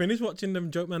never finished watching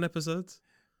them Joke Man episodes.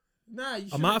 Nah,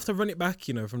 I might have to run it back,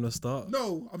 from the start.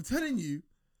 No, I'm telling you,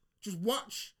 just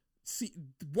watch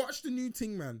the new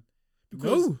thing, man.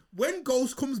 Because when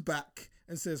Ghost comes back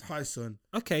and says, "Hi, son,"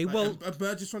 okay, well,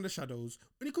 emerges from the shadows.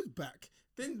 When he comes back,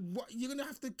 then what? You're gonna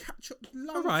have to catch up.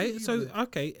 All right, so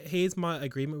okay, here's my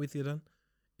agreement with you then.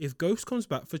 If Ghost comes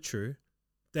back for true,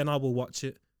 then I will watch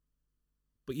it.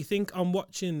 But you think I'm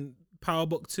watching Power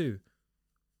Book 2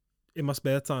 in my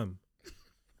spare time?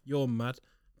 You're mad.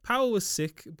 Power was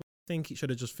sick, but I think it should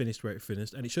have just finished where it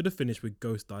finished, and it should have finished with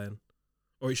Ghost dying,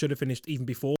 or it should have finished even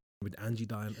before with Angie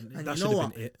dying, and that should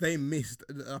have been it. They missed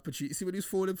the opportunity. See when he was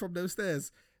falling from those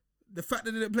stairs. The fact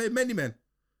that they didn't play Many Men.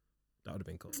 That would have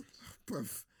been cool.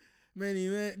 Bruv. Many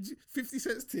Men. 50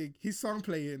 Cent's thing, his song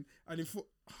playing, and he thought,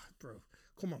 bro,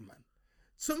 come on, man.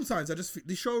 Sometimes I just think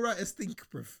the show writers think,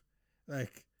 bruv.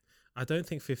 Like, I don't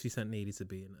think 50 Cent needed to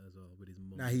be in it as well with his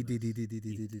mum. Nah, he did.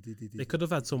 They could have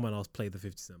had someone else play the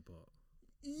 50 Cent part.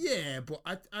 Yeah, but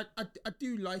I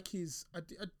do like his. I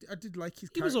did like his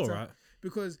character. He was alright.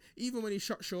 Because even when he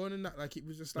shot Sean and that, like, it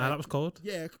was just like... Nah, that was cold.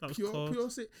 Yeah, pure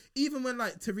shit. Even when,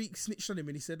 like, Tariq snitched on him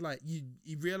and he said, like, he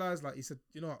realised, like, he said,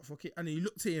 you know what, fuck it. And he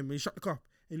looked at him and he shot the cop.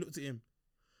 And he looked at him.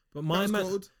 But my man...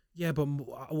 Cold. Yeah, but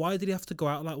why did he have to go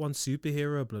out like one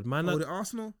superhero, blood? Man, Hold it,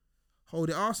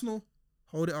 Arsenal.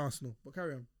 But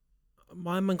carry on.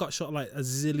 My man got shot like a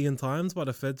zillion times by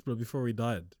the feds, blood, before he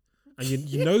died. And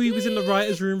you know he was in the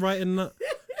writer's room writing that.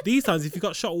 These times, if he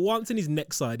got shot once in his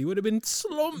neck side, he would have been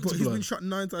slumped. But he's been shot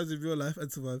 9 times in real life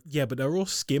and survived. Yeah, but they're all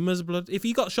skimmers, blood. If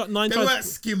he got shot 9 times... They weren't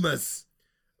skimmers.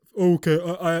 Okay,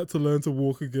 I had to learn to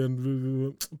walk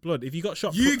again. Blood, if you got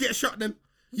shot... You get shot then.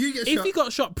 You get shot. If you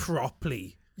got shot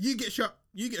properly... You get shot.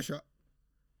 And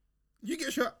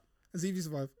see if you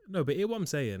survive. No, but hear what I'm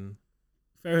saying.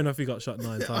 Fair enough, he got shot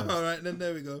 9 times. All right, then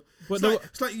there we go. But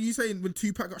it's like you saying when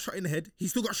Tupac got shot in the head, he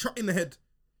still got shot in the head.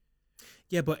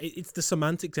 Yeah, but it's the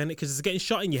semantics, isn't it? Because it's getting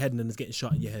shot in your head and then it's getting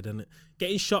shot in your head, isn't it?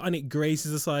 Getting shot and it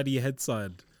graces the side of your head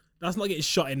side. That's not getting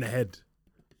shot in the head.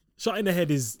 Shot in the head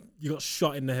is you got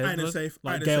shot in the head. Ain't safe.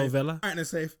 Like Gail Vella. Ain't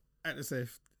safe.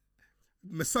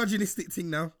 Misogynistic thing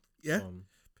now. Yeah.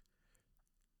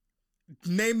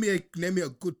 Name me a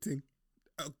good thing.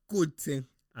 A good thing.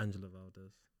 Angela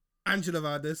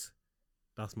Valdez.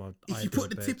 That's my. If you put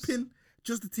the tip in,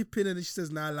 just the tip in, and then she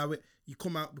says, "Nah, allow it." You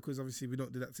come out because obviously we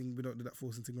don't do that thing. We don't do that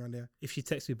forcing thing around there. If she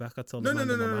texts me back, I tell no.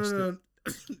 her.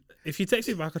 If she texts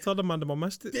me back, I tell the man I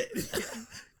mashed it.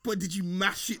 But did you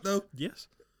mash it though? Yes.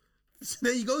 So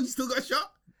there you go. You still got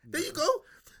shot. There you go.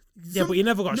 Yeah, but you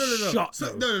never got shot.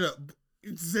 So, no.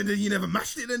 So then you never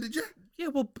mashed it, then did you? Yeah,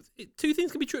 well, two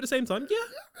things can be true at the same time. Yeah.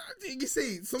 You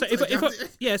see, so if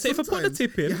I put the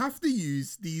tip in, you have to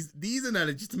use these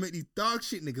analogies to make these dog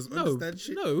shit niggas understand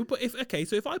shit. No, but if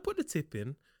I put the tip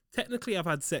in, technically I've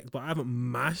had sex, but I haven't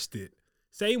mashed it.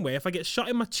 Same way, if I get shot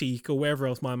in my cheek or wherever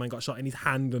else my man got shot in his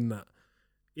hand and that,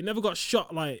 he never got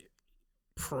shot like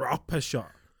proper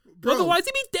shot. Bro. Otherwise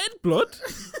he'd be dead, blood.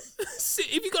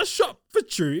 If you got shot for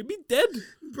true, he'd be dead.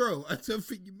 Bro, I don't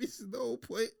think you're missing the whole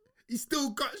point. He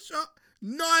still got shot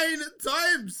 9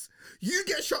 times. You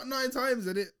get shot 9 times,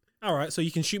 innit? All right, so you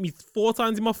can shoot me 4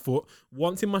 times in my foot,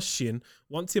 once in my shin,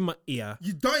 once in my ear.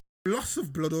 You die of loss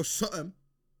of blood or something.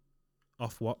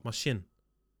 Off what? My shin?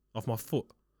 Off my foot?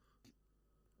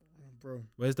 Bro.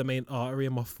 Where's the main artery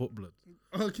in my foot, blood?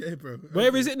 Okay, bro.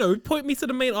 Where is it? No, point me to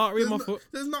the main artery in my foot.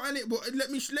 There's not any, but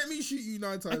let me shoot you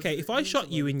 9 times. Okay, if I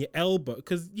shot you in your elbow,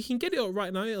 because you can get it up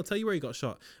right now, it'll tell you where you got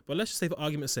shot. But let's just say for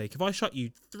argument's sake, if I shot you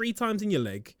 3 times in your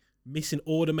leg, missing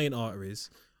all the main arteries,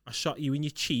 I shot you in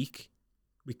your cheek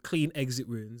with clean exit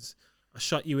wounds, I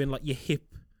shot you in like your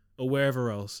hip or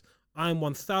wherever else, I'm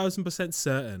 1000%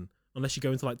 certain, unless you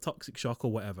go into like toxic shock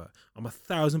or whatever, I'm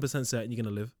 1000% certain you're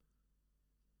going to live.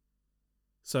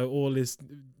 So all this,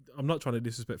 I'm not trying to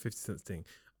disrespect 50 Cent's thing.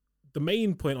 The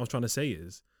main point I was trying to say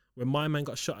is, when my man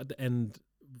got shot at the end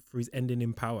for his ending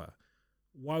in Power,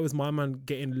 why was my man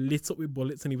getting lit up with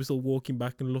bullets and he was still walking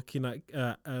back and looking at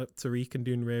Tariq and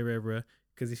doing rare?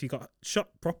 Because if he got shot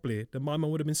properly, then my man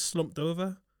would have been slumped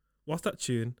over. What's that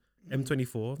tune?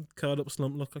 M24, curled up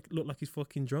slump, look like he's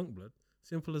fucking drunk, blood.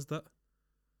 Simple as that.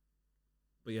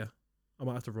 But yeah, I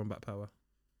might have to run back power.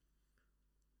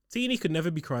 Teeny could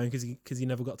never be crying because he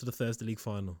never got to the Thursday League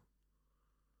final.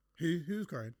 Who's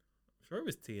crying? I'm sure it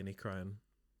was Teeny crying.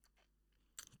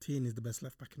 Teeny is the best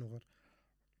left back in the world.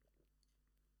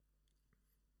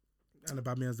 And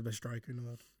Aubameyang's the best striker in the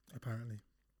world, apparently.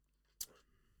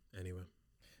 Anyway.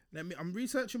 I'm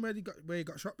researching where he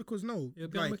got shot because It'll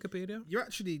be on Wikipedia. You're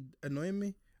actually annoying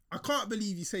me. I can't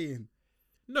believe you're saying.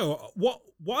 No, what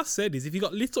I said is if he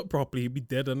got lit up properly, he'd be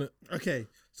dead on it. Okay,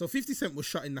 so 50 Cent was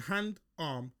shot in the hand,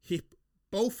 arm, hip,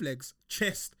 both legs,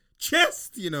 chest,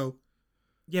 you know.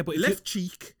 Yeah, but left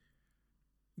cheek.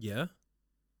 Yeah.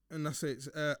 And that's it.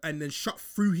 And then shot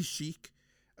through his cheek.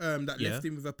 That left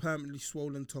him with a permanently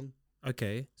swollen tongue.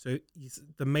 Okay, so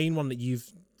the main one that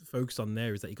you've focused on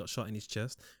there is that he got shot in his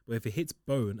chest. But if it hits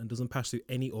bone and doesn't pass through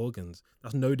any organs,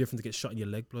 that's no different to get shot in your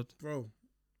leg, blood. Bro,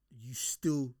 you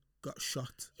still got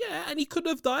shot. Yeah, and he could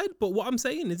have died. But what I'm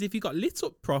saying is if he got lit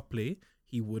up properly,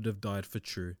 he would have died for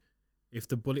true. If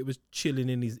the bullet was chilling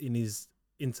in his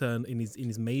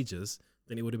majors,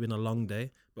 then it would have been a long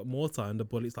day. But more time, the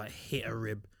bullet's like hit a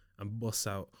rib and bust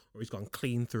out, or he's gone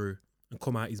clean through and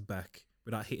come out his back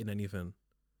without hitting anything.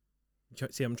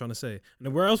 See what I'm trying to say? And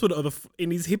then where else would the other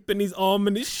in his hip and his arm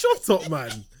and his shot up,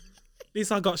 man?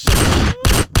 This I got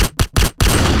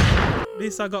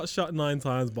shot 9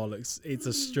 times, bollocks. It's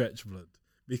a stretch, blood.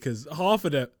 Because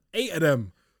 8 of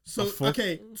them. So,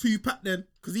 okay, 2-pack then,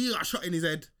 because he got shot in his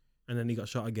head. And then he got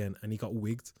shot again, and he got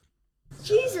wigged.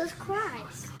 Jesus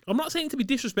Christ. I'm not saying to be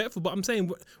disrespectful, but I'm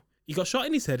saying he got shot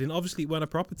in his head, and obviously it weren't a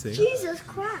proper thing. Jesus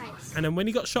Christ. And then when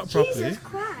he got shot properly... Jesus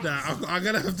Christ. Nah, I'm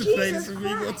going to have to play this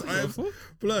 3 more times.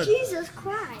 Blood. Jesus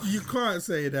Christ. You can't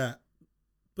say that.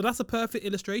 But that's a perfect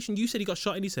illustration. You said he got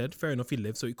shot in his head. Fair enough, he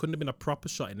lived, so it couldn't have been a proper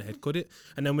shot in the head, could it?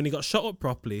 And then when he got shot up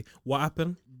properly, what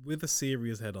happened? With a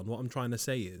serious head on, what I'm trying to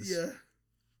say is... Yeah.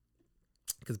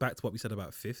 Because back to what we said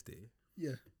about 50.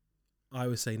 Yeah. I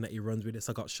was saying that he runs with this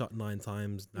I got shot 9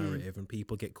 times narrative and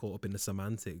people get caught up in the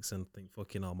semantics and think,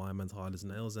 fucking hell, my man's hard as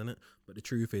nails, innit? But the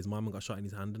truth is, my man got shot in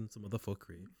his hand and some other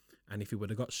fuckery. And if he would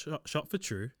have got shot for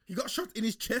true... He got shot in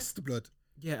his chest, blood.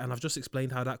 Yeah, and I've just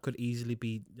explained how that could easily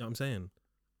be, you know what I'm saying?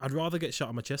 I'd rather get shot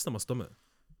on my chest than my stomach.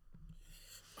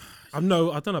 I don't know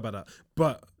about that.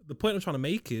 But the point I'm trying to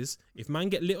make is, if man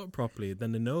get lit up properly,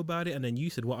 then they know about it. And then you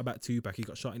said, what about Tupac? He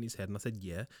got shot in his head. And I said,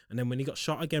 yeah. And then when he got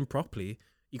shot again properly,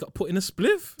 he got put in a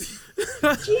spliff.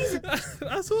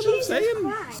 That's what I'm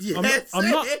saying. Yes.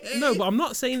 I'm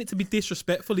not saying it to be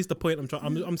disrespectful is the point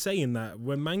I'm saying that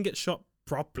when man gets shot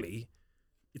properly,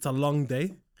 it's a long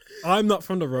day. I'm not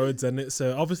from the roads, and it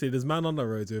so obviously there's man on the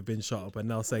roads who have been shot up, and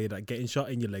they'll say that getting shot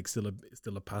in your leg still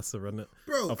a passer, isn't it?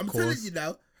 Bro, I'm telling you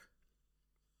now,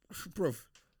 bro.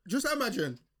 Just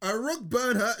imagine a rug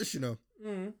burn hurts, you know.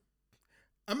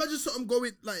 Imagine something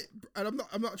going like, and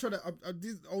I'm not trying to.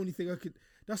 This is the only thing I could.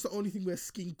 That's the only thing where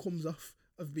skin comes off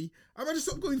of me. Imagine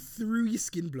something going through your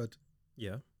skin, blood.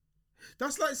 Yeah.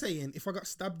 That's like saying if I got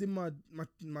stabbed in my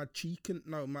cheek and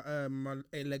my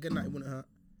leg and that, it wouldn't hurt.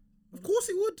 Of course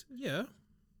it would. Yeah.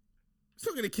 It's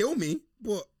not gonna kill me,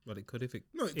 but it could if it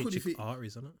could if it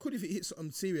arteries on it. Could if it hits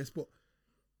something serious, but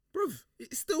bruv,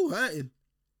 it's still hurting.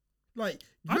 Like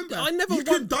remember, you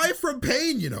can die from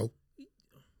pain, you know.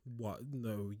 What?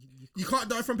 No, you can't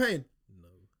die from pain. No,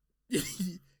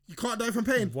 you can't die from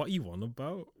pain. What you on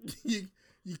about?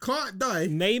 You can't die.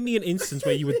 Name me an instance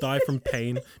where you would die from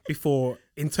pain before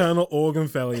internal organ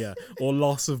failure or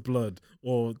loss of blood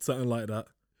or something like that.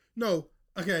 No.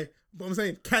 Okay, but I'm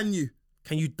saying, can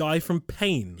you die from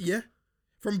pain? Yeah,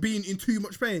 from being in too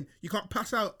much pain. You can't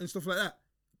pass out and stuff like that.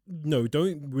 No,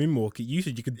 don't rimwalk it. You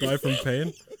said you could die from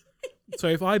pain. So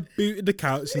if I booted the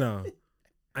couch now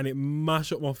and it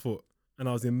mashed up my foot and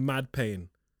I was in mad pain,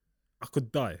 I could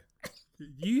die.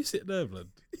 You sit there, blood.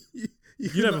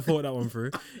 You never thought that one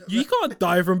through. You can't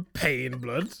die from pain,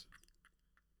 blood.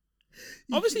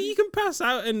 Obviously, you can pass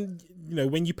out, and you know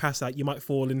when you pass out, you might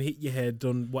fall and hit your head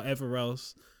on whatever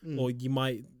else, or you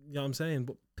might, you know what I'm saying.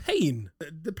 But pain,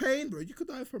 the pain, bro. You could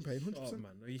die from pain. 100%. Oh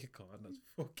man, no, you can't. That's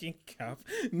fucking cap.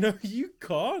 No, you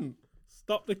can't.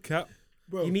 Stop the cap,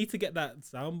 bro. You need to get that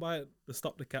soundbite, the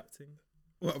stop the cap thing.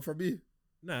 What from you?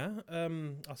 Nah,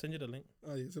 I'll send you the link.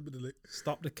 Oh yeah, send me the link.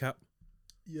 Stop the cap.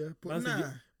 Yeah, but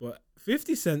nah. But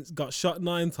 50 Cent got shot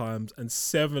 9 times, and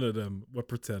 7 of them were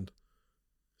pretend.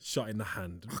 Shot in the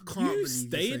hand. I can't believe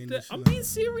stayed there. I'm being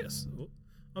serious.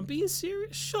 I'm being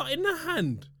serious. Shot in the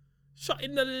hand. Shot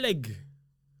in the leg.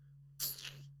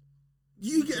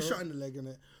 You get shot in the leg,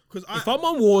 innit? If I'm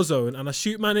on Warzone and I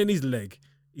shoot man in his leg,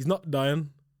 he's not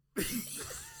dying.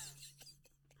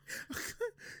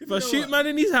 If I shoot man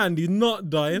in his hand, he's not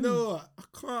dying. No, I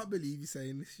can't believe you're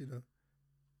saying this, you know.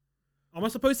 Am I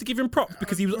supposed to give him props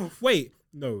because he was... Wait,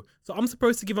 no. So I'm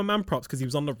supposed to give a man props because he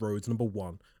was on the roads, number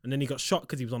one. And then he got shot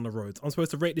because he was on the roads. I'm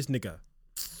supposed to rate this nigga.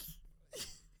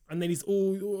 And then he's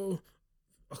all...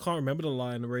 I can't remember the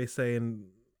line where he's saying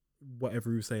whatever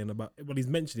he was saying about... Well, he's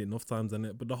mentioned it enough times, isn't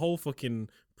it? But the whole fucking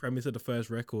premise of the first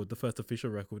record, the first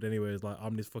official record anyway, is like,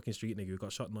 I'm this fucking street nigga who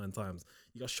got shot 9 times.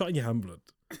 You got shot in your hand, blood.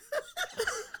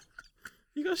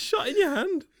 You got shot in your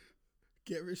hand.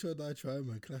 Get Rich or Die Trying,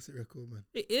 man. Classic record, man.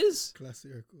 It is. Classic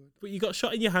record. But you got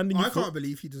shot in your hand and you... I can't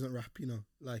believe he doesn't rap, you know.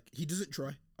 Like, he doesn't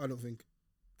try, I don't think,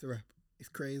 to rap. It's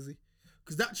crazy.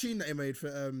 Because that tune that he made for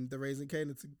the Raising Cane,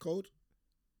 it's Cold.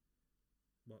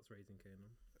 What's Raising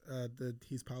Cane?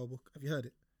 His Power Book. Have you heard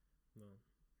it? No.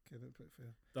 Okay, don't play it for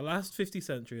you. The last 50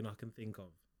 Cent tune I can think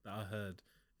of that I heard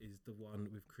is the one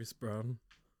with Chris Brown.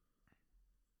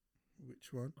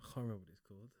 Which one? I can't remember what it's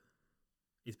called.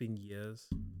 It's been years.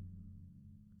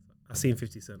 I've seen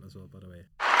 50 Cent as well, by the way.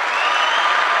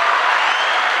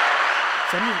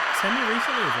 Send me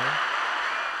recently as well.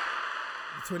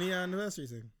 The 20-year anniversary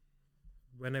thing?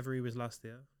 Whenever he was last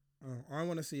year. Oh, I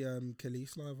want to see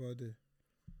Khalees live, I do.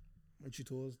 When she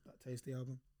tours that Tasty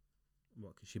album.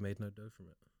 What, because she made no dough from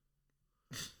it?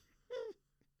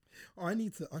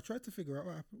 I tried to figure out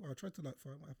what happened. Well, I tried to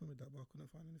find what happened with that, but I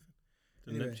couldn't find anything.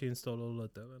 The Anyway. Neptune stole all the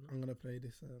dough. I'm gonna play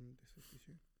this 50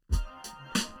 tune.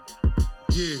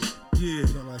 Yeah. You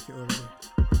don't like it already?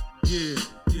 Yeah.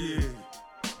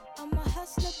 I'm a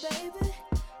hustler, baby.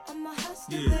 I'm a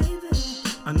hustler, Yeah. baby.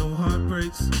 I know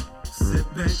heartbreaks,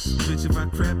 setbacks. Bitch, if I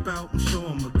crap out, I'm sure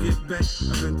I'ma get back.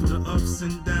 I've been through the ups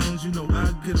and downs, you know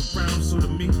I get around. So to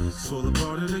me, it's all a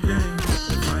part of the game.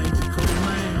 If I ain't the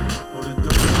co-man or the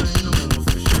dope man, I'm almost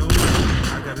for sure.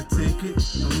 I gotta take it,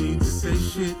 no need to say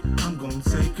shit. I'm gonna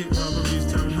take it. Robberies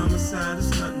turn homicide, it's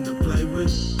nothing to play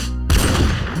with.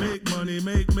 Make money,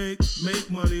 make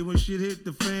money. When shit hit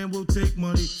the fan, we'll take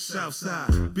money.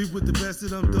 Southside, beef with the best of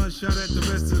them, done shot at the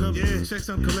rest of them. Yeah, checks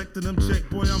I'm collecting them, check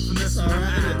boy I'm finessing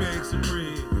them. Bags of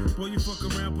bread, boy you fuck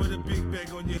around, put a big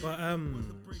bag on your. But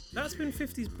that's been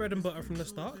 50's bread and butter from the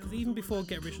start. Because even before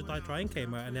Get Rich or Die Trying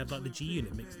came out, and they had like the G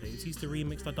Unit mixtapes, he used to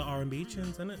remix like the R&B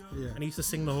tunes, innit? Yeah. And he used to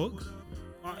sing the hooks.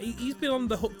 He's been on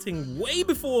the hook thing way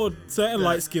before certain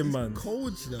light skin man.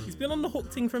 Cold, you know. He's been on the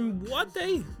hook thing from what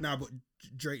day? Nah, but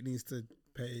Drake needs to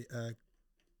pay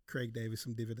Craig Davis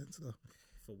some dividends though.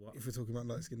 For what? If we're talking about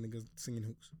light skinned niggas singing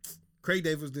hooks. Craig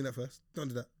David was doing that first. Don't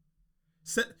do that.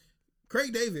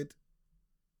 Craig David,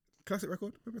 classic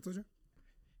record. Remember I told you?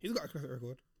 He's got a classic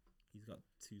record. He's got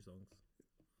 2 songs.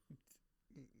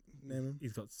 Name him.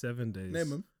 He's got 7 days.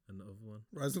 Name him. And the other one.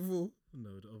 Rise and Fall.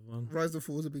 No, the other one. Rise and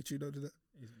Fall is a big tune. Don't do that.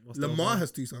 What's the other Lamar one?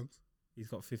 has 2 songs. He's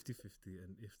got 50-50.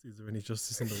 And is there any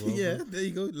justice in the world? Yeah, man? there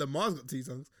you go. Lamar's got 2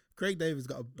 songs. Craig David's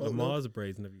got a boatload. Lamar's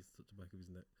braids never used to touch the back of his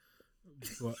neck.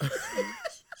 But,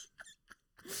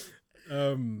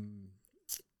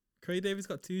 Craig David's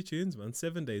got 2 tunes, man.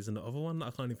 7 days, and the other one that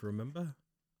I can't even remember.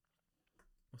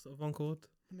 What's the other one called?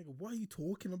 Nigga, what are you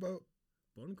talking about?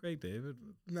 Born Craig David.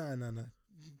 Nah.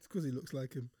 It's because he looks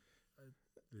like him.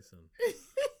 Listen,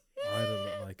 I don't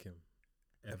look like him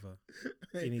ever.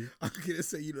 Hey, I'm gonna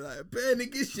say you look like a bear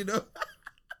niggas, you know.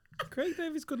 Craig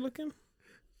David's good looking.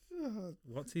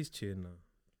 What's his tune now?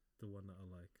 The one that I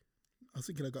like. I was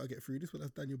thinking I gotta get through this, but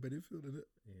that's Daniel Bedingfield, isn't it?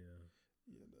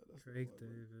 Yeah. No, that's Craig not right,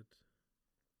 David.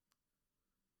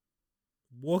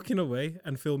 Walking Away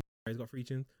and Fill Me. He's got 3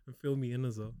 tunes and Fill Me In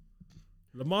as well.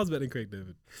 Lamar's better than Craig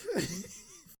David.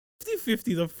 50-50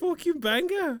 is a fucking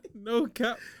banger. No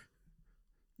cap.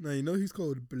 No, you know who's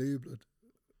called Blue Blood?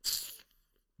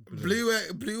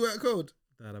 Blue Wet Code.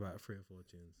 They had about 3 or 4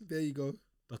 tunes. There you go.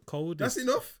 The coldest. That's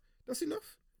enough. That's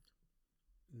enough.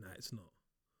 Nah, it's not.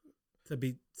 To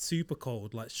be super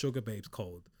cold, like Sugar Babes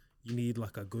cold, you need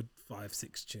like a good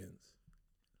 5-6 tunes.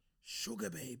 Sugar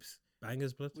Babes.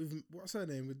 Bangers, blood. With what's her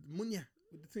name? With Munya.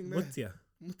 With the thing there.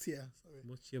 Mutia. Sorry.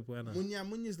 Mutia Buena.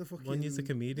 Munya's the fucking. Munya's a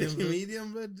comedian. The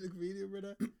comedian, blood. The comedian,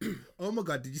 brother. Oh my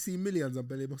god! Did you see Millions on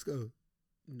Belly Must Go?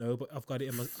 No, but I've got it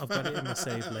in my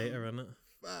save later, innit?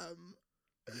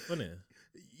 Funny.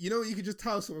 You know, you could just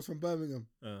tell someone's from Birmingham.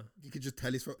 Do You could just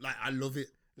tell it's from. Like, I love it.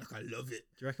 Like, I love it.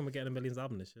 you reckon we're getting a Millions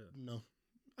album this year? No,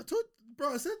 I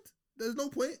said there's no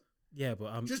point. Yeah,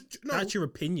 but No. that's your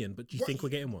opinion. But do you What- think we're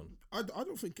getting one? I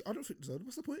don't think so.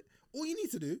 What's the point? All you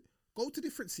need to do, go to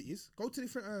different cities, go to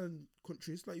different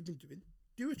countries like you've been doing,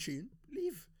 do a tune,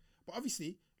 leave. But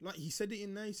obviously, like he said it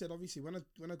in there, he said obviously when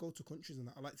I go to countries and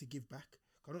that, I like to give back.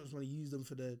 I don't just want to use them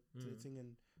for the thing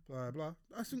and blah blah.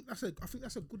 I think that's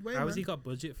a good way. How has he got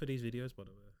budget for these videos, by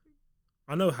the way?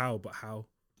 I know how, but how?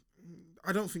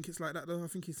 I don't think it's like that though. I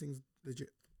think he sings legit.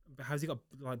 But how's he got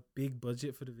like big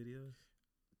budget for the videos?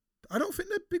 I don't think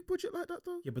they're big budget like that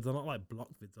though. Yeah, but they're not like block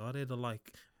vids, are they? They're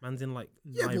like man's in like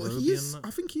Yeah, Nairobi but he and is. that.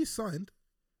 I think he's signed.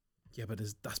 Yeah, but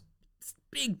that's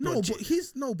big No, budget.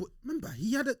 but remember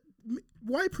he had a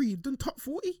YPre done top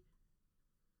 40.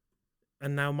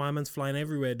 And now my man's flying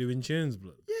everywhere doing tunes,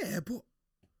 blood. Yeah, but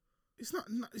it's not.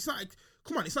 It's not.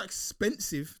 Come on, it's not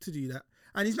expensive to do that,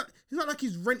 and he's not. It's not like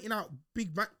he's renting out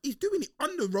big back. He's doing it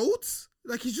on the roads.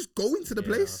 Like he's just going to the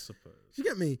place. I suppose. Do you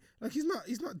get me? Like he's not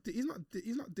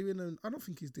doing. I don't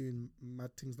think he's doing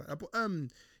mad things like that. But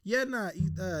yeah, nah.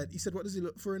 He said, what does he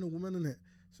look for in a woman? In it.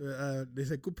 So they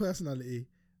said good personality.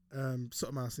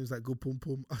 Something else seems like good pum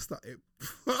pum. I started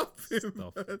popping. Man.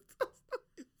 I started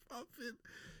popping.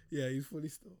 Yeah, he's fully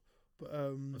still. But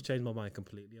I've changed my mind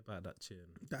completely about that tune.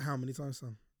 that how many times,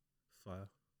 Sam? Fire.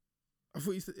 I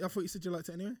thought you said you liked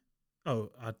it anyway. Oh,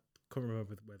 I couldn't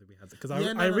remember whether we had it because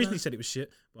Yeah, I no, originally no. said it was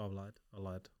shit, but I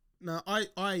lied. No,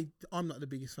 I'm not the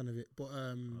biggest fan of it, but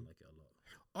I like it a lot.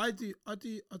 I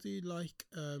do like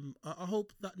I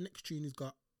hope that next tune he's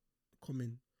got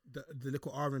coming, the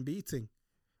little R&B thing.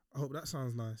 I hope that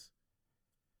sounds nice.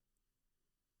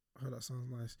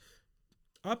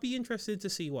 I'd be interested to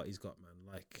see what he's got, man.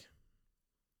 Like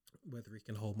whether he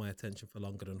can hold my attention for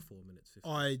longer than 4 minutes 50.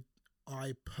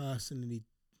 I personally,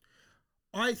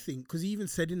 I think, because he even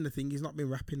said in the thing he's not been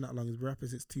rapping that long. He's been rapping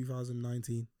since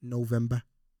 2019 November.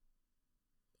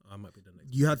 I might be the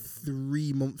next. You had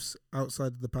 3 months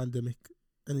outside of the pandemic,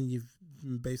 and then you've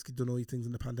basically done all your things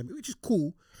in the pandemic, which is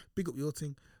cool. Big up your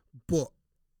thing, but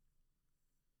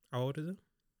How old is he?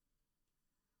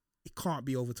 it can't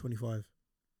be over 25.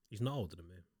 He's not older than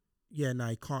me. Yeah, no,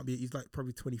 he can't be. He's like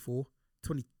probably 24,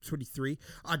 23.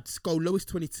 I'd go lowest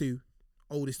 22,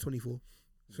 oldest 24.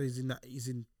 So he's in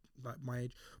like my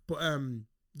age. But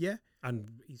yeah.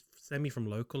 And he's semi from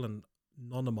local, and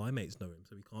none of my mates know him,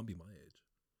 so he can't be my age.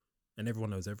 And everyone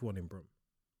knows everyone in Brum.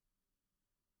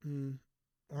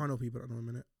 I know people that know him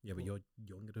in it. Yeah, but you're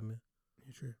younger than me.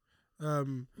 Yeah, true.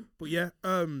 But yeah,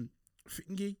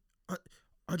 Thingy,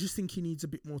 I just think he needs a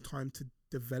bit more time to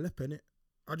develop in it.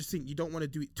 I just think you don't want to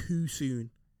do it too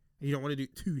soon. And you don't want to do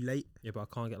it too late. Yeah, but I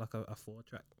can't get like a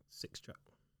 4-track, 6-track.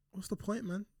 What's the point,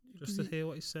 man? Just to hear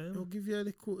what he's saying. It'll give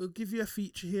you a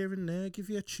feature here and there, give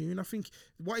you a tune. I think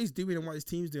what he's doing and what his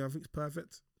team's doing, I think it's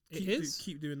perfect.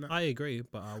 Keep doing that. I agree,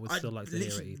 but I would still like to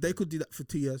hear it. They could do that for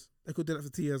 2 years. They could do that for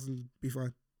 2 years and be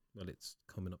fine. Well, it's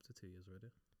coming up to 2 years already.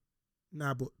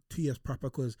 Nah, but 2 years proper,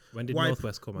 because When did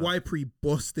Northwest come out? YPre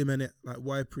bust him in it. Like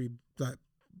YPre like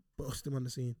bust him on the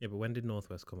scene. Yeah, but when did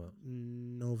Northwest come out?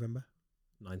 November.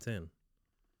 19.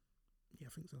 Yeah, I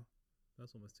think so.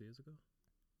 That's almost 2 years ago.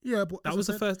 Yeah, but That's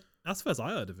the first I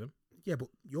heard of him. Yeah, but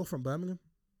you're from Birmingham.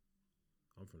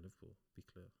 I'm from Liverpool. Be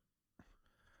clear.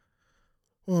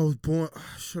 Oh, I was born.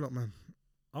 Shut up, man.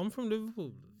 I'm from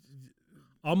Liverpool.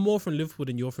 I'm more from Liverpool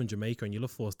than you're from Jamaica, and you'll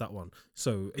have forced that one.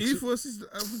 So Who forces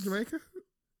from Jamaica?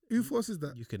 Who forces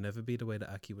that? you could never be the way that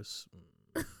Aki was.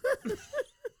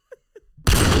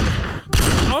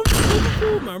 I'm from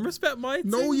Liverpool, man. Respect my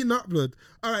No, team. you're not, blood.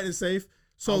 All right, it's safe.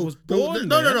 So I was born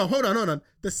no, there. hold on.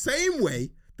 The same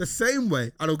way.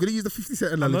 And I'm gonna use the 50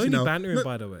 Cent I'm analogy only now. bantering, No,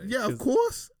 by the way. Yeah, of 'cause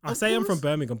course. I say I'm from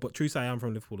Birmingham, but true say I'm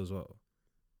from Liverpool as well.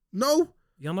 No,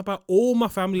 You're on about all my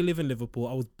family live in Liverpool.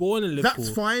 I was born in Liverpool.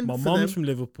 That's fine My for mom's them. from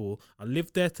Liverpool. I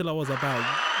lived there till I was about.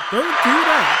 Don't do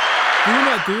that. Do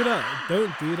not do that.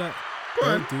 Don't do that. Go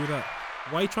Don't on. do that.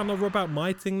 Why are you trying to rub out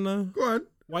my thing now? go on.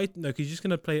 Why? No, because you're just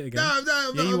gonna play it again.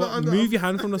 No, You I'm not. move your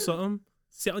hand from the something.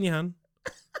 Sit on your hand.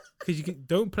 Because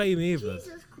don't play me, bro.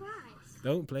 Jesus Christ.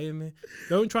 Don't play me.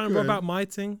 Don't try and Go rub on. out my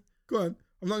thing. Go on.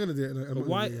 I'm not gonna do it. But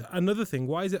why? Another thing.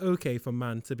 Why is it okay for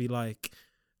man to be like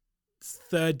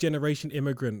third generation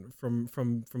immigrant from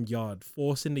Yard,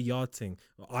 forcing the Yard thing?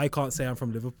 I can't say I'm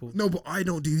from Liverpool. No, but I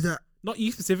don't do that. Not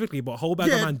you specifically, but a whole bag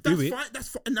of man do it. Fine. That's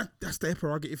fine. And that's their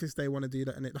prerogative if they want to do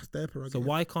that, and that's their prerogative. So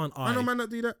why can't I know I? man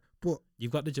not do that, but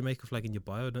You've got the Jamaica flag in your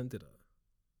bio, don't do that.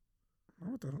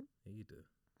 no, I don't. Yeah, you do.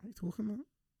 What are you talking about?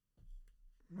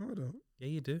 No, I don't. Yeah,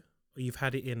 you do. Or you've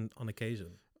had it in on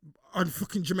occasion. On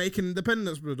fucking Jamaican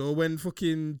independence, blood, or when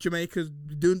fucking Jamaica's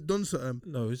done something.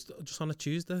 No, it's just on a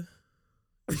Tuesday.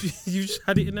 You just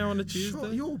had it in there on a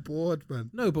Tuesday. You're bored, man.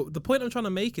 No, but the point I'm trying to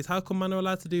make is how come man are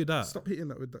allowed to do that? Stop hitting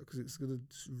that with that because it's gonna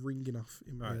ringing off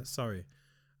in my Right, ear. sorry.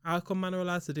 How come man are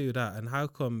allowed to do that? And how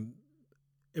come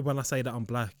when I say that I'm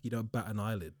black, you don't bat an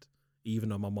eyelid? even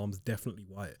though my mom's definitely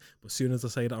white. But as soon as I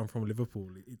say that I'm from Liverpool,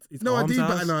 it's No, I arms do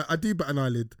house. I do bat an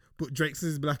eyelid, but Drake says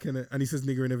he's black in it, and he says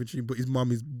nigger in every tune, but his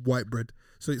mum is white bread,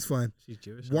 so it's fine. She's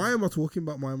Jewish. Why am I talking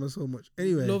about my mum so much?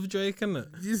 Anyway, Love Drake, innit?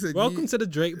 you said Welcome to the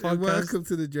Drake podcast. Welcome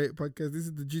to the Drake podcast. This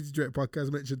is the Juicy Drake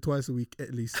podcast mentioned twice a week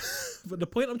at least. But the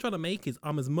point I'm trying to make is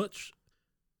I'm as much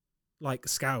like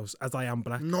Scouse as I am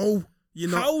black. No, you're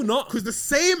not. How not? Because the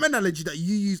same analogy that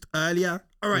you used earlier.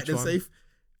 All right, Which then, one? Safe.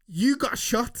 You got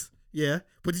shot, yeah,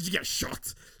 but did you get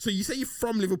shot? So you say you're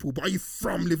from Liverpool, but are you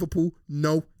from Liverpool?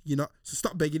 No, you're not. So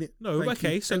stop begging it. No, Thank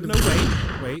okay, you. so End no,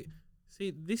 of- wait.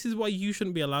 See, this is why you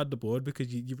shouldn't be allowed the board,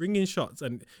 because you ring in shots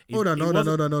and Hold on. Don't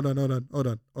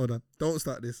wasn't-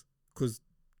 start this, because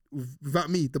without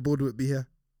me, the board would be here.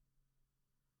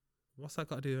 What's that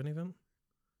got to do with anything?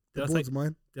 The Did board's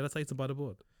mine. I tell you to buy the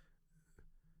board?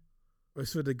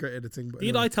 It's for the great editing. But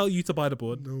Did I tell you to buy the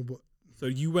board? No, but So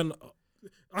you went.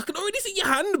 I can already see your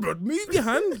hand, bro. Move your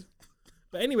hand.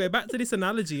 But anyway, back to this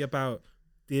analogy about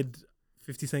did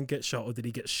 50 Cent get shot or did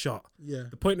he get shot? yeah.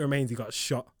 The point remains he got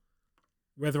shot.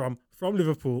 Whether I'm from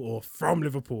Liverpool or from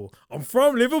Liverpool, I'm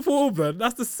from Liverpool, bro.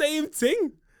 That's the same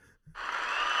thing.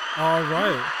 All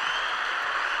right.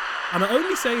 And I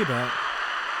only say that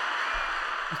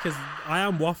because I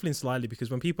am waffling slightly, because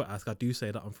when people ask, I do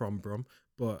say that I'm from Brum,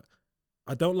 but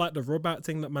I don't like the rub out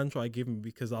thing that man try to give me,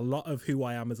 because a lot of who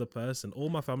I am as a person, all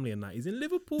my family and that, is in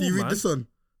Liverpool. Do you read man. The Sun?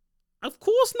 Of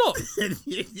course not.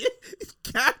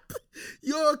 Cap.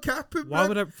 You're capping, Why man.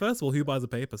 would I? First of all, who buys a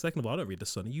paper? Second of all, I don't read the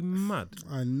Sun. Are you mad?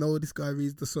 I know this guy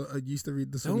reads The Sun. I used to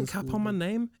read The Sun. Don't in cap school, on my man.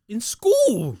 name in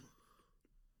school.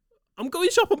 I'm going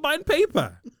shop and buying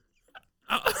paper.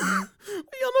 What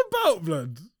are you on about,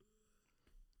 blood?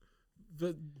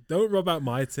 But don't rub out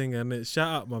my thing, and it. Shout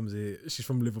out, Mumsy. She's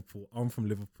from Liverpool. I'm from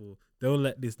Liverpool. Don't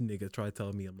let this nigga try to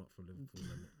tell me I'm not from Liverpool.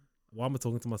 Man. Why am I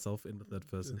talking to myself in the third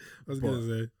person? I was gonna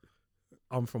say.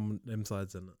 I'm from them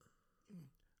sides, innit?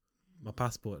 My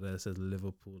passport there says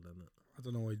Liverpool, innit? I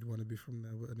don't know why you'd want to be from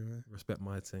there, but anyway. Respect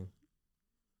my thing.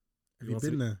 Have You you want to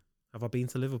been be- there? Have I been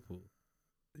to Liverpool?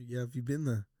 Yeah, have you been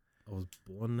there? I was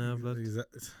born there, blood.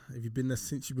 Have you been there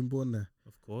since you've been born there?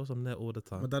 Of course, I'm there all the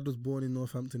My time. dad was born in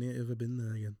Northampton. He ain't ever been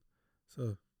there again.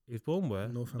 So, He was born where?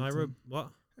 Northampton. Nairobi.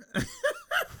 What?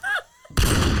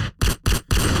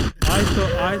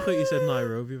 I thought you said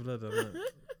Nairobi, blood.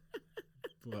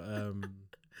 But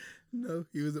no,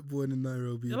 he wasn't born in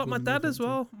Nairobi. He yeah, was like my born in dad as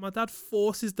Northampton. well. My dad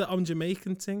forces that I'm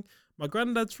Jamaican thing. My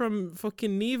granddad's from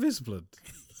fucking Nevis, blood.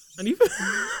 And he.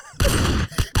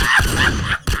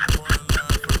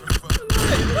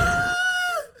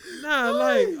 Nah,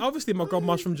 like obviously my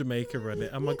grandma's from Jamaica,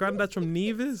 innit? And my granddad's from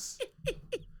Nevis.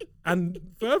 And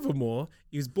furthermore,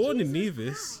 he was born in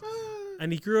Nevis,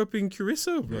 and he grew up in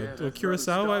Curacao, blood, or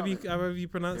Curacao, however you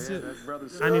pronounce it,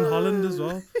 and in Holland as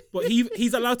well. But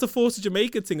he's allowed to force a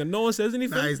Jamaican thing, and no one says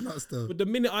anything. Nah, he's not still. But the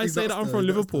minute I He's say not that I'm still, from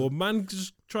he's not Liverpool, man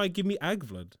just try to give me ag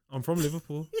blood. I'm from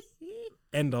Liverpool.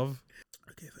 End of.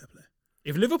 Okay, fair play.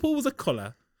 If Liverpool was a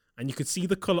colour and you could see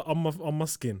the colour on my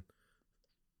skin,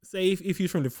 say if you're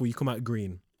from Liverpool, you come out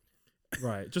green.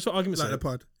 Right. Just for argument's Like sake. the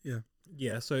pod, yeah.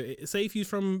 Yeah, so say if you're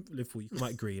from Liverpool, you come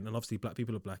out green, and obviously black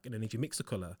people are black, and then if you mix the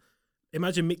colour,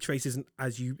 imagine mixed race isn't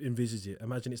as you envisage it.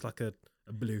 Imagine it's like a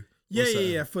blue. Yeah, or yeah,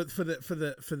 something. yeah. For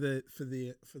the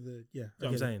yeah. You know what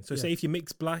I'm saying? So say if you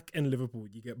mix black and Liverpool,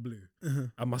 you get blue. Uh-huh.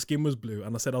 And my skin was blue,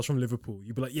 and I said I was from Liverpool,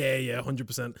 you'd be like, yeah,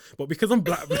 100%. But because I'm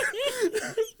black,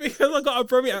 because I got a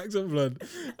Brummie accent, blood,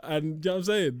 and you know what I'm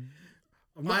saying?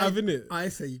 I'm not having it. I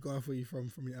say you got off where you from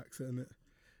your accent, innit?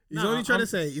 He's Nah, only trying to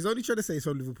say he's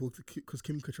from Liverpool because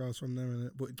Kim Cattrall's from there,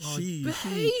 innit? But Oh, she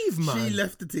man.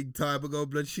 left the thing time ago,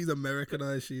 blood. She's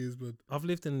Americanized, she is, blood. I've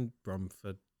lived in Brum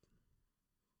for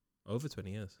over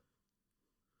 20 years.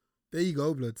 There you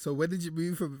go, blood. So when did you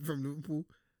move from Liverpool?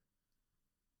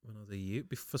 When I was a youth.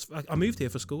 I moved here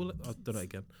for school. I've done it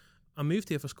again. I moved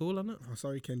here for school, innit? Oh,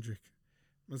 sorry, Kendrick.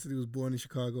 Man said he was born in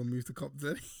Chicago and moved to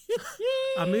Compton.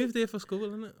 I moved here for school,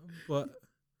 innit? But,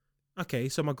 okay,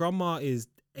 so my grandma is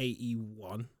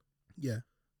 81. Yeah.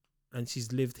 And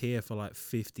she's lived here for like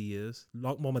 50 years.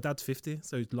 Well, my dad's 50,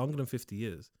 so it's longer than 50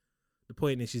 years. The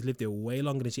point is she's lived here way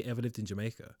longer than she ever lived in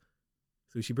Jamaica.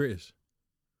 So is she British?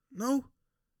 No.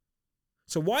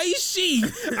 So why is she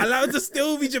allowed to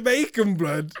still be Jamaican,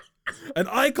 blood? And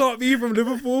I can't be from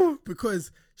Liverpool?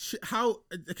 Because she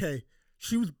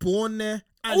was born there.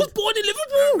 I was born in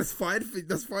Liverpool!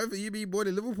 That's fine for you being born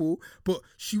in Liverpool. But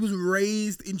she was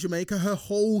raised in Jamaica. Her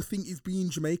whole thing is being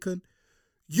Jamaican.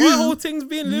 My whole thing's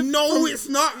being Liverpool. No, it's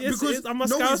not. Yes, because it is. I'm a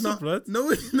no, it's Scouser, not. blood.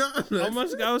 No, it's not. Blood. I'm a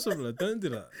Scouser, blood. Don't do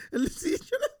that. Listen,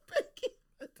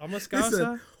 I'm a Scouser.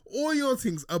 listen, all your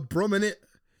things are Brum in it.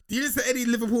 Do you listen to any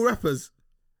Liverpool rappers?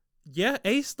 Yeah,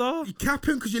 A-Star. You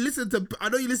capping because you listen to. I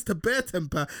know you listen to Bear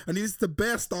Temper and you listen to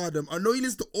Bear Stardom. I know you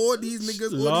listen to all these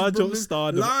niggas. Large all up these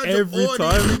Stardom large every all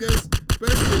time. These niggas,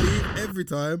 best believe every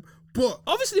time. But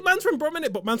Obviously, man's from Brum,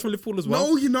 innit? But man's from Liverpool as well.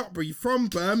 no, you're not, bro. You're from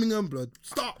Birmingham, blood.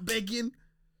 Stop begging.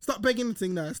 Stop begging the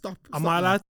thing now. Stop. Am I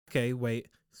allowed? Okay, wait.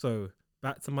 So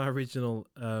back to my original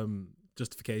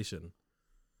justification.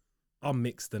 I'm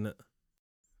mixed in it.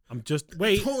 I'm just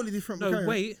wait. Totally different. No, carry on.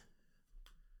 wait.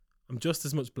 I'm just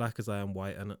as much black as I am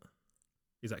white, innit?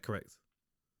 Is that correct?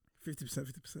 50%,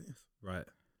 yes. Right.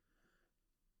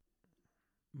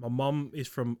 My mum is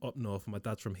from up north, and my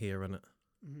dad's from here, innit?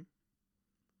 Mhm.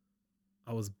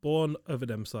 I was born over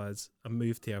them sides. I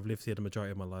moved here. I've lived here the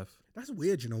majority of my life. That's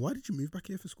weird, you know. Why did you move back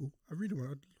here for school? I really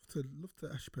want. I'd love to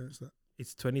ask your parents that.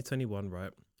 It's 2021,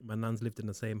 right? My nan's lived in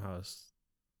the same house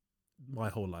my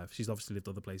whole life. She's obviously lived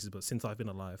other places, but since I've been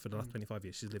alive for the last 25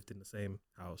 years, she's lived in the same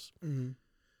house. Mm-hmm.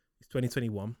 It's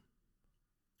 2021.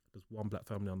 There's one black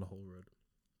family on the whole road,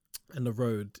 and the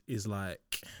road is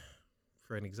like,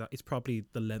 for an exact, it's probably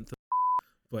the length of,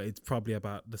 but it's probably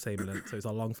about the same length. So it's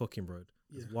a long fucking road.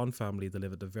 There's one family that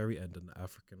live at the very end, and the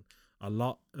African. A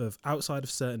lot of, outside of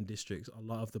certain districts, a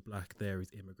lot of the black there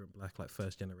is immigrant black, like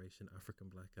first generation African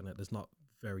black, and there's not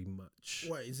very much.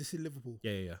 What is this in Liverpool?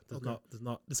 Yeah. There's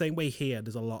not the same way here.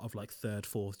 There's a lot of like third,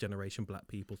 fourth generation black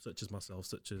people, such as myself,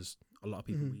 such as a lot of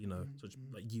people you know, such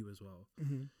like you as well.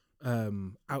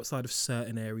 Outside of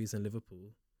certain areas in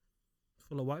Liverpool,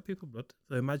 full of white people, blood.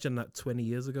 So imagine that 20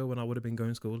 years ago when I would have been going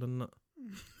to school and that.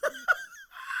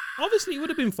 Obviously, it would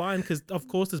have been fine because, of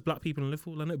course, there's black people in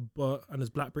Liverpool, and there's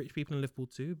black British people in Liverpool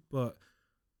too. But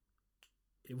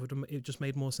it just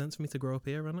made more sense for me to grow up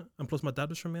here, innit? And plus, my dad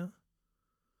was from here.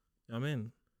 You know what I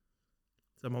mean?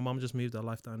 So my mum just moved her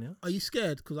life down here. Are you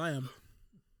scared? Because I am.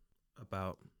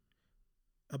 About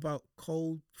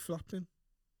cold flapping?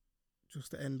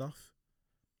 Just to end off.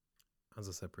 As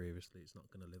I said previously, it's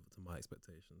not going to live up to my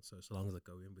expectations. So long as I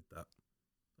go in with that,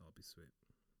 I'll be sweet.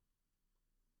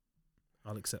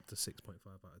 I'll accept a 6.5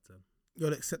 out of 10.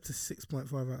 You'll accept a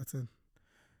 6.5 out of 10.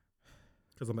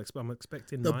 Because I'm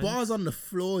expecting the 9s. bar's on the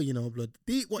floor, you know, blood.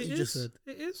 Deep what you just said.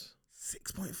 It is.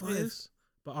 6.5. It is.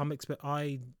 But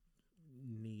I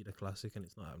need a classic and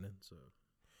it's not happening. So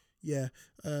yeah,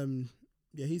 I'm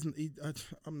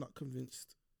not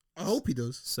convinced. I hope he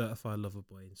does. Certified Lover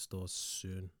Boy in stores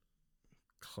soon.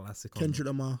 Classic. Kendrick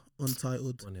Lamar,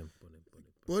 Untitled. On him.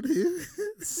 What him?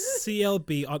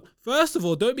 CLB. First of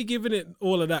all, don't be giving it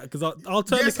all of that because I'll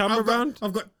turn the camera around.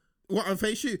 I've got what on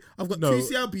face shoot. I've got No. 2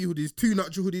 CLB hoodies, 2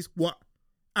 natural hoodies. What?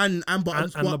 And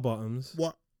bottoms. And what? the bottoms.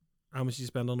 What? How much you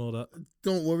spend on all that?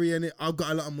 Don't worry, innit? I've got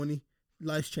a lot of money.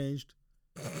 Life's changed.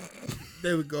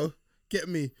 There we go. Get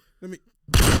me. Let me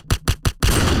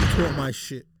talk my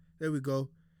shit. There we go.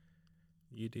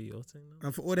 You do your thing now.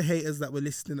 And for all the haters that were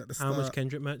listening at the start. How much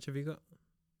Kendrick merch have you got?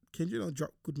 Kendrick don't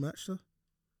drop good merch, though.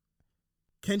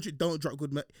 Kendrick don't drop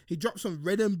good merch. He dropped some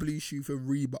red and blue shoe for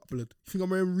Reebok, blood. You think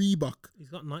I'm wearing Reebok? He's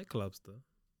got nightclubs though.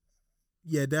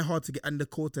 Yeah, they're hard to get. And the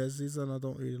Cortezes, and I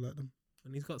don't really like them.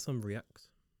 And he's got some Reacts.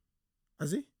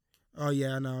 Has he? Oh,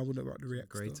 yeah, no, I wouldn't rock the Reacts.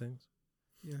 Great though. things.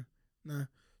 Yeah, nah.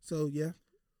 So, yeah.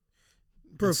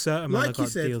 Bro, certain like man you got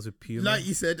said, deals with Puma. like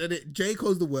you said, and J.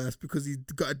 Cole's the worst because he's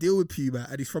got a deal with Puma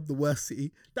and he's from the worst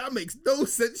city. That makes no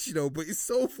sense, you know, but it's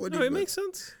so funny. No, it man. makes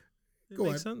sense. It Go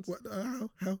makes on. sense. What,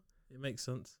 how? It makes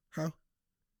sense. How?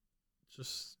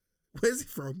 Just Where's he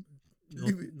from?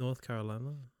 North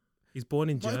Carolina. He's born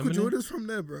in Michael Germany. Jordan's from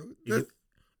there, bro.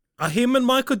 Are him and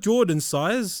Michael Jordan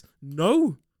size?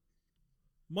 No.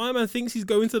 My man thinks he's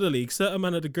going to the league. Certain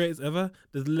man are the greatest ever.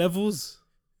 There's levels.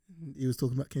 He was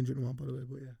talking about Kendrick Lamar, by the way,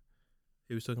 but yeah.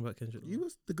 He was talking about Kendrick He Lamar.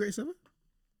 was the greatest ever?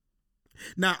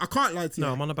 Now, I can't lie to you.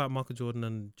 No, I'm on about Michael Jordan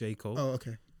and J. Cole. Oh,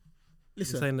 okay. I'm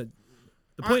Listen. saying that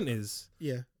the point is,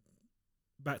 Yeah.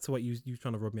 back to what you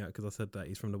trying to rub me out because I said that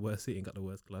he's from the worst city and got the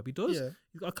worst club. He does. Yeah.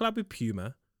 He's got a collab with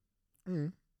Puma.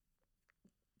 Mm.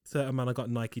 Certain man I got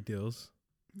Nike deals.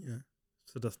 Yeah.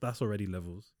 So that's already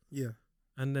levels. Yeah.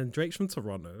 And then Drake's from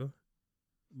Toronto.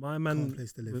 My Can't man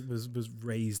place to live. was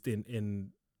raised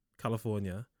in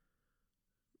California.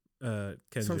 From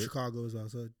Kendrick. Chicago as well,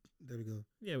 so there we go.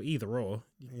 Yeah, either or.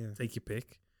 Yeah. Take your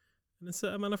pick. And then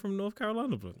certain man are from North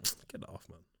Carolina. But get that off,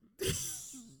 man.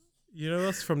 You know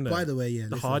us from there. By the way, yeah.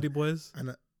 The listen, Hardy Boys.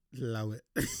 And allow it.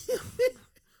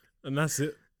 And that's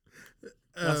it.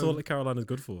 That's all that Carolina's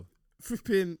good for.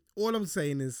 Flipping, all I'm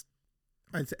saying is,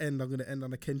 and to end, I'm going to end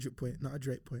on a Kendrick point, not a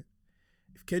Drake point.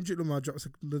 If Kendrick Lamar drops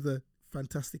another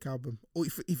fantastic album, or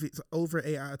if it's over an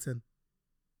 8 out of 10,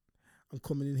 I'm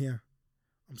coming in here.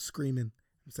 I'm screaming.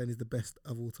 I'm saying he's the best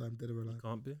of all time, dead or alive.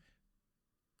 Can't be.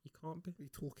 You can't be. What are you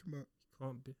talking about?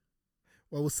 Can't be.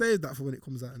 Well, we'll save that for when it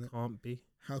comes out, innit? Can't be.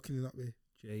 How can it not be?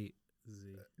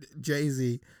 Jay-Z.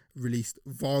 Jay-Z released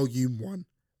Volume 1,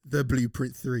 The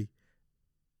Blueprint 3,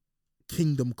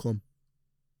 Kingdom Come.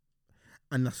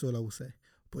 And that's all I will say.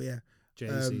 But yeah.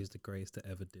 Jay-Z is the greatest to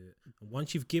ever do it. And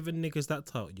once you've given niggas that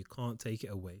title, you can't take it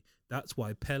away. That's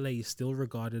why Pele is still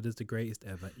regarded as the greatest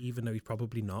ever, even though he's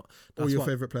probably not. That's Or your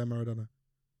favourite player, Maradona.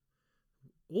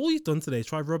 All you've done today is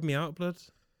try to rub me out, blood.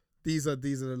 These are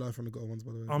the life on the goal ones,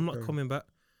 by the way. I'm not coming back.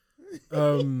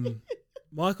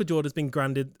 Michael Jordan's been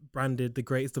branded the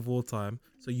greatest of all time,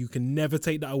 so you can never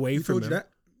take that away from him. Told you that.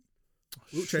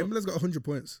 Wilt Chamberlain's got 100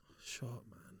 points. Shut up,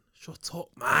 man. Shut up,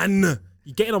 man.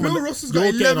 You're getting on Bill my Russell's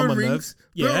you're got getting on 11 my rings. nerves.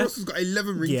 Bill Yeah. Russell's got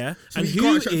 11 rings. Yeah. So And you who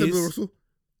can't chat to Bill is Russell.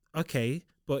 okay?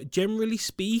 But generally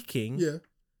speaking, Yeah.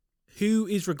 who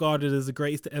is regarded as the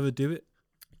greatest to ever do it?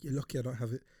 You're lucky I don't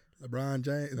have it. LeBron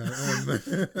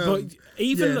James. But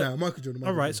even Michael Jordan.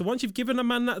 all right. So once you've given a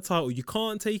man that title, you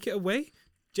can't take it away.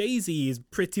 Jay-Z is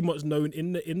pretty much known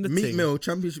in the Meat thing. Mill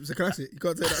Championship's a classic. You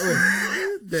can't take that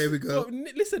away. There we go. But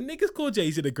listen, niggas call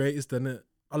Jay-Z the greatest, doesn't it?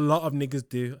 A lot of niggas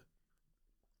do.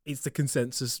 It's the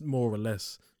consensus, more or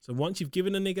less. So once you've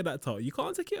given a nigga that title, you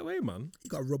can't take it away, man. You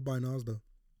got robbed by Nas though.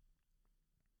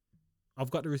 I've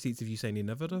got the receipts of you saying he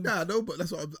never, though. Nah, no, but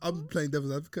that's what I'm playing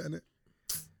devil's advocate in it.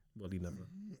 Well, he never.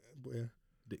 But yeah.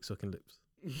 Dick sucking lips.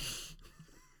 But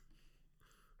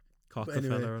Cocker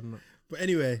anyway. fella and that. But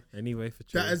anyway, Anyway, for that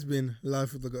chill. has been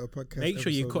Life with the Gutter podcast. Make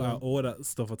sure you episode cut one. out all that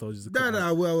stuff I told you to cut out.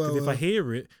 No, well. 'Cause if I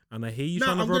hear it and I hear you No,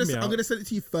 trying to I'm rub me gonna, out, I'm gonna send it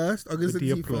to you first. I'm gonna with send it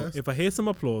the to you applause. first. If I hear some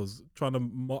applause trying to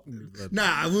mock me, blood. Nah,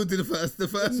 I will do the first. The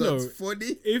first No. one's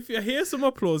funny. If you hear some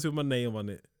applause with my name on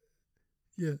it,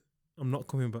 Yeah. I'm not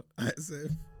coming back. Alright, so.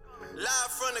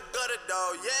 Live from the gutter,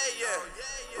 dog. Yeah.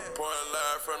 Pouring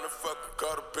live from the fucking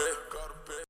gutter pit.